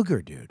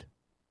sugar, dude.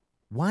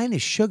 Wine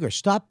is sugar.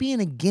 Stop being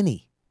a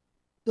guinea.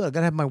 Dude, I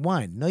gotta have my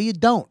wine. No, you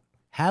don't.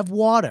 Have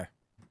water.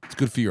 It's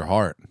good for your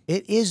heart.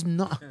 It is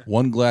not.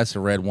 1 glass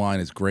of red wine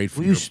is great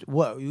for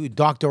you.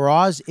 Dr.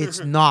 Oz?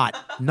 It's not.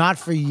 Not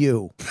for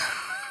you.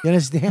 You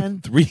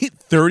understand?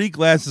 30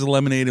 glasses of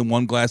lemonade and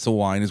 1 glass of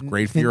wine is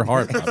great for your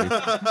heart, Bobby.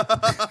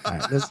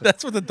 Right,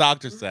 that's what the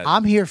doctor said.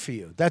 I'm here for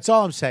you. That's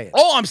all I'm saying.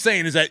 All I'm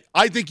saying is that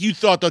I think you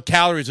thought the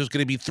calories was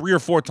going to be 3 or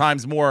 4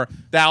 times more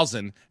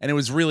thousand, and it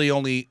was really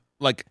only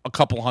like a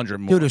couple hundred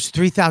more. Dude, it was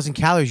 3,000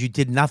 calories. You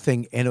did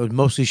nothing, and it was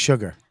mostly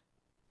sugar.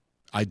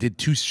 I did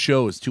 2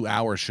 shows,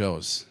 2-hour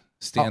shows,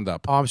 stand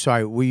up. Oh, I'm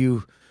sorry. Were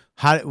you?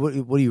 What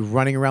are you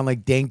running around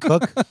like Dane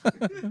Cook?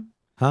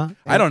 Huh?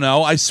 I don't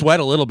know. I sweat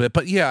a little bit,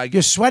 but yeah.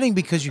 You're sweating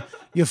because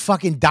you're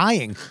fucking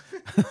dying.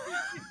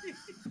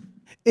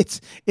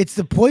 It's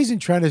the poison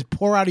trying to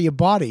pour out of your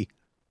body.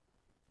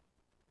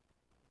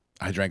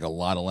 I drank a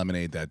lot of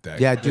lemonade that day.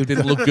 Yeah, dude. It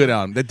didn't look good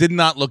on. That did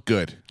not look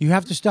good. You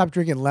have to stop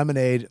drinking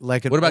lemonade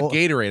like What about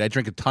Gatorade? I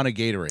drink a ton of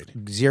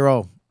Gatorade.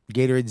 Zero.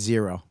 Gatorade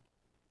zero.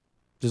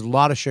 There's a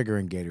lot of sugar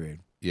in Gatorade.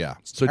 Yeah.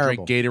 So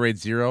drink Gatorade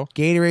Zero?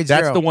 Gatorade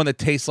Zero. That's the one that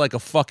tastes like a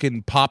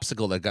fucking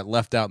popsicle that got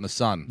left out in the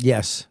sun.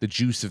 Yes. The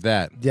juice of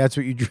that. That's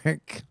what you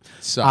drink.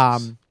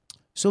 Sucks.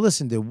 So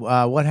listen, dude,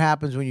 what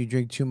happens when you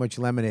drink too much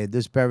lemonade?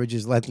 This beverage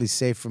is likely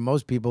safe for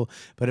most people,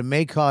 but it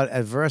may cause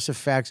adverse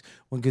effects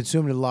when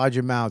consumed in large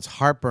amounts: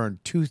 heartburn,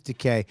 tooth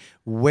decay,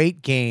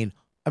 weight gain.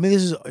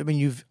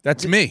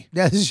 That's me.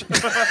 That's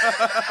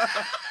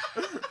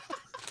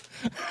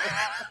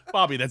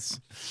Bobby, that's...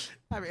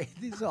 I mean,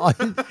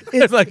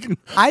 it's like,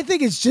 I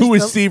think it's just... Who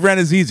is Steve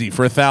Rannazzisi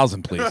for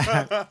 1,000, please?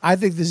 I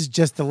think this is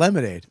just the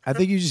lemonade. I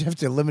think you just have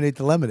to eliminate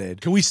the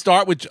lemonade. Can we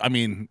start with...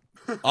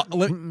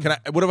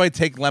 what if I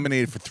take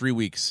lemonade for 3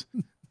 weeks?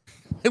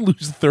 I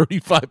lose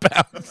 35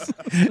 pounds.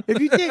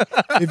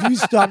 If you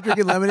stop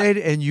drinking lemonade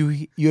and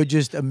you're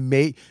just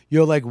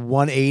you're like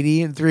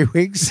 180 in 3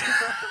 weeks,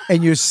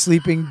 and you're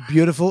sleeping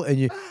beautiful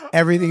and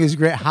everything is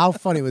great. How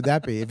funny would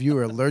that be if you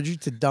were allergic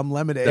to dumb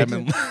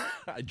lemonade?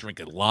 I drink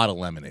a lot of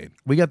lemonade.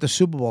 We got the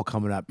Super Bowl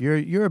coming up.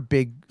 You're a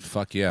big...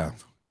 Fuck yeah.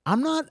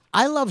 I'm not...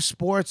 I love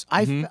sports.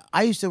 I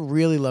used to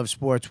really love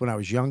sports when I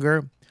was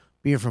younger.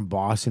 Being from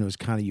Boston, it was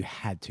kind of, you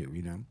had to,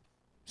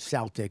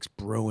 Celtics,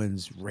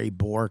 Bruins, Ray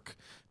Bork,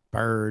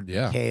 Bird,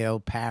 Kale,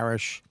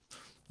 Parrish,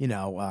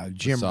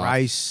 Jim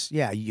Rice,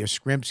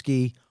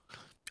 Yastrzemski.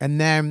 And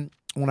then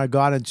when I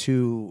got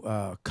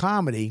into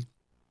comedy,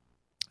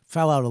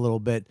 fell out a little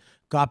bit,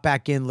 got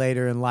back in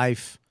later in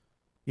life,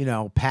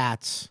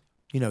 Pats,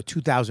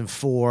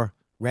 2004,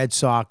 Red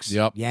Sox,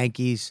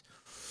 Yankees.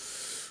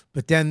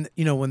 But then,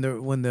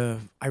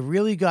 when I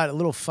really got a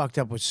little fucked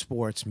up with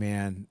sports,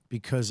 man,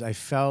 because I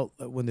felt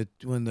that when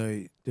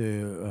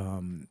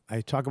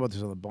I talk about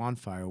this on the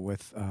bonfire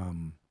with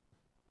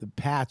the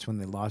Pats when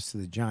they lost to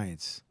the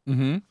Giants.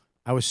 Mm-hmm.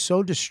 I was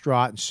so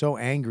distraught and so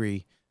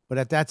angry. But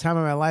at that time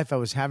in my life, I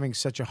was having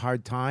such a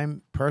hard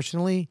time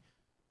personally.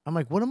 I'm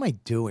like, what am I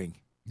doing?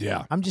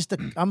 Yeah.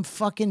 I'm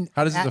fucking.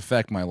 How does this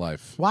affect my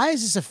life? Why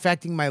is this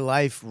affecting my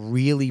life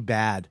really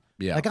bad?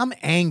 Yeah. Like, I'm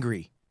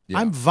angry. Yeah.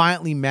 I'm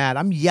violently mad.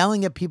 I'm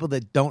yelling at people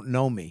that don't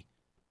know me,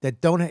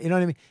 that don't, you know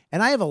what I mean?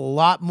 And I have a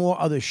lot more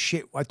other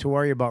shit to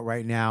worry about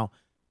right now.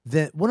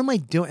 What am I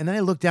doing? And then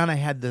I looked down, I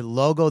had the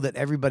logo that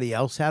everybody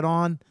else had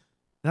on.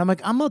 And I'm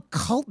like, I'm a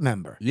cult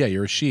member. Yeah,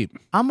 you're a sheep.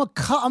 I'm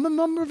a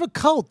member of a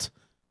cult.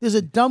 There's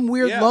a dumb,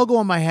 weird logo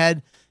on my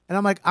head. And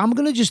I'm like, I'm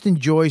going to just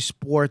enjoy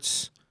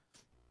sports.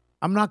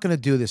 I'm not going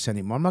to do this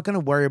anymore. I'm not going to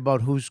worry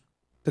about who's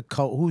the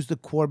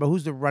quarterback,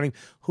 who's the running,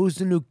 who's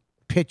the new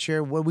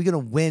pitcher, what are we going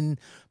to win?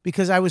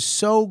 Because I was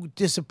so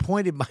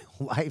disappointed in my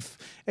life,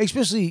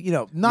 especially,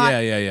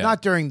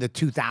 not during the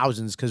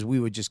 2000s because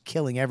we were just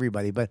killing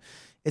everybody. But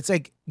it's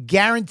like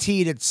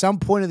guaranteed at some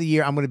point of the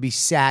year, I'm going to be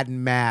sad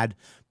and mad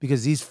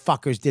because these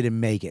fuckers didn't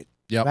make it.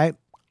 Yep. Right?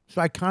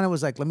 So I kind of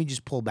was like, let me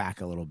just pull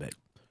back a little bit.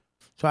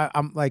 So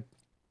I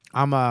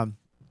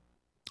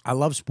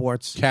love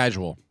sports.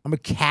 Casual. I'm a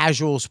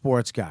casual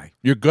sports guy.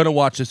 You're going to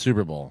watch the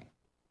Super Bowl.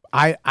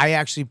 I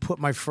actually put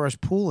my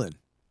first pool in.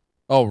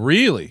 Oh,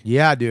 really?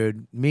 Yeah,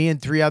 dude. Me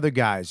and 3 other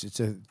guys. It's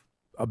a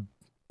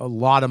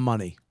lot of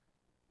money.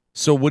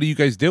 So what are you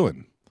guys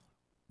doing?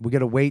 We got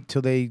to wait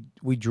till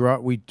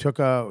we took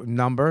a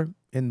number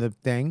in the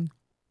thing.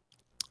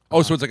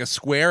 Oh, so it's like a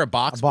square, a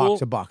box pool?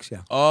 A box,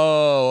 yeah.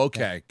 Oh,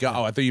 okay. Yeah.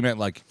 Oh, I thought you meant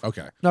like,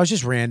 okay. No, it's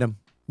just random.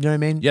 You know what I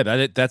mean?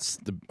 Yeah,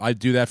 I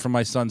do that for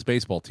my son's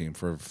baseball team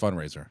for a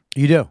fundraiser.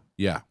 You do?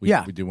 Yeah, we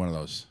do one of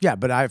those. Yeah,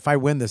 but if I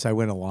win this, I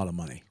win a lot of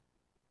money.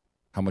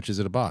 How much is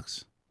it a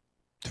box?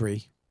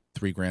 3.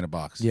 $3,000 a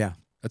box. Yeah.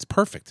 That's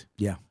perfect.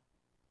 Yeah.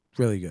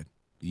 Really good.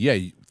 Yeah,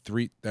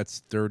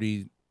 that's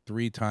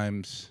 33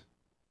 times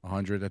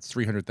 100. That's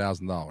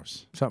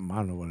 $300,000. Something, I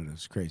don't know what it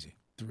is. Crazy.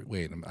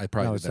 Wait, I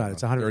probably no, did it's that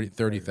not. wrong. It's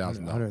 130.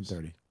 $30,000.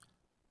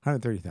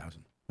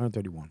 130,000.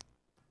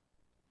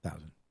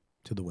 131,000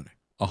 to the winner.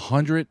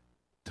 100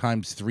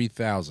 times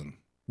 3,000.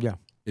 Yeah.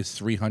 Is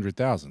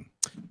 300,000.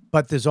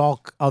 But there's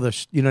all other,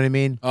 you know what I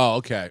mean? Oh,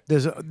 okay.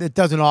 It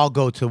doesn't all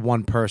go to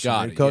one person.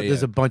 Got it.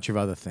 There's a bunch of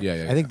other things.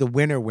 Yeah, I think the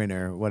winner,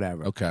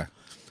 whatever. Okay.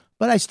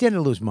 But I stand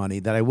to lose money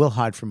that I will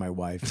hide from my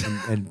wife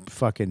and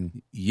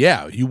fucking.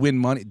 Yeah, you win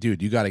money,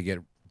 dude. You got to get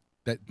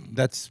that.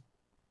 That's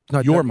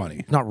not your money.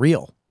 It's not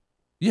real.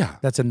 Yeah,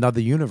 that's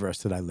another universe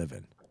that I live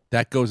in.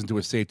 That goes into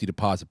a safety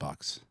deposit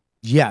box.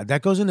 Yeah,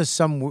 that goes into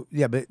some.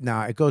 Yeah, but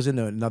no, it goes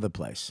into another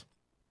place.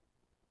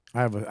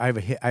 I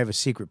have a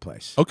secret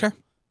place. Okay.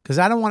 Because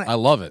I don't want to. I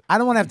love it. I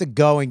don't want to have to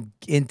go and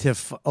into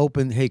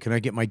open. Hey, can I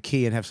get my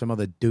key and have some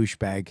other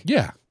douchebag?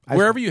 Yeah,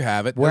 wherever you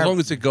have it, as long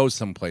as it goes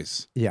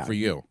someplace. Yeah, for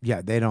you.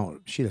 Yeah, they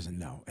don't. She doesn't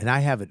know, and I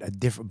have it a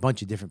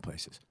bunch of different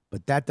places,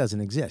 but that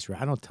doesn't exist,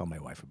 right? I don't tell my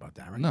wife about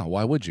that, right? No,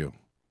 why would you?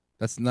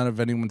 That's none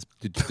of anyone's.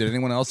 Did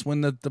anyone else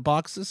win the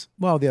boxes?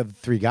 Well, the other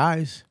 3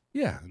 guys.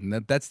 Yeah, and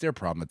that's their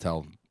problem to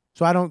tell.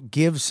 So I don't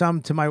give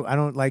some to my. I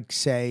don't like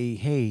say,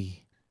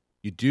 hey.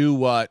 You do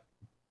what.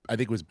 I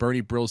think it was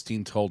Bernie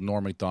Brillstein told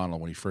Norm Macdonald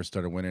when he first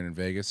started winning in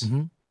Vegas.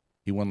 Mm-hmm.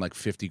 He won like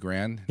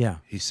 $50,000. Yeah.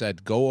 He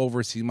said, go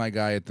over, see my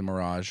guy at the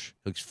Mirage.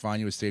 He'll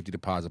find you a safety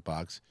deposit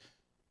box.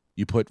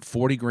 You put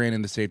 $40,000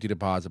 in the safety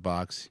deposit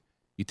box.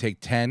 You take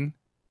 10,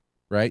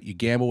 right? You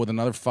gamble with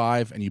another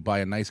 5, and you buy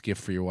a nice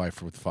gift for your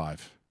wife with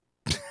 5.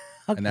 Okay.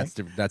 And that's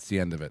the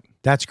end of it.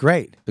 That's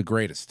great. The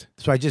greatest.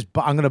 So I'm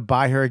going to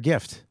buy her a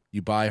gift.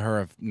 You buy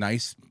her a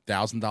nice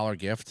 $1,000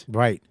 gift.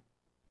 Right.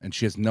 And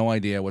she has no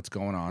idea what's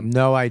going on.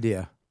 No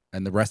idea.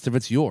 And the rest of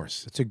it's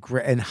yours. It's a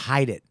great, and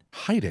hide it.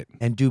 Hide it.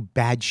 And do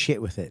bad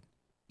shit with it.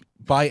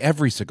 Buy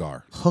every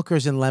cigar.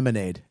 Hookers and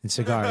lemonade and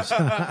cigars.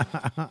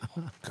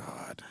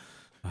 God.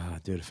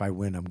 Dude, if I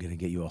win, I'm going to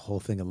get you a whole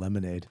thing of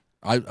lemonade.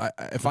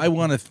 If I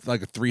won a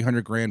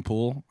 $300,000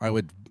 pool,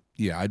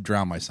 I'd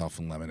drown myself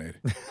in lemonade.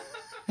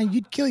 And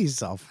you'd kill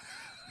yourself.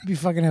 You'd be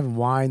fucking having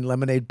wine,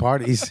 lemonade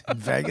parties in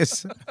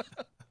Vegas.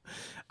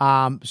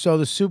 So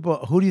the Super,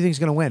 who do you think is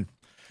going to win?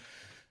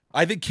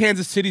 I think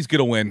Kansas City's going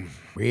to win.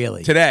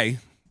 Really? Today,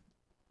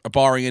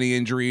 barring any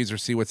injuries or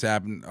see what's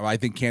happened, I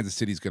think Kansas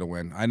City's going to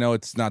win. I know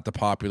it's not the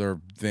popular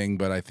thing,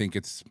 but I think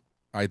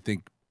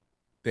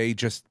they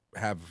just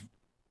have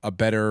a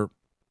better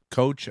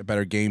coach, a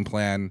better game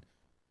plan,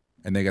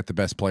 and they got the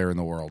best player in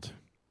the world.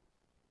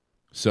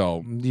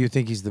 So, do you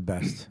think he's the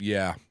best?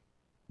 Yeah.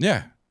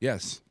 Yeah.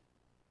 Yes.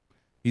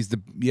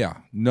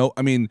 No,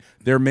 I mean,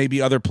 there may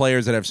be other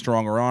players that have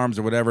stronger arms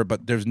or whatever,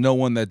 but there's no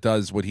one that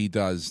does what he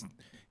does.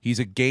 He's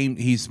a game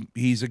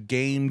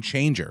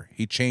changer.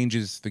 He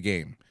changes the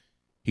game.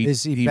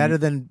 Is he better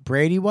than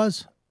Brady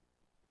was?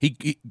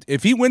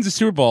 If he wins a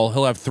Super Bowl,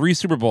 he'll have 3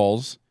 Super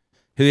Bowls.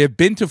 He'll have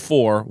been to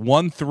 4,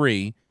 won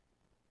 3,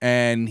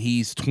 and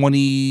he's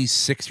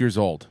 26 years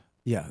old.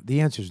 Yeah, the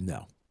answer is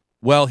no.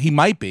 Well, he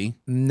might be.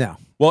 No.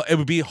 Well, it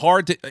would be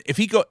hard to if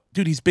he go.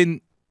 Dude, he's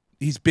been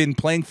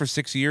playing for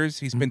 6 years.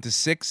 He's been to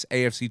 6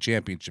 AFC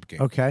Championship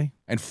games. Okay.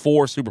 And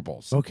 4 Super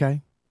Bowls.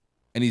 Okay.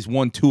 And he's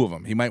won 2 of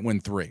them. He might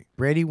win 3.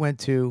 Brady went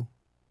to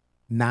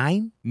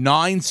 9?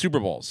 9 Super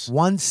Bowls.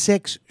 Won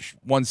 6.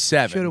 Won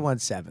 7. Should have won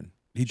 7.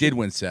 He did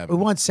win 7.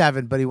 We won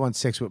 7, but he won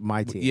 6 with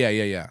my team.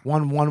 Yeah.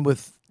 Won 1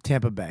 with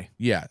Tampa Bay.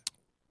 Yeah.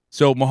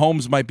 So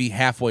Mahomes might be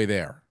halfway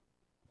there,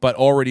 but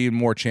already in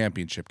more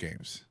championship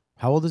games.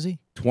 How old is he?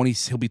 20.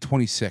 He'll be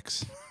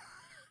 26.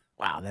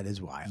 Wow, that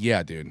is wild.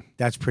 Yeah, dude.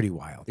 That's pretty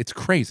wild. It's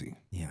crazy.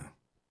 Yeah.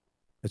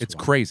 It's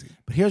wild. crazy.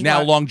 But here's now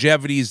why-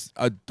 longevity's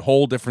a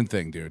whole different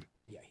thing, dude.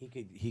 Yeah,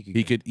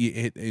 he could.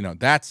 You know,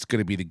 that's going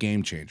to be the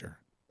game changer.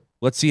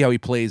 Let's see how he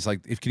plays.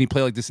 Like, can he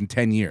play like this in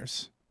 10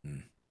 years?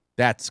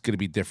 That's going to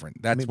be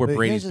different. That's where but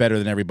Brady's here's better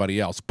than everybody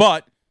else.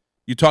 But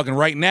you're talking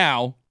right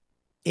now.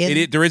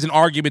 There is an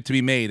argument to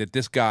be made that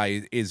this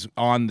guy is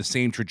on the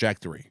same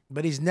trajectory,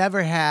 But he's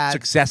never had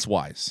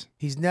success-wise.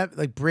 He's never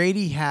like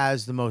Brady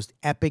has the most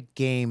epic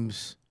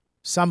games,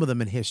 some of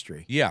them in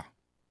history. Yeah,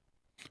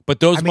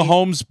 but those I mean-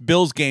 Mahomes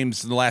Bills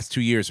games in the last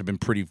 2 years have been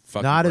pretty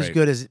fucking Not as great.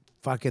 good as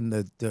fucking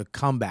the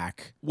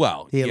comeback.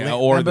 Well, The yeah,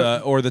 Atla-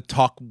 or the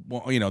talk.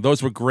 You know,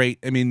 those were great.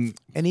 I mean,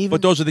 And even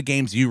but those are the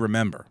games you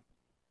remember.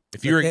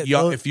 If you're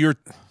young, if you're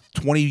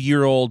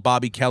 20-year-old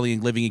Bobby Kelly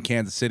and living in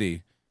Kansas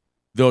City,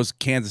 those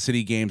Kansas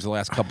City games the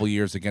last couple of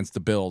years against the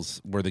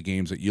Bills were the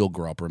games that you'll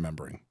grow up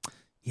remembering.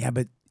 Yeah,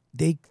 but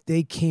they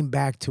came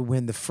back to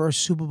win the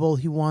first Super Bowl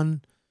he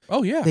won.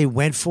 Oh yeah, They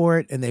went for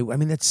it, and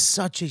that's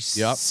such a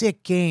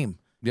sick game.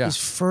 Yeah. His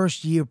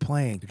first year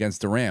playing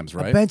against the Rams,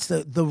 right? against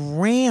the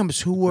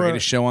Rams, who were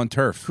Greatest show on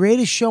turf.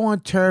 greatest show on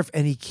turf,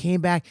 and he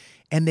came back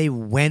and they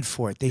went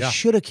for it. They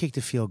should have kicked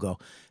a field goal.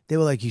 They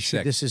were like, "You should.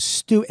 Sick. This is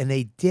stupid," and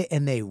they did,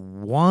 and they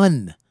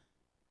won.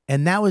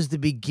 And that was the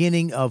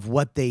beginning of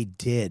what they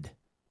did.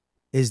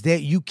 Is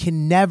that you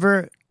can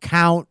never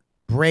count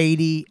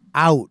Brady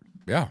out.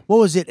 Yeah, What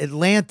was it?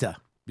 Atlanta.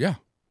 yeah.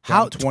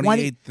 How-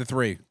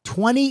 28-3.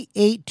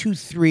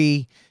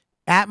 28-3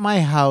 at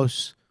my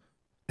house,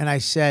 and I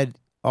said,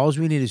 all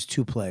we need is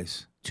 2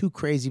 plays, 2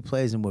 crazy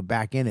plays, and we're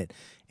back in it.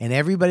 And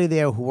everybody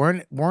there who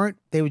weren't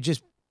they were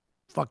just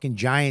fucking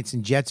Giants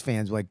and Jets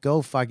fans were like,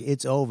 go fuck,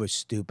 it's over,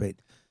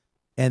 stupid.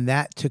 And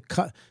that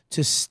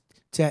to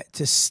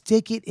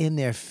stick it in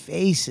their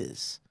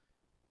faces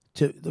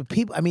to the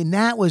people. I mean,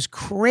 that was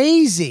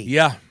crazy.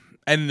 Yeah,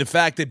 and the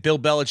fact that Bill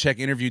Belichick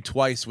interviewed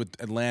twice with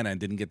Atlanta and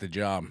didn't get the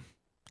job.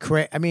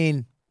 I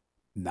mean,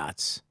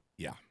 nuts.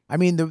 Yeah. I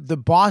mean, the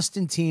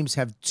Boston teams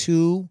have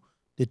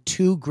the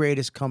 2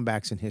 greatest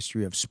comebacks in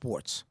history of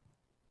sports.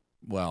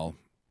 Well,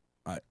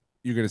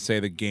 you're going to say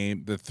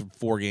the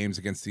 4 games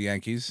against the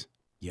Yankees?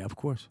 Yeah, of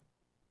course.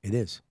 It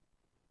is.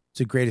 It's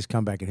the greatest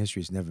comeback in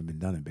history. It's never been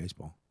done in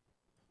baseball.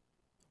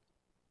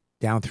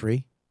 Down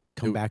 3,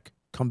 come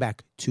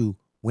back to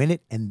win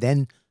it, and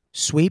then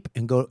sweep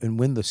and go and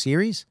win the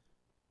series.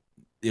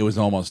 It was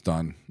almost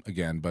done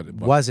again, but it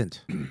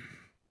Wasn't.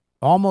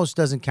 Almost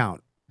doesn't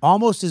count.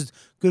 Almost is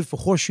good for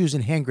horseshoes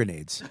and hand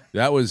grenades.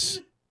 That was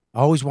I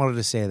always wanted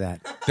to say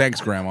that. thanks,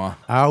 Grandma.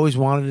 I always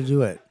wanted to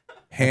do it.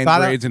 Hand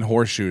thought I- grenades and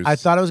horseshoes. I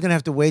thought I was going to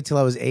have to wait till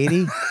I was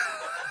 80,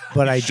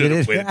 but I did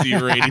it. Waited till you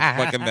were 80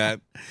 fucking that.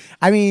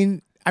 I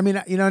mean,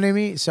 you know what I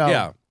mean? So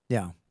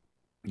Yeah.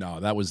 No,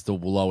 that was the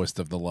lowest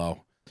of the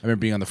low. I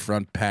remember being on the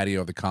front patio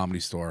of the Comedy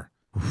Store,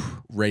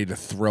 ready to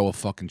throw a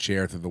fucking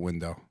chair through the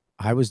window.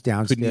 I was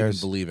downstairs. Couldn't even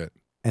believe it.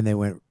 And they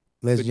went,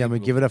 ladies and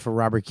gentlemen, give it up for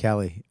Robert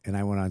Kelly. And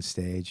I went on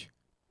stage.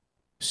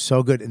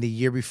 So good. And the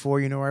year before,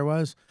 you know where I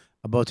was?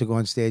 About to go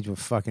on stage with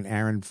fucking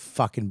Aaron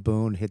fucking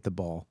Boone hit the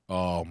ball.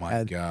 Oh, my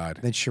And God.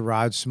 Then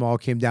Sherrod Small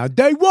came down.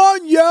 They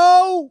won,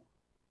 yo!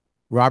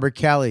 Robert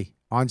Kelly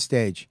on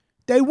stage.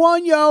 They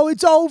won, yo.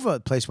 It's over. The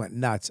place went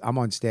nuts. I'm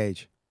on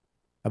stage.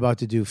 About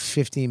to do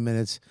 15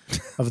 minutes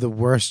of the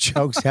worst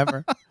jokes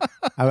ever.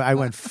 I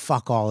went,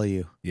 fuck all of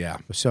you. Yeah.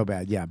 It was so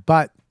bad. Yeah.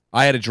 But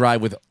I had to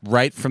drive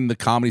right from the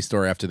Comedy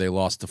Store after they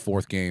lost the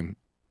 4th game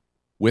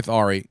with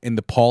Ari in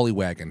the Pauly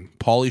wagon.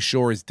 Pauly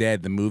Shore is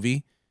Dead, the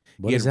movie.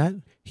 what is that?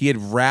 He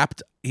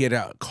had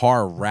a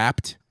car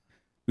wrapped.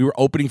 We were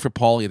opening for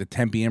Pauly at the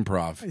Tempe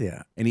Improv.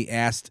 Yeah. And he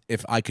asked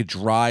if I could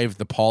drive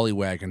the Pauly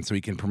wagon so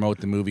he can promote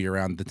the movie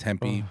around the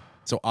Tempe.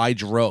 So I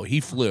drove. He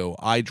flew.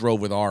 I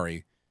drove with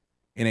Ari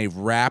in a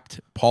wrapped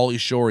Pauly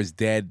Shore is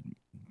Dead,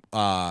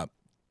 I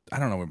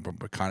don't know,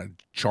 what kind of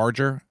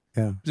Charger.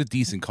 Yeah. It was a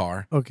decent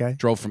car. Okay.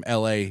 Drove from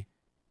L.A.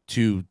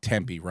 to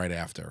Tempe right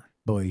after.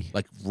 Boy.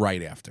 Like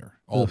right after.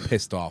 All Oof.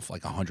 pissed off,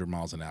 like 100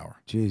 miles an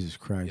hour. Jesus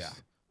Christ. Yeah.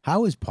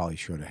 How is Pauly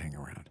Shore to hang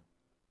around?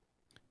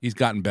 He's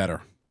gotten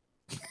better.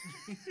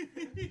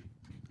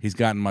 He's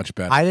gotten much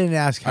better. I didn't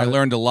ask how I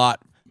learned a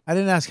lot. I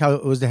didn't ask how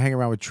it was to hang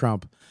around with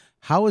Trump.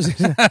 How is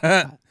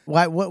it?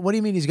 What do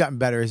you mean he's gotten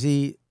better? Is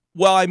he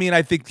Well, I mean,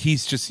 I think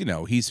he's just,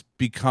 he's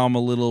become a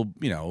little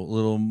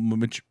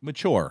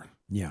mature.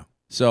 Yeah.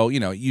 So,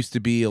 it used to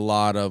be a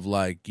lot of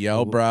like,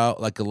 yo, bro,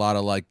 like a lot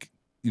of like,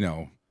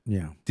 Yeah.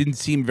 didn't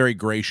seem very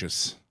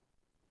gracious.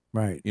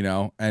 Right. You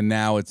know, and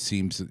now it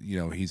seems, you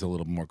know, he's a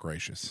little more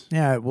gracious.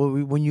 Yeah. Well,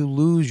 when you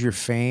lose your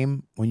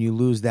fame, when you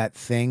lose that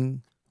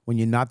thing, when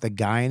you're not the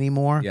guy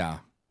anymore, Yeah.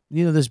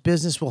 you know, this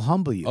business will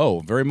humble you. Oh,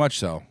 very much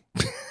so.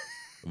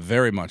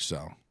 Very much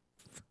so.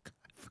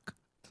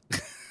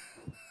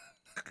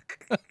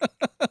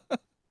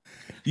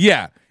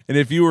 Yeah. And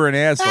if you were an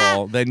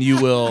asshole, then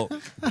you will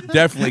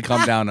definitely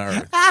come down to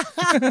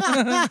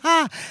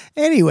earth.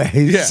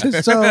 Anyways, Yeah.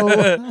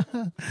 so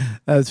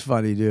that's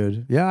funny,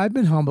 dude. Yeah, I've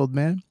been humbled,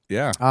 man.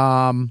 Yeah.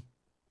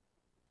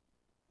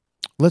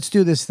 Let's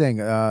do this thing.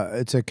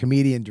 It's a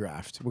comedian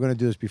draft. We're gonna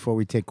do this before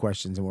we take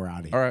questions and we're out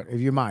of here. All right. If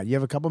you mind, you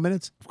have a couple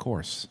minutes. Of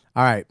course.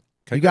 All right.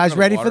 Can I You get guys another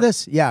ready water? for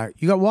this? Yeah,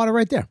 you got water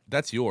right there.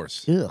 That's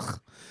yours. Ugh.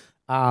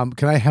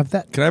 Can I have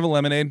that? Can I have a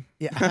lemonade?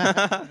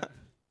 Yeah.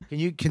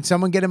 Can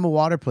someone get him a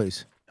water,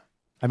 please?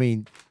 I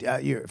mean,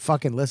 you're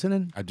fucking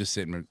listening? I'm just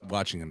sitting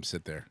watching him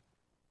sit there.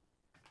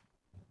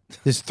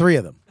 There's 3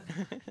 of them.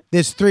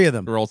 There's 3 of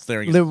them. We're all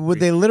staring at They, the screen.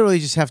 they literally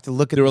just have to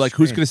look at They were the like,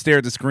 who's screen. going to stare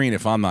at the screen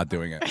if I'm not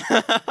doing it?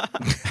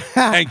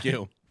 Thank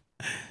you.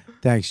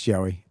 Thanks,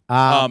 Joey.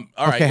 All right,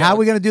 okay, yeah, how are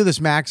we going to do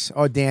this, Max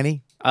or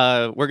Danny?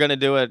 We're gonna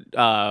do it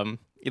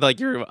like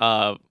you're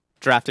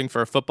drafting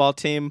for a football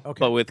team, Okay.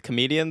 but with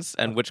comedians,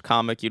 and which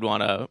comic you'd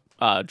want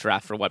to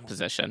draft for what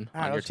position All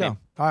on right, your let's team.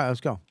 go. All right,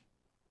 let's go.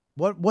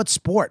 What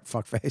sport,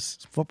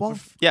 fuckface? Football?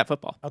 Yeah,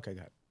 football. Okay,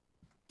 got it.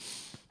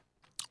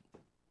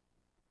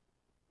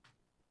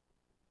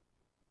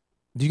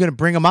 You going to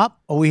bring them up,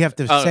 or we have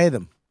to say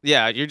them?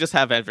 Yeah, you just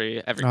have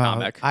every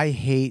comic. I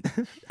hate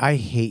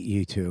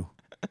you two.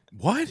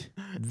 What?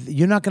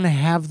 You're not going to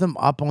have them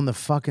up on the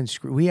fucking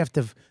screen. We have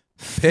to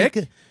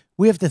Pick?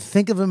 We have to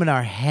think of them in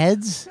our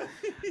heads.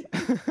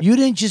 You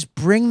didn't just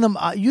bring them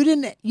up. You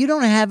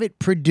don't have it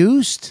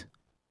produced.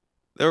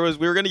 We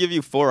were gonna give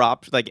you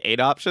 8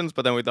 options,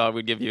 but then we thought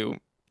we'd give you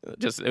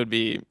it would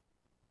be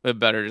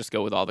better just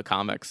go with all the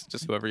comics,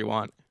 just whoever you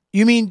want.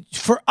 You mean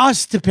for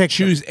us to pick?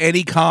 Choose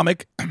any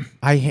comic.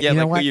 I Yeah, you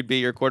know like what? who you'd be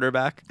your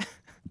quarterback.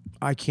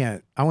 I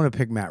can't. I want to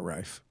pick Matt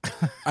Rife.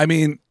 I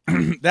mean,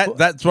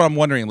 that's what I'm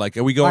wondering. Like,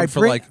 are we going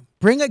for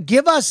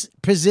give us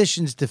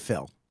positions to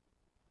fill,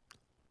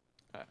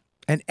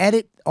 and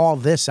edit all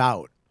this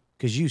out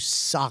because you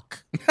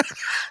suck.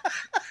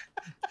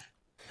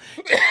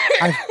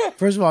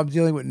 First of all, I'm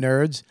dealing with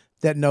nerds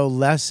that know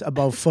less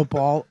about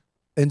football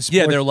and sports.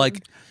 Yeah, they're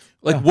like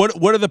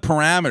what are the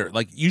parameters?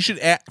 Like, you should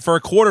for a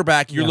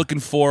quarterback, you're looking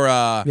for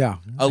a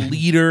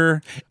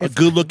leader, a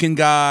good-looking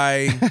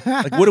guy.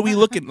 Like, what are we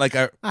looking like?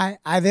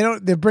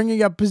 They're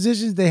bringing up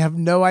positions they have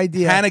no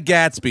idea. Hannah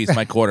Gatsby's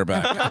my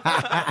quarterback.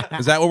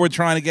 Is that what we're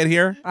trying to get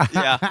here?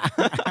 Yeah.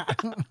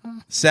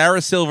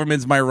 Sarah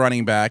Silverman's my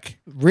running back.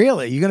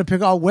 Really? You're gonna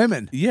pick all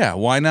women Yeah,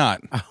 why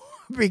not?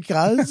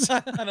 because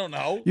I don't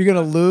know. you're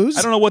gonna lose?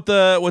 I don't know what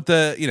the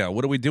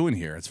what are we doing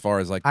here as far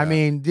as like. I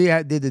mean,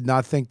 they did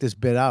not think this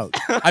bit out.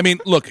 I mean,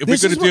 look, if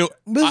This we're is gonna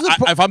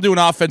what- if I'm doing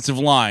offensive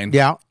line,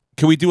 Yeah.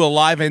 can we do a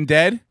live and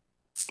dead?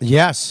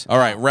 Yes. All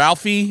right,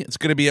 Ralphie, it's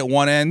gonna be at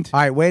one end. All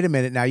right. Wait a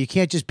minute. Now you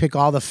can't just pick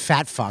all the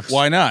fat fucks.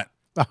 Why not?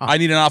 I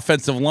need an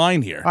offensive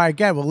line here. All right.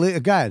 Good. Well,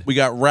 good. We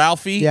got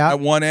Ralphie Yeah. at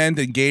one end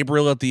and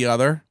Gabriel at the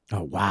other.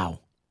 Oh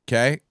wow.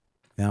 Okay,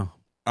 Yeah.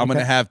 I'm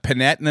gonna have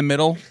Panette in the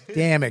middle.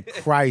 Damn it,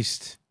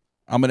 Christ.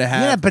 I'm gonna You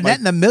have. don't have Burnett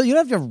in the middle. You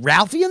don't have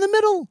Ralphie in the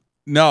middle.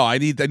 No, I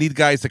need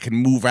guys that can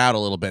move out a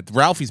little bit.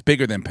 Ralphie's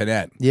bigger than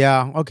Panette.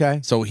 Yeah. Okay.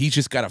 So he's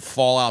just got to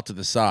fall out to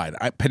the side.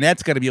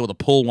 Panette's got to be able to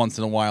pull once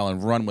in a while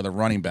and run with a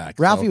running back.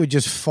 Ralphie So would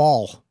just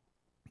fall.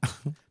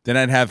 then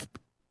I'd have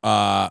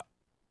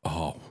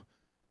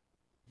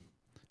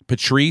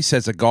Patrice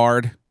as a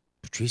guard,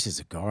 Patrice is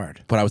a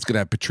guard. but I was gonna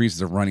have Patrice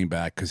as a running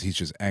back because he's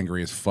just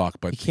angry as fuck.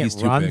 But He can't he's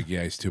too run? big.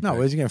 Yeah, he's too No, big.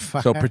 where's he gonna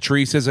fight? So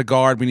Patrice as a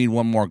guard. We need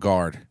one more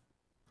guard.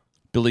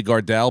 Billy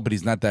Gardell, but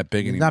he's not that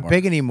big He's anymore. not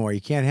big anymore.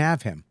 You can't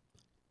have him.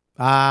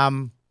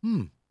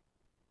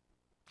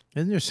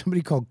 Isn't there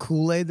somebody called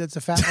Kool-Aid that's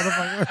a fat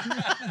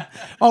motherfucker?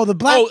 Oh, the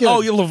black dude. Oh,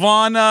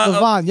 Levon.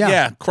 Levon, yeah.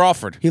 Yeah,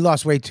 Crawford. He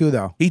lost weight too,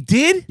 though. He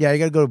did? Yeah, you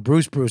got to go to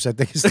Bruce. I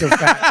think he's still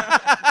fat.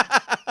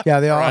 Yeah,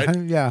 they all. Right.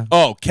 Yeah.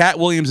 Oh, Cat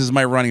Williams is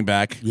my running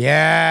back.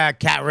 Yeah,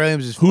 Cat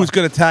Williams is. Who's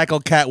going to tackle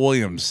Cat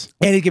Williams?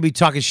 And he could be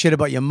talking shit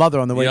about your mother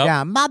on the way Yep.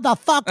 down.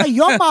 Motherfucker,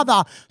 your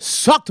mother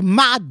sucked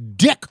my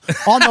dick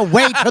on the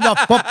way to the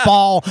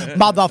football,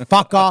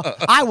 motherfucker.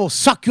 I will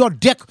suck your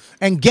dick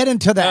and get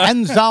into the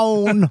end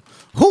zone.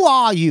 Who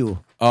are you?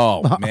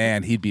 Oh,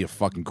 man, he'd be a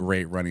fucking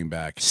great running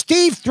back.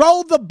 Steve,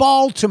 throw the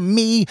ball to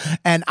me,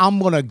 and I'm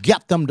going to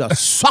get them to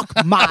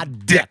suck my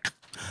dick.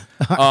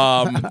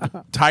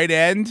 Tight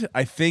end,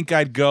 I think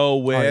I'd go Oh,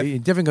 with... you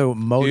different go with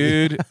Mo.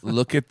 Dude,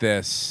 look at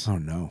this. Oh,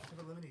 no.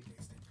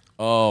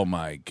 Oh,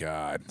 my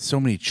God. So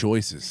many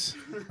choices.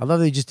 I love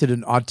they just did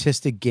an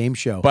autistic game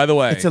show. By the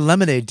way- it's a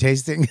lemonade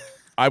tasting.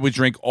 I would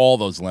drink all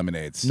those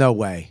lemonades. No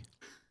way.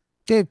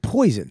 They're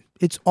poison.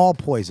 It's all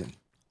poison.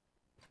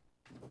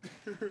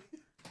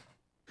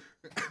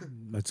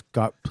 Let's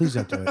go. Please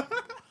don't do it.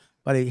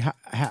 Buddy,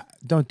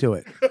 don't do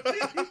it.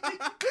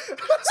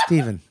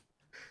 Steven,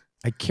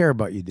 I care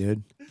about you,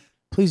 dude.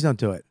 Please don't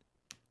do it.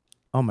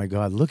 Oh my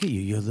God! Look at you.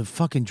 You're the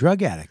fucking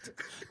drug addict.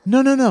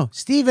 No,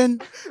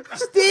 Steven!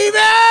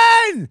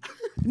 Steven!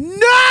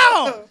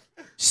 No!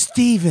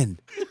 Steven!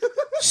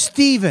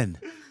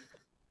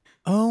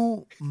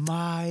 Oh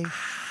my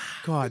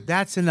God!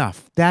 That's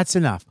enough. That's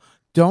enough.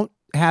 Don't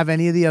have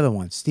any of the other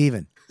ones,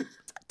 Steven.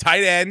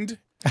 Tight end.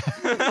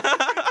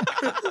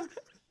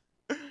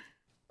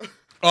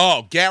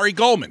 Oh, Gary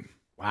Goldman.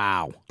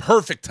 Wow.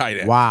 Perfect tight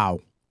end. Wow.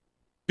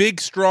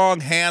 Big, strong,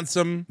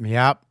 handsome.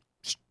 Yep.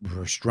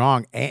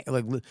 Strong,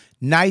 like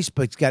nice,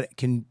 but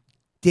can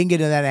ding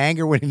into that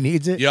anger when he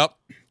needs it. Yep.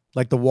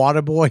 Like the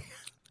water boy.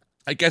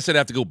 I guess I'd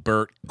have to go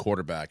Burt,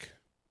 quarterback.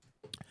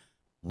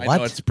 What? I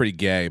know it's pretty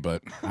gay,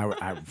 but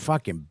I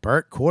fucking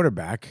Burt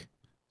quarterback.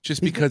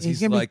 just because he's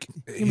he's gonna be- like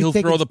he's gonna be he'll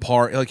taking- throw the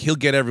part, like he'll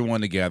get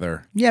everyone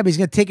together. Yeah, but he's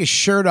gonna take his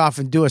shirt off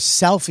and do a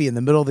selfie in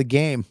the middle of the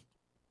game.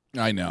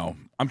 I know.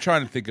 I'm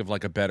trying to think of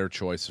like a better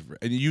choice.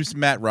 And you used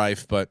Matt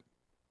Rife, but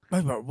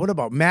What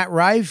about Matt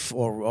Rife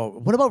or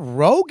what about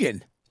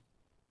Rogan?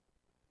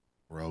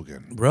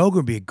 Rogan. Rogan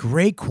would be a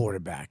great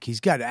quarterback. He's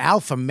got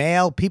alpha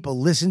male. People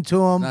listen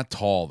to him. Not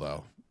tall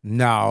though.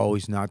 No,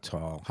 he's not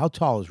tall. How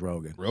tall is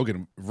Rogan?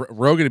 Rogan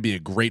would be a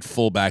great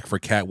fullback for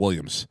Cat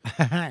Williams.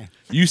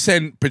 You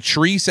send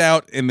Patrice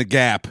out in the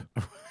gap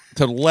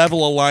to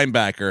level a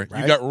linebacker.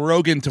 Right. You got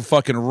Rogan to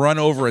fucking run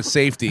over a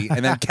safety,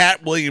 and then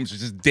Cat Williams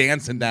is just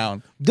dancing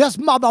down. This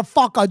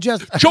motherfucker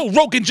just. Joe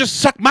Rogan just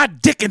sucked my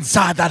dick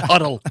inside that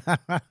huddle.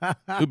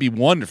 It would be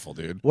wonderful,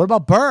 dude. What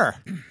about Burr?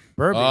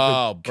 Burr,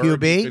 Oh, good Burr would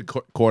be a QB.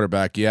 good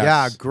quarterback. Yes.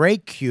 Yeah,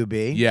 great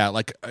QB. Yeah,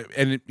 like,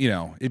 and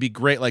it'd be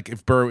great. Like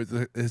if Burr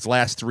his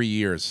last 3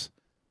 years,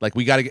 like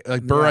we got to get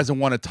like Burr Yeah. hasn't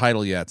won a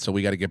title yet, so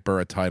we got to get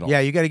Burr a title. Yeah,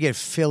 you got to get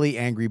Philly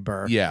angry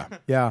Burr. Yeah.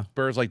 Yeah,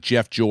 Burr's like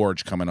Jeff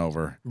George coming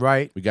over.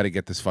 right. We got to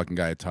get this fucking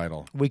guy a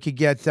title. We could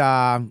get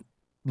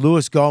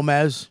Luis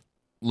Gomez.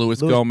 Louis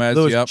Gomez.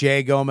 Louis Yep.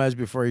 J. Gomez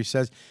before he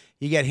says.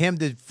 You get him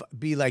to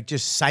be like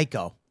just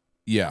psycho.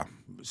 Yeah.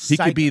 He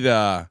could be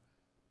the,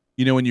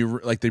 when you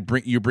like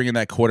you bring in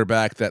that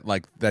quarterback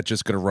that's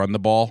just gonna run the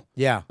ball.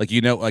 Yeah. Like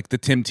like the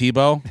Tim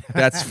Tebow.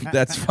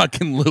 That's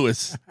fucking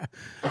Lewis.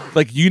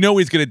 Like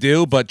he's gonna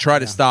do, but try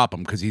to stop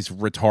him because he's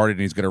retarded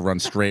and he's gonna run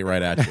straight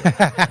right at you.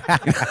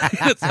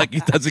 It's like he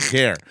doesn't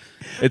care.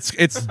 It's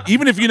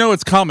even if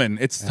it's coming,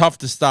 it's tough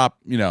to stop.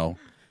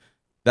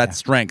 That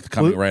strength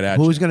coming right at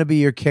you. Who's going to be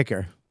your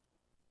kicker?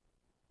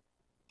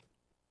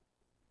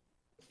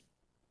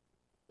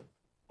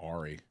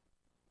 Ari?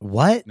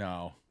 What?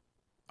 No.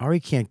 Ari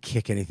can't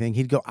kick anything.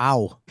 He'd go,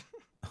 ow.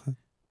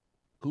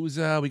 Who's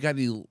we got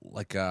any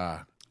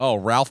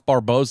Ralph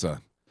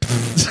Barboza.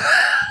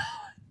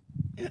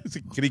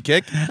 Can he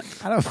kick?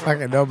 I don't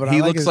fucking know, but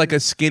He I looks like a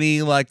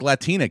skinny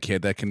Latina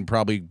kid that can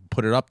probably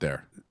put it up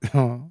there.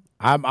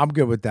 I'm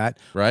good with that.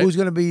 Right? Who's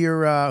going to be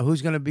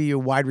your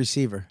wide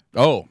receiver?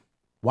 Oh,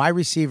 Wide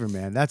receiver,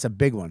 man. That's a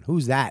big one.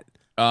 Who's that?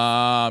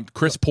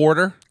 Chris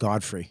Porter.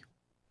 Godfrey.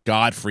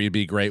 Godfrey would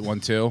be a great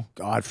one too.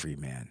 Godfrey,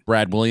 man.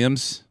 Brad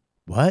Williams.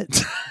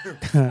 What?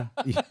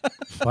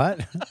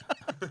 What?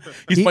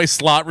 He's my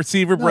slot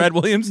receiver, Brad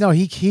Williams. No,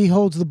 he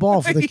holds the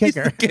ball for the He's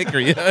kicker. the kicker,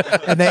 yeah.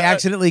 And they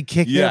accidentally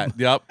kick Yeah, him.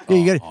 yep.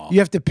 Yeah, you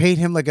have to paint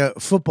him like a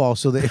football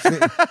so that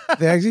if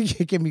they actually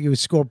kick him, you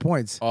score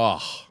points.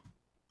 Oh.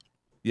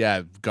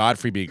 Yeah,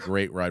 Godfrey be a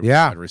great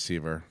wide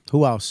receiver.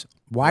 Who else?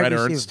 Wide Brad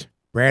receiver. Ernst.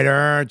 Brad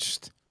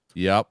Ernst.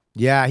 Yep.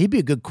 Yeah, he'd be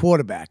a good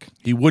quarterback.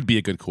 He would be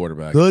a good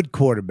quarterback. Good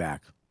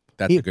quarterback.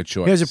 That's a good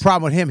choice. Here's a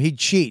problem with him. He'd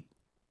cheat.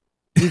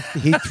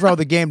 He'd throw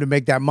the game to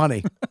make that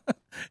money.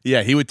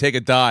 Yeah, he would take a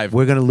dive.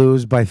 We're going to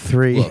lose by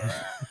 3.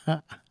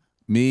 Look,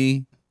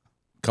 me,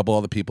 a couple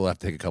other people have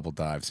to take a couple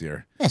dives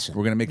here. Yes,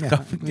 We're going to make a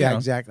couple. Yeah,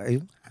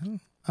 exactly.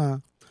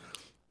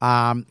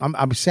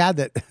 I'm sad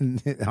that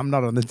I'm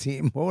not on the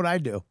team. What would I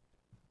do?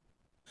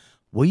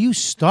 Will you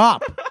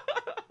stop?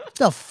 What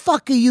the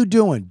fuck are you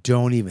doing?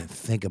 Don't even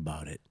think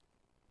about it.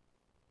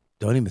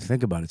 Don't even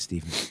think about it,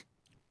 Stephen.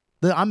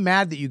 I'm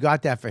mad that you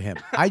got that for him.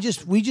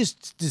 We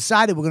just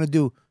decided we're going to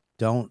do.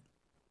 Don't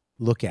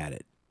look at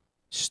it.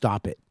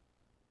 Stop it.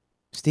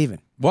 Stephen.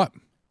 What?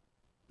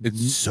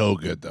 It's so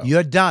good, though.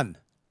 You're done.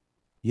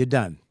 You're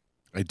done.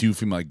 I do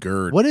feel like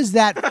Gerd. What is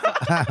that?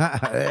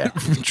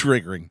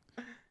 Triggering.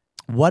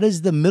 What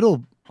is the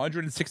middle?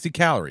 160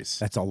 calories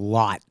That's a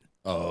lot.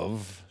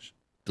 of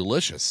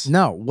delicious.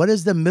 No. What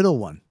is the middle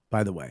one,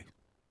 by the way?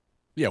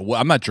 Yeah, well,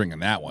 I'm not drinking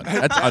that one.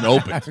 That's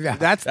unopened.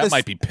 That's That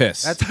might be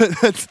piss.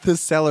 That's the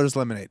seller's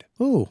lemonade.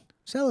 Ooh,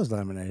 Seller's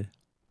lemonade.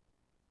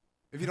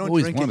 If you don't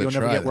Always drink it, wanted you'll to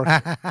never try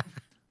get work.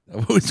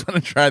 I always want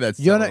to try that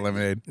You're Stella not-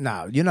 lemonade.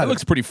 No, you're not. That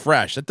looks pretty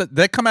fresh. Did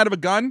that come out of a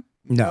gun?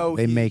 no,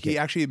 they make He it.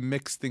 actually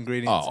mixed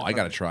ingredients. Oh, I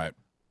got to try it.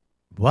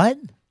 What?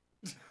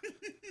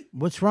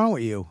 What's wrong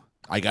with you?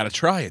 I got to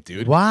try it,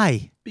 dude.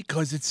 Why?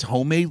 Because it's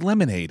homemade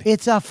lemonade.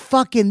 It's a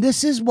fucking.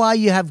 This is why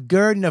you have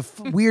Gerd and a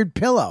weird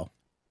pillow.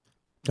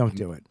 Don't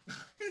do it.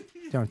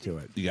 Don't do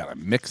it. You got to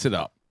mix it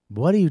up.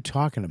 What are you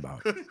talking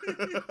about? There's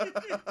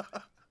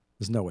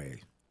no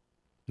way.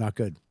 Not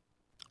good.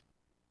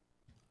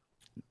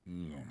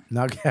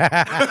 No.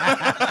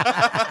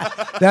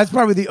 That's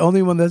probably the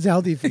only one that's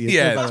healthy for you.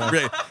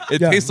 Yeah, it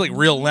tastes like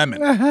real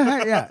lemon.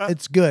 Yeah,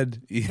 it's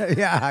good.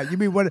 Yeah, you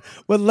mean what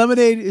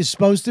lemonade is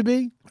supposed to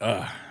be?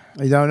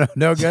 You don't know?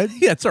 No good?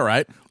 Yeah, it's all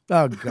right.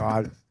 Oh,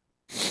 God.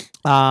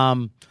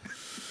 All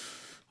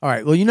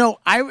right. Well,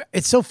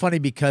 it's so funny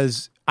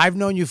because I've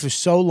known you for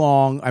so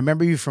long. I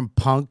remember you from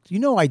Punk'd.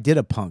 I did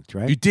a Punk'd,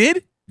 right? You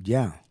did?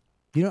 Yeah.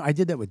 I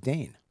did that with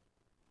Dane.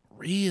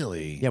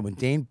 Really? Yeah, when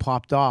Dane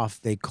popped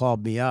off, they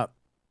called me up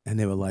and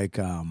they were like,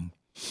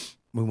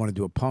 we want to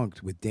do a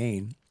Punk'd with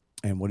Dane.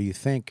 And what do you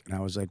think? And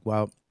I was like,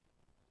 well,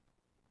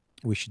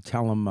 we should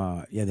tell him,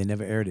 they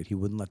never aired it. He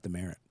wouldn't let them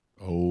air it.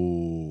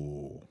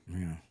 Oh.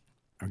 Yeah.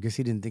 I guess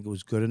he didn't think it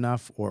was good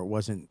enough or it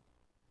wasn't.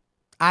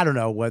 I don't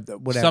know.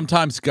 Whatever.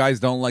 Sometimes guys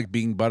don't like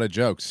being butt of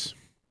jokes.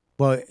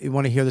 Well, you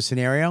want to hear the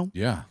scenario?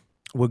 Yeah.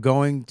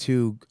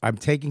 I'm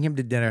taking him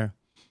to dinner.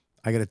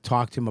 I got to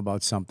talk to him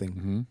about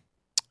something.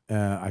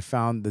 I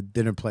found the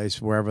dinner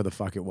place, wherever the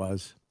fuck it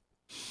was,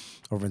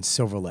 over in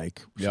Silver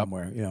Lake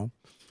somewhere,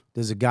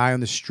 There's a guy on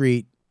the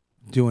street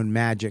doing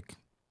magic.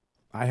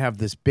 I have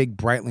this big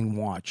Breitling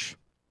watch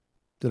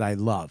that I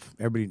love.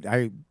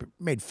 I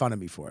made fun of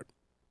me for it.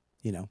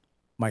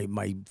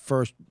 My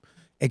first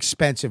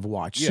expensive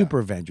watch, Super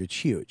Avenger. It's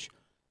huge.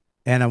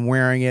 And I'm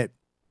wearing it.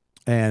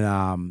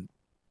 And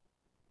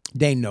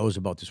Dane knows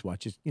about this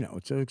watch.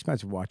 It's an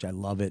expensive watch. I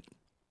love it.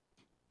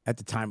 At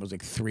the time, it was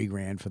like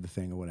 $3,000 for the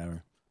thing or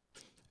whatever.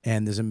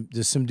 And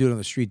there's some dude on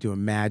the street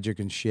doing magic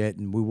and shit.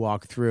 And we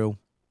walk through.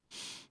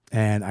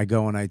 And I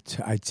go and I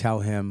tell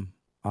him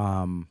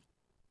I'm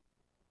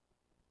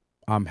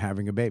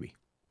having a baby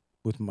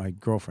with my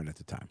girlfriend at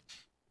the time.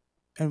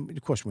 And,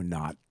 of course, we're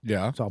not.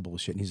 Yeah. It's all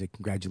bullshit. And he's like,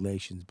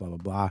 congratulations, blah, blah,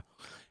 blah.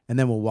 And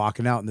then we're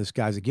walking out, and this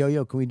guy's like,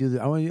 yo, can we do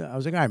this? I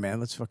was like, all right, man,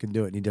 let's fucking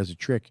do it. And he does a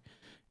trick,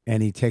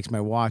 and he takes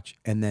my watch,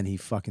 and then he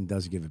fucking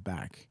does give it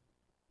back.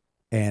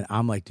 And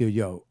I'm like, dude,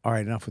 all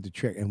right, enough with the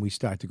trick. And we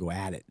start to go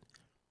at it.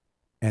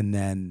 And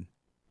then,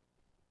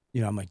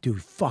 I'm like,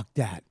 dude, fuck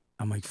that.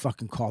 I'm like,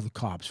 fucking call the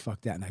cops.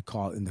 Fuck that. And I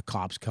call it, and the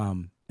cops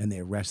come, and they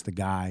arrest the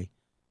guy.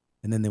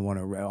 And then they want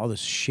to, all this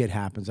shit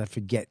happens. I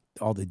forget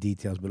all the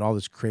details, but all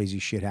this crazy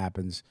shit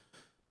happens.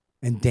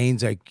 And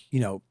Dane's like,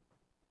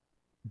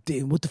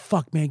 Dane, what the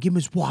fuck, man? Give him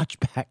his watch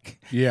back.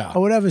 Yeah.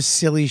 Or whatever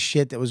silly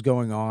shit that was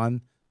going on.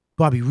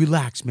 Bobby,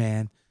 relax,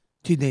 man.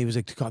 Dude, he was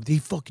like, he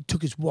fucking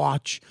took his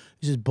watch.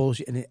 This is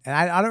bullshit. And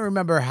I don't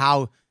remember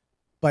how,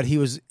 but he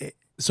was.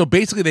 So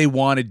basically, they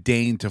wanted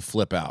Dane to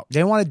flip out.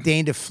 They wanted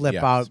Dane to flip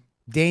out.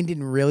 Dane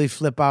didn't really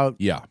flip out.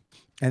 Yeah.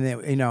 And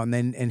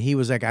then, and he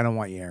was like, I don't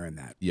want you airing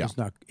that. Yeah. It's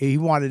not, he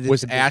wanted it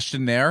Was to be,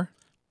 Ashton there?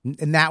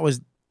 and that was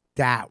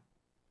that.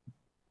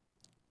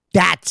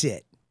 That's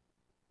it.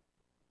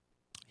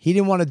 He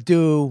didn't want to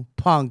do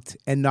Punk'd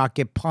and not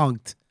get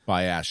punked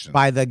By Ashton.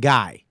 by the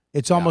guy.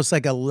 It's almost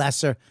like a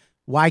lesser.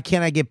 Why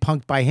can't I get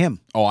punked by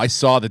him? Oh, I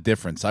saw the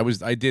difference.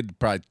 I did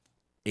probably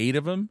 8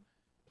 of them,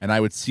 and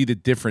I would see the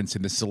difference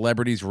in the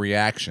celebrity's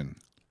reaction.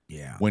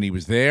 Yeah. When he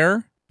was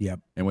there. Yep.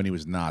 And when he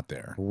was not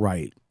there.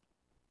 Right.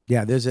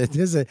 Yeah. There's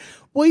a.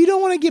 Well, you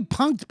don't want to get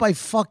punked by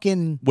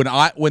fucking. When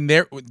I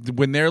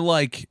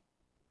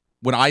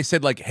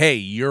said like, hey,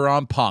 you're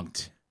on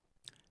Punk'd,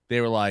 they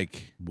were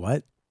like,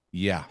 what?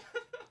 Yeah.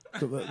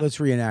 Let's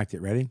reenact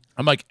it. Ready?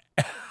 I'm like,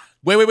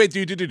 wait,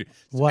 dude.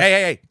 What?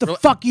 Hey. The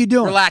fuck you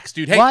doing? Relax,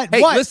 dude. Hey,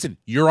 What? listen,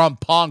 you're on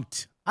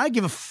Punk'd. I don't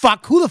give a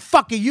fuck. Who the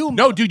fuck are you?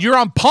 No, dude, you're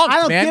on Punk'd, I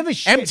don't man. give a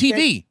shit.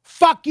 MTV. Man.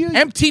 Fuck you.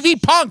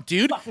 MTV Punk'd,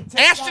 dude.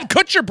 Ashton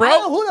Kutcher, bro. I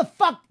don't know who the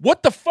fuck.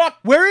 What the fuck?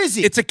 Where is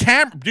he? It's a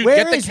camera. Dude, Where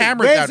get the is he?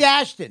 camera Where's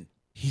down. Ashton?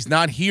 He's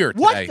not here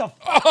What today. the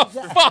fuck? Oh,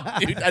 fuck,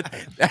 dude.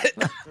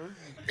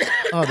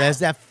 Oh, there's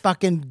that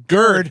fucking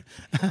Gerd.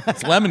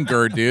 It's lemon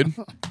Gerd, dude.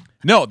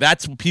 No,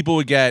 that's what people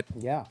would get.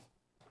 Yeah.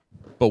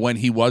 But when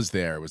he was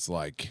there, it was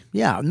like,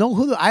 Yeah.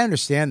 No, I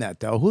understand that,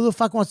 though. Who the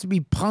fuck wants to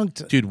be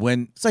punked? dude,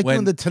 It's like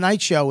doing the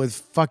Tonight Show with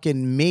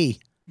fucking me.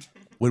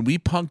 when we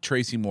punked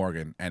Tracy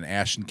Morgan and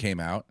Ashton came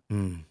out,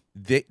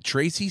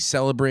 Tracy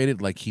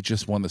celebrated like he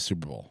just won the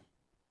Super Bowl.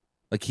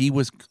 Like he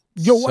was.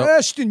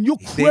 Ashton, you're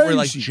crazy. They were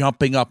like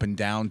jumping up and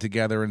down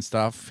together and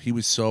stuff. He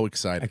was so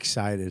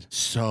excited.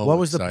 What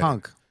was the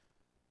punk?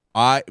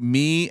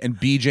 Me and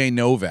BJ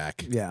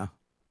Novak. Yeah.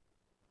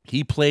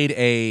 He played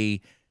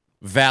a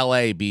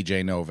valet,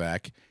 BJ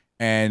Novak,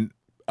 and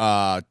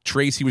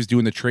Tracy was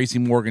doing the Tracy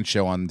Morgan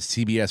show on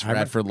CBS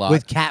Radford Live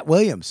with Cat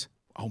Williams.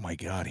 Oh my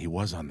God, he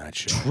was on that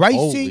show. Tracy,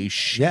 holy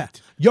shit! Yeah.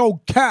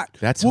 Yo, Cat.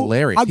 That's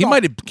hilarious.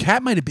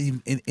 Cat might have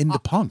been in the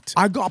Punk'd.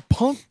 I got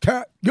punked,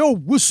 Cat. Yo,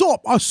 what's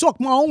up? I suck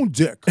my own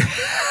dick.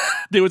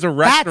 There was a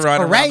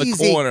restaurant around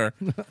the corner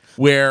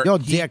where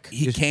Dick.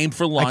 he came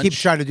for lunch. I keep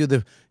trying to do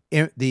the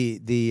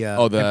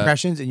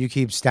impressions, and you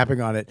keep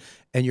stepping on it,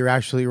 and you're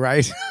actually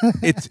right.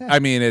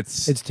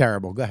 It's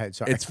terrible. Go ahead.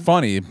 Sorry. It's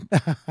funny.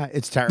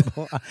 It's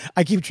terrible.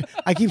 I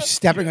keep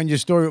stepping on your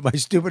story with my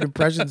stupid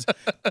impressions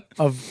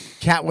of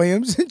Cat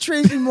Williams and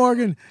Tracy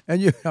Morgan,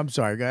 and you. I'm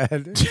sorry. Go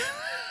ahead.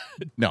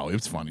 No, it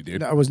was funny,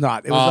 dude. No, it was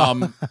not. It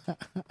was.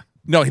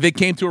 No, they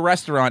came to a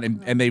restaurant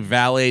and they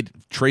valeted.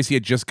 Tracy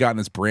had just gotten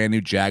this brand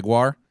new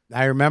Jaguar.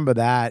 I remember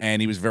that.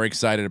 And he was very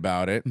excited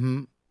about it.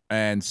 Mm-hmm.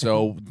 And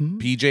so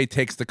PJ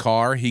takes the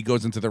car. He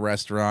goes into the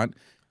restaurant.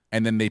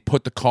 And then they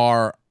put the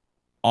car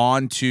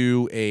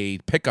onto a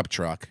pickup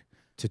truck.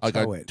 To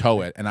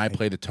tow it. And I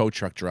play the tow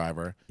truck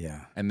driver.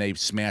 Yeah. And they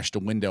smashed the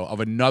window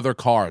of another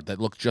car that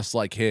looked just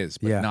like his,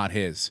 but not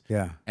his.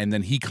 Yeah. And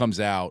then he comes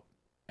out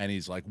and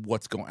he's like,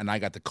 what's going on? And I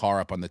got the car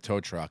up on the tow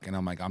truck. And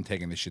I'm like, I'm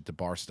taking this shit to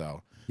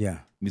Barstow. Yeah. And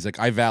he's like,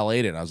 I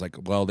valeted. I was like,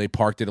 well, they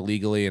parked it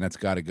illegally and it's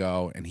got to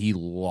go. And he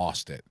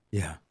lost it.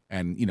 Yeah.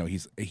 And, you know,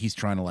 he's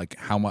trying to like,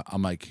 how much?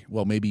 I'm like,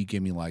 well, maybe you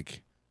give me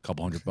like a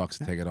couple $100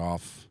 to take it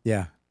off.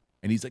 Yeah.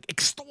 And he's like,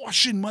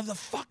 extortion,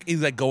 motherfucker.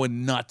 He's like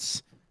going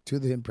nuts. Do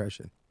the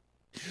impression.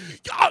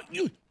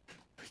 You're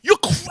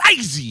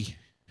crazy.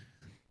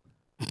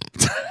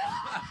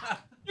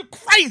 You're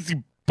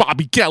crazy,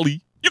 Bobby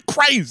Kelly. You're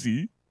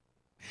crazy.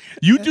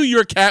 You do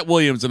your Cat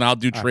Williams and I'll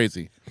do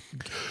Tracy.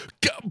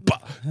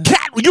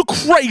 Cat, you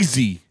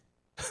crazy.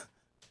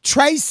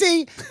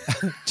 Tracy?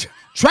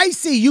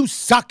 Tracy, you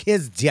suck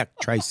his dick,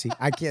 Tracy.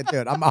 I can't do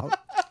it. I'm out.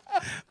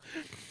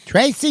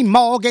 Tracy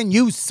Morgan,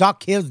 you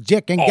suck his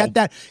dick and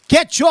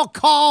get your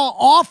car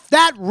off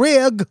that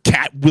rig.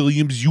 Cat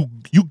Williams, you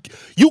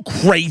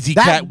crazy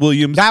Cat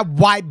Williams. That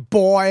white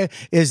boy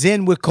is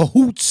in with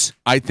cahoots.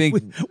 I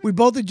think we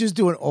both are just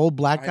doing old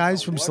black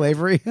guys from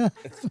slavery.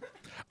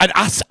 And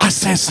I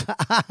said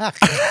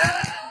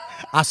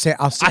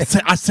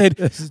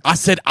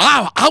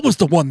I was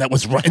the one that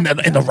was in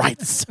the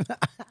rights.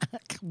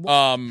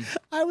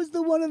 I was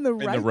the one in the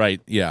right. In the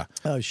right, yeah.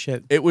 Oh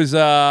shit. It was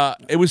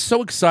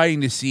so exciting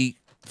to see.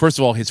 First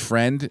of all, his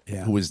friend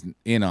who was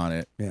in on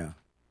it. Yeah.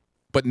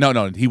 But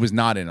no, he was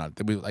not in on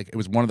it. It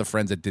was one of the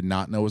friends that did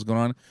not know what was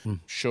going on.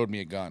 Showed me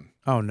a gun.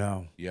 Oh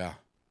no. Yeah.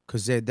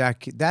 Because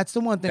that's the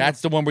one thing. That's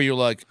the one where you're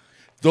like,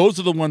 those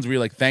are the ones where you're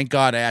like, thank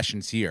God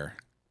Ashton's here.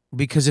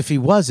 Because if he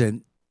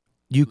wasn't,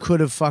 you could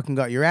have fucking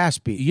got your ass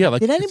beat. Yeah.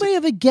 Like, did anybody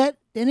ever get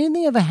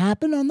anything ever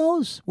happen on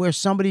those where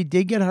somebody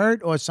did get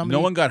hurt or somebody?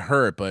 No one got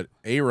hurt, but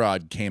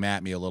A-Rod came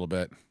at me a little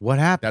bit. What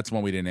happened? That's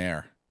when we didn't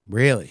air.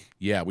 Really?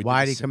 Yeah.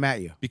 Why did he come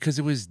at you? Because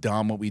it was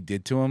dumb what we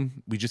did to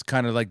him. We just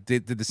kind of like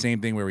did the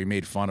same thing where we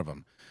made fun of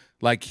him.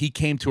 Like he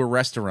came to a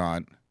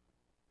restaurant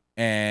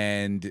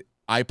and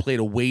I played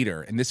a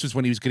waiter, and this was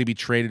when he was going to be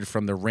traded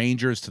from the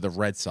Rangers to the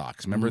Red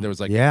Sox. Remember, there was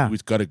like, he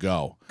was going to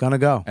go. Gonna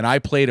go. And I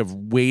played a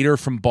waiter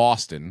from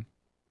Boston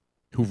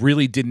who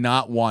really did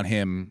not want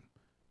him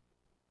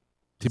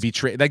to be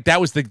traded. Like, that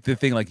was the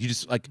thing. Like, you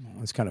just, like,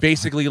 it's kind of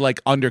basically, like,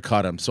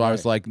 undercut him. So I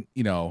was like,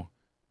 you know,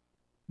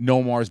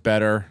 Nomar's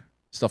better,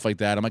 stuff like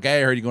that. I'm like,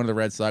 hey, I heard you going to the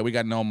Red Sox. We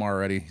got Nomar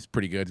already. He's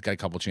pretty good. He's got a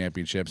couple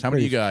championships. How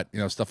many you got? You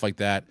know, stuff like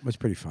that. It was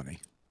pretty funny.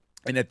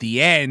 And at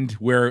the end,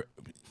 where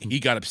he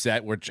got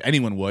upset, which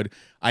anyone would,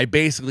 I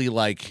basically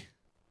like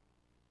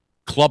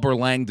Clubber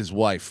Langed his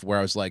wife, where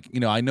I was like, you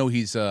know, I know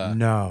he's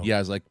no. Yeah, I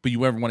was like, but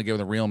you ever want to get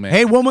with a real man?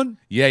 Hey, woman.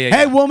 Yeah.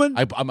 Hey, woman.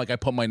 I'm like, I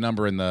put my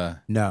number in the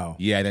no.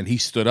 Yeah, and then he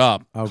stood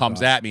up,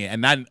 comes God. at me,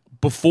 and then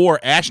before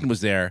Ashton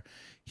was there,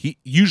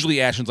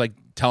 usually Ashton's like,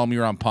 tell him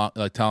you're on punk,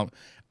 like tell him,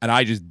 and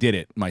I just did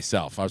it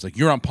myself. I was like,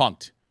 you're on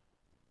punked.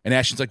 And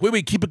Ashton's like,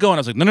 wait, keep it going. I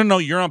was like, no,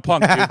 you're on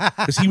punk, dude.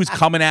 Because he was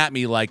coming at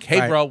me like,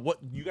 hey, bro, what?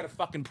 You got a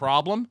fucking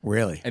problem?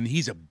 Really? And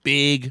he's a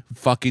big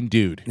fucking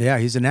dude. Yeah,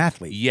 he's an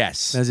athlete.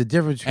 Yes. There's a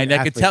difference between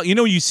And I could tell, you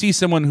know, you see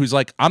someone who's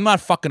like, I'm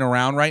not fucking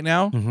around right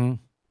now. Mm-hmm.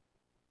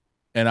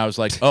 And I was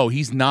like, oh,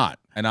 he's not.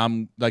 And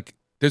I'm like,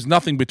 there's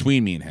nothing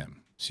between me and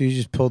him. So you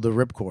just pulled the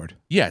ripcord.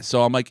 Yeah.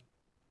 So I'm like,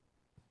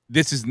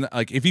 this is not,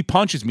 like, if he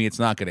punches me, it's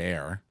not going to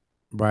air.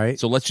 Right.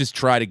 So let's just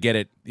try to get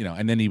it, you know.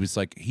 And then he was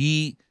like,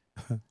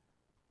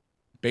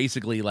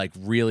 basically, like,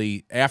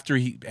 really, after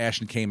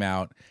Ashton came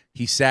out,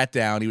 he sat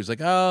down. He was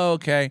like, oh,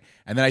 okay.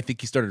 And then I think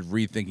he started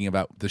rethinking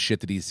about the shit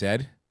that he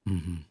said.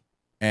 Mm-hmm.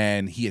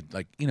 And he had,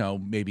 like, you know,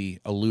 maybe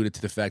alluded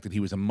to the fact that he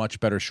was a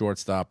much better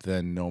shortstop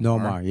than Nomar.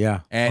 Nomar,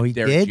 yeah. And he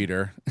Derek did?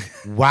 Jeter.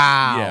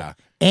 Wow. Yeah.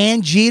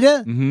 And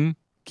Jeter? Mm-hmm.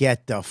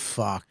 Get the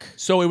fuck.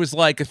 So it was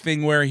like a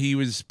thing where he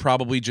was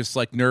probably just,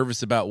 like,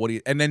 nervous about what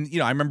he... And then, you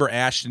know, I remember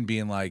Ashton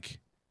being like,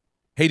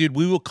 hey, dude,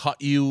 we will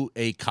cut you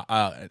a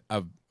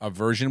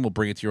version. We'll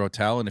bring it to your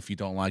hotel, and if you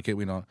don't like it,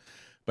 we don't.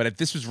 But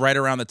this was right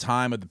around the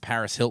time of the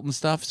Paris Hilton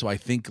stuff, so I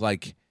think,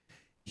 like,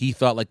 he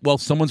thought, like, well,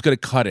 someone's going to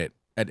cut it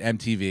at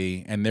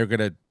MTV, and they're going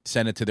to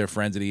send it to their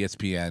friends at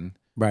ESPN.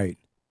 Right.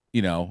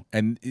 You know,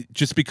 and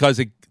just because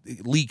it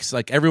leaks,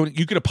 like, everyone,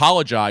 you could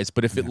apologize,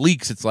 but if it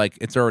leaks, it's like,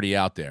 it's already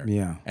out there.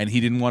 Yeah. And he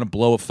didn't want to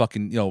blow a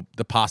fucking, you know,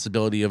 the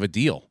possibility of a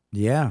deal.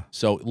 Yeah.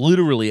 So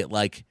literally at,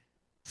 like,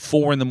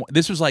 4 in the morning,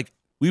 this was like,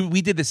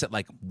 we did this at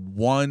like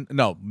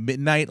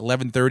midnight,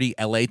 11:30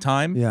 LA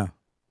time. Yeah.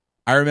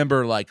 I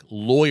remember like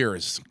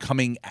lawyers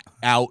coming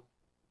out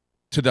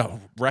to the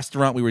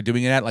restaurant we were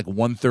doing it at like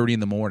 1:30 in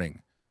the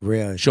morning.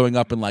 Really? Showing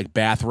up in like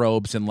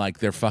bathrobes and like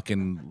their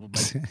fucking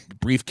like,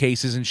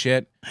 briefcases and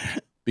shit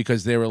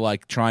because they were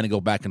like trying to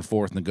go back and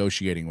forth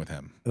negotiating with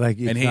him. Like,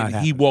 and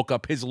he woke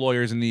up his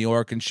lawyers in New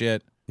York and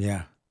shit.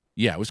 Yeah.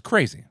 Yeah, it was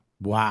crazy.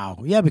 Wow.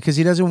 Yeah, because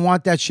he doesn't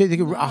want that shit.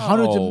 No.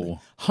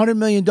 $100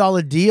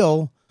 million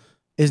deal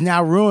is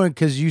now ruined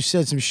because you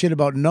said some shit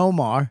about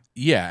Nomar.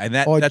 Yeah, and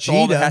that's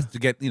all that has to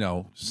get,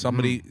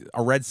 somebody,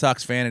 a Red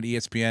Sox fan at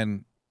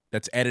ESPN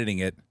that's editing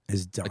it.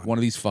 Is done. Like one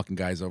of these fucking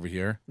guys over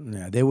here.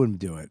 Yeah, they wouldn't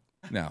do it.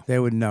 No. They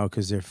would know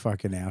because they're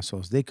fucking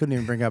assholes. They couldn't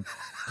even bring up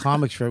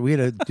comics for it. We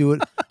had to do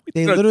it.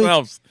 They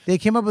they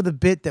came up with a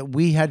bit that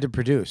we had to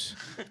produce.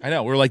 I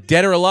know. We're like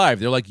dead or alive.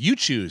 They're like, you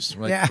choose.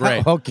 We're like, Yeah.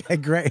 great. Okay,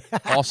 great.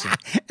 Awesome.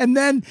 And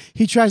then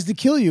he tries to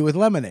kill you with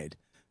lemonade.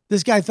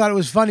 This guy thought it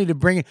was funny to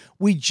bring it.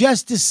 We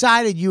just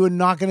decided you were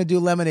not going to do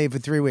lemonade for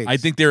 3 weeks. I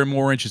think they were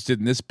more interested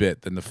in this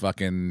bit than the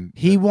fucking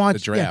he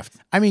wants the draft.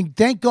 Yeah. I mean,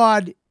 thank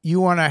God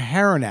you weren't a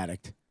heroin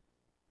addict.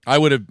 I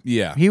would have,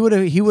 yeah. He would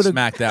have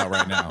smacked out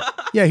right now.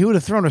 Yeah, he would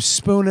have thrown a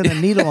spoon and a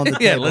needle on the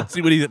Yeah, table. let's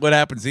see what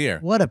happens here.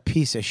 What a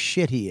piece of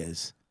shit he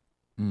is.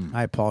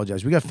 I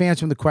apologize. We got fans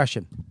from the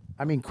question.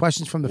 I mean,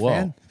 questions from the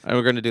fan. And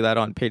we're going to do that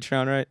on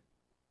Patreon, right?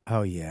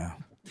 Oh yeah.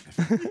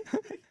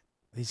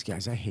 These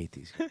guys, I hate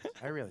these guys.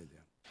 I really do.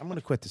 I'm going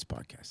to quit this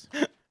podcast.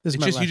 This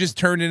is You just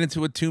turned it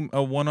into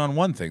a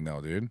one-on-one thing,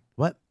 though, dude.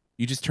 What?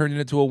 You just turned it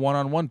into a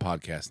one-on-one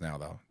podcast now,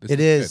 though. It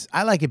is.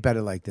 I like it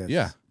better like this.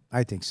 Yeah.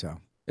 I think so.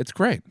 It's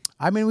great.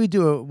 I mean, we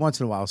do it once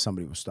in a while.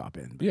 Somebody will stop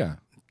in. Yeah.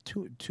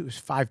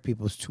 5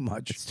 people is too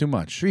much. It's too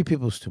much. 3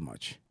 people is too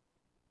much.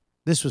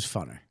 This was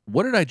funner.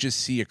 What did I just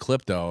see a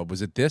clip, though?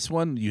 Was it this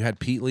one? You had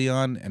Pete Lee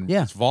on, and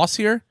was Voss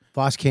here?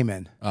 Voss came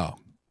in. Oh.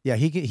 Yeah,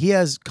 he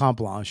has comp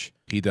blanche.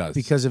 He does.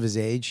 Because of his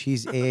age.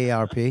 He's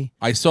AARP.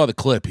 I saw the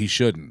clip. He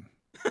shouldn't.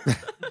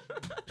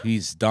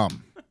 He's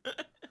dumb.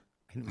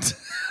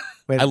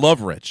 Wait, I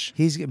love Rich.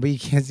 But you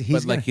can't.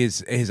 But like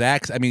his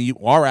accent. I mean,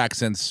 our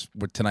accents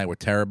tonight were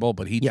terrible.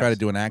 But he tried to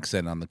do an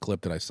accent on the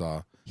clip that I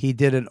saw. He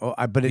didn't.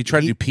 But he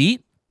tried to do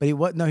Pete. But he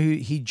what? No,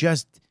 he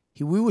just.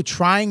 We were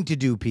trying to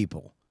do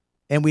people,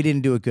 and we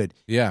didn't do it good.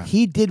 Yeah.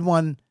 He did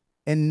one,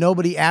 and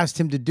nobody asked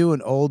him to do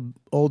an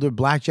older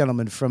black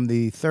gentleman from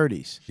the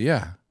 30s.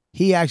 Yeah.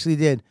 He actually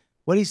did.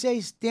 What did he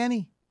say,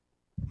 Danny?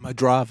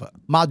 Madrava.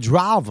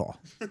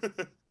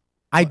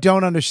 I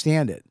don't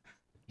understand it.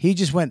 He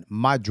just went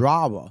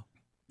Madrava.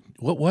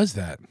 What was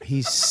that?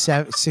 He's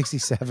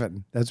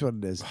 67. That's what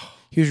it is.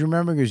 He was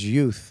remembering his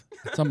youth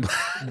on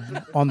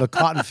the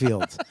cotton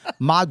fields.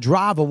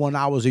 Madrava when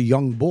I was a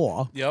young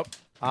boy. Yep.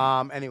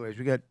 Anyways,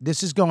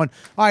 this is going.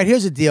 All right,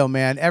 here's the deal,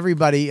 man.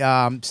 Everybody,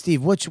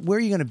 Steve, where are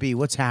you going to be?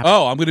 What's happening?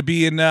 Oh, I'm going to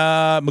be in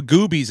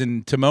Magoobies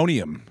in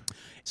Timonium.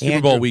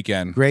 Super Bowl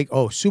weekend. Great.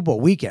 Oh, Super Bowl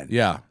weekend.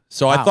 Yeah.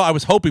 So I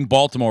was hoping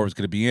Baltimore was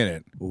going to be in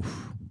it.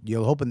 Oof.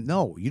 You're hoping?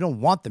 No, you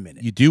don't want them in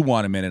it. You do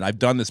want them in it. I've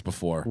done this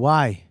before.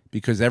 Why?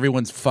 Because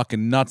everyone's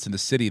fucking nuts in the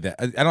city. That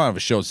I don't have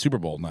a show Super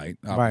Bowl night,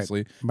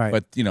 obviously. Right.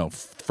 But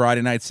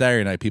Friday night,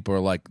 Saturday night, people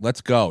are like,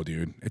 "Let's go,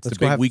 dude! It's Let's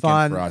the big weekend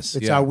fun. for us.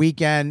 It's our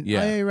weekend."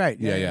 Yeah, you're right.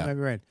 Yeah. You're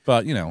right.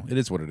 But it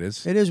is what it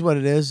is. It is what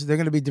it is. They're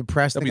going to be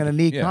depressed. They're going to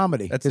need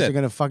comedy because they're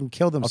going to fucking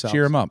kill themselves. I'll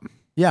cheer them up.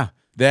 Yeah.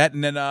 That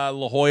and then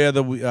La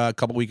Jolla a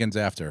couple weekends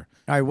after.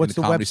 All right. What's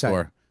the Comedy website?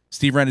 Store.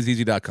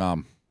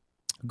 SteveRannazzisi.com.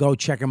 Go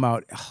check him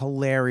out.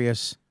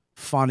 Hilarious.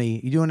 Funny.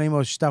 You doing any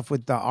more stuff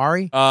with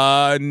Ari?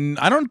 I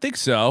don't think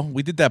so.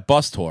 We did that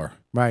bus tour.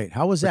 Right.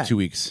 How was that? 2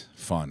 weeks.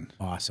 Fun.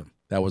 Awesome.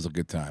 That was a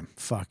good time.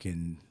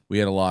 We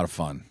had a lot of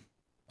fun.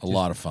 A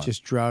lot of fun.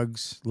 Just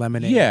drugs,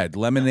 lemonade. Yeah,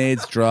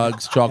 lemonades,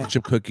 drugs, chocolate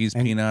chip cookies,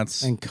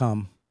 peanuts, and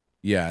cum.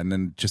 Yeah, and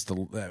then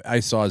I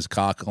saw his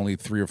cock only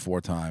 3 or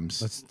 4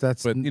 times.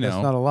 That's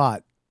not a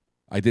lot.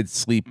 I did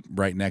sleep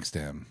right next to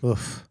him.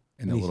 Oof.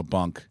 In a little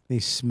bunk. He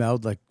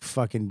smelled like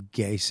fucking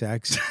gay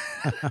sex.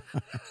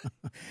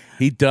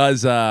 He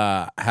does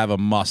have a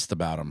must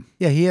about him.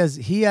 Yeah, he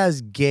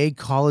has gay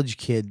college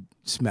kid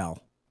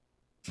smell.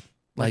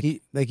 Like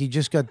he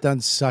just got done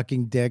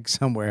sucking dick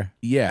somewhere.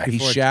 Yeah, he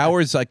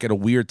showers like at a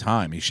weird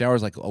time. He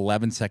showers like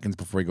 11 seconds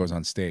before he goes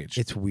on stage.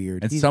 It's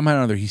weird. And somehow or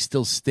another, he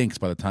still stinks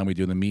by the time we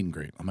do the meet and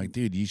greet. I'm like,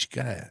 dude, you just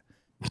gotta.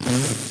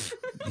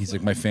 He's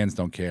like, my fans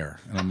don't care,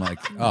 and I'm like,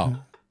 oh.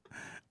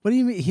 What do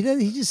you mean?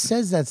 He just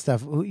says that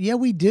stuff. Yeah,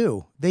 we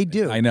do. They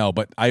do. I know,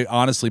 but I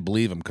honestly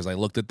believe him because I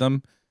looked at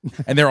them,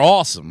 and they're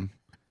awesome.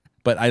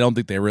 But I don't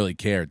think they really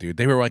care, dude.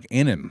 They were like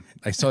in him.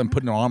 I saw them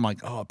putting it on. I'm like,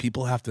 oh,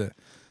 people have to.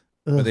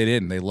 But they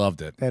didn't. They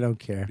loved it. They don't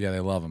care. Yeah,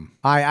 they love him.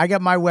 All right, I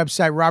got my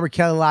website,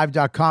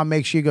 robertkellylive.com.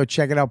 Make sure you go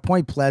check it out.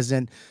 Point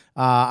Pleasant.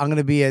 I'm going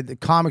to be at the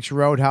Comics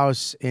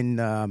Roadhouse in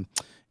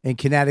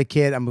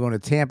Connecticut. I'm going to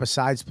Tampa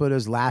Side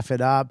Splitters, Laugh It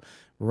Up.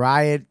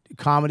 Riot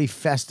Comedy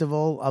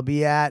Festival I'll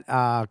be at.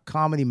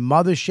 Comedy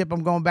Mothership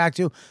I'm going back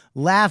to.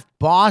 Laugh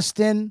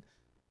Boston.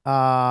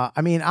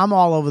 I'm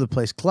all over the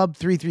place. Club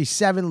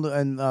 337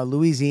 in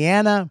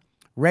Louisiana.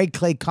 Red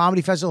Clay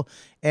Comedy Festival.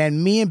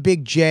 And me and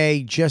Big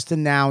J just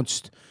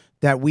announced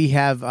that we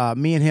have,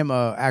 me and him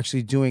are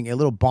actually doing a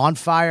little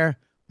bonfire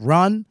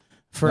run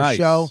for a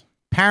show.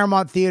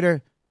 Paramount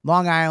Theater,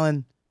 Long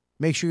Island.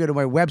 Make sure you go to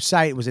my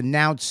website. It was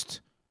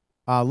announced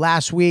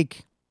last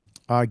week.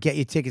 Get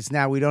your tickets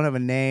now. We don't have a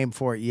name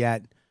for it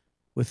yet.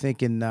 We're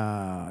thinking,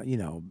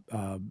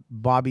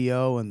 Bobby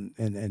O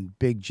and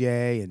Big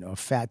J or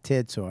Fat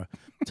Tits or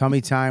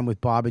Tummy Time with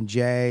Bob and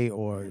Jay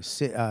or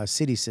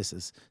City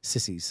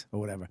Sissies or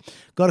whatever.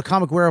 Go to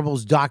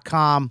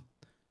comicwearables.com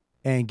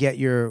and get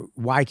your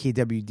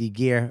YKWD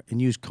gear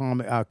and use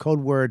code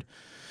word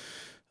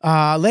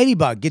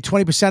Ladybug. Get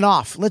 20%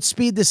 off. Let's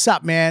speed this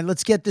up, man.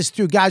 Let's get this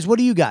through. Guys, what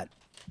do you got?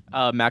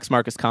 Max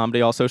Marcus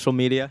Comedy, all social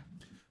media.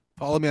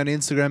 Follow me on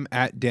Instagram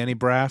at Danny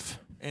Braff.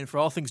 And for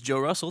all things Joe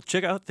Russell,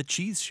 check out The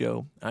Cheese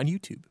Show on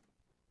YouTube.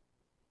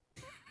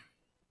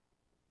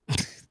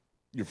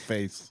 Your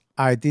face.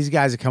 All right, these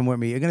guys are coming with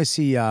me. You're going to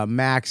see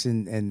Max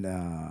and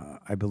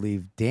I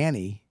believe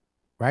Danny,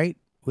 right?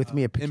 With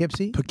me at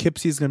Poughkeepsie?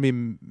 Poughkeepsie is going to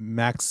be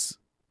Max.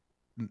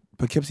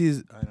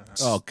 Poughkeepsie's. I don't know.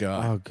 Oh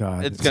God. Oh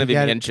God. It's going to be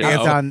Forget the it. intro.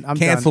 I'm done. I'm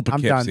Cancel done.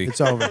 I'm done. Poughkeepsie.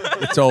 It's over.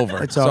 It's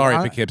over. It's over. Sorry,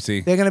 I'm-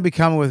 Poughkeepsie. They're going to be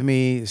coming with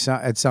me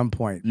at some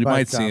point. You But,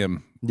 might see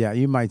him. Yeah,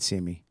 you might see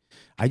me.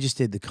 I just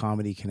did the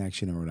Comedy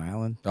Connection in Rhode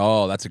Island.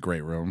 Oh, that's a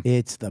great room.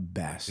 It's the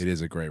best. It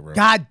is a great room.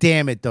 God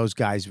damn it, those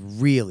guys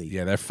really.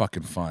 Yeah, they're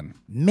fucking fun.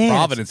 Man,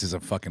 Providence is a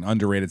fucking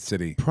underrated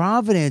city.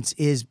 Providence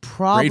is Great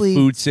probably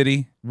food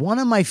city. one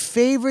of my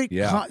favorite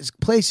Yeah.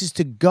 places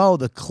to go.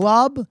 The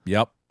club,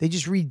 Yep. they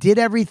just redid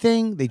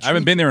everything. I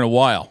haven't been there in a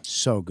while.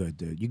 So good,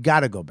 dude. You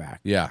got to go back.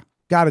 Yeah.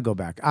 Got to go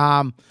back.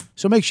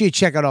 So make sure you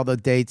check out all the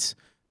dates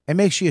and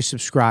make sure you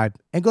subscribe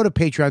and go to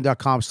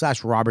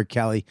patreon.com/Robert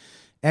Kelly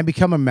and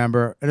become a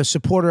member and a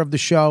supporter of the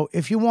show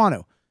if you want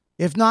to.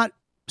 If not,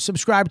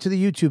 subscribe to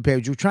the YouTube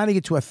page. We're trying to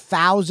get to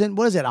 1,000.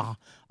 What is it?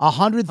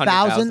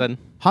 100,000?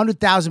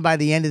 100,000 by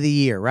the end of the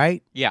year,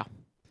 right? Yeah.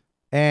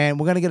 And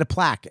we're going to get a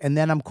plaque, and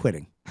then I'm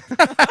quitting.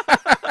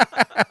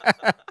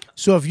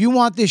 So if you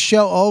want this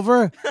show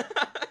over,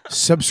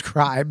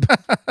 subscribe.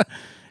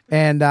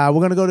 And we're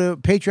going to go to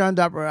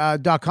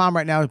patreon.com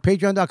right now,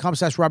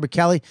 patreon.com/Robert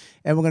Kelly,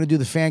 and we're going to do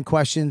the fan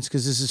questions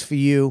because this is for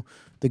you,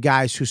 the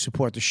guys who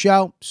support the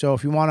show. So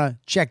if you want to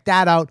check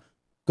that out,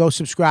 go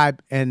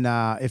subscribe. And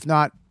if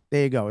not,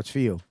 there you go. It's for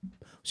you.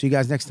 See you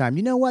guys next time.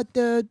 You know what?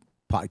 The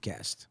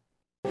podcast.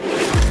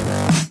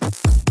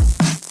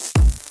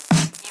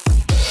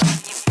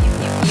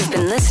 You've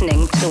been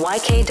listening to the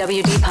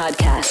YKWD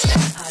podcast.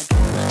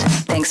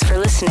 Thanks for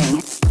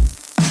listening.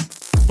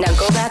 Now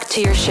go back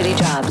to your shitty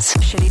jobs.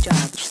 Shitty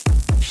jobs.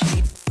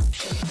 Shitty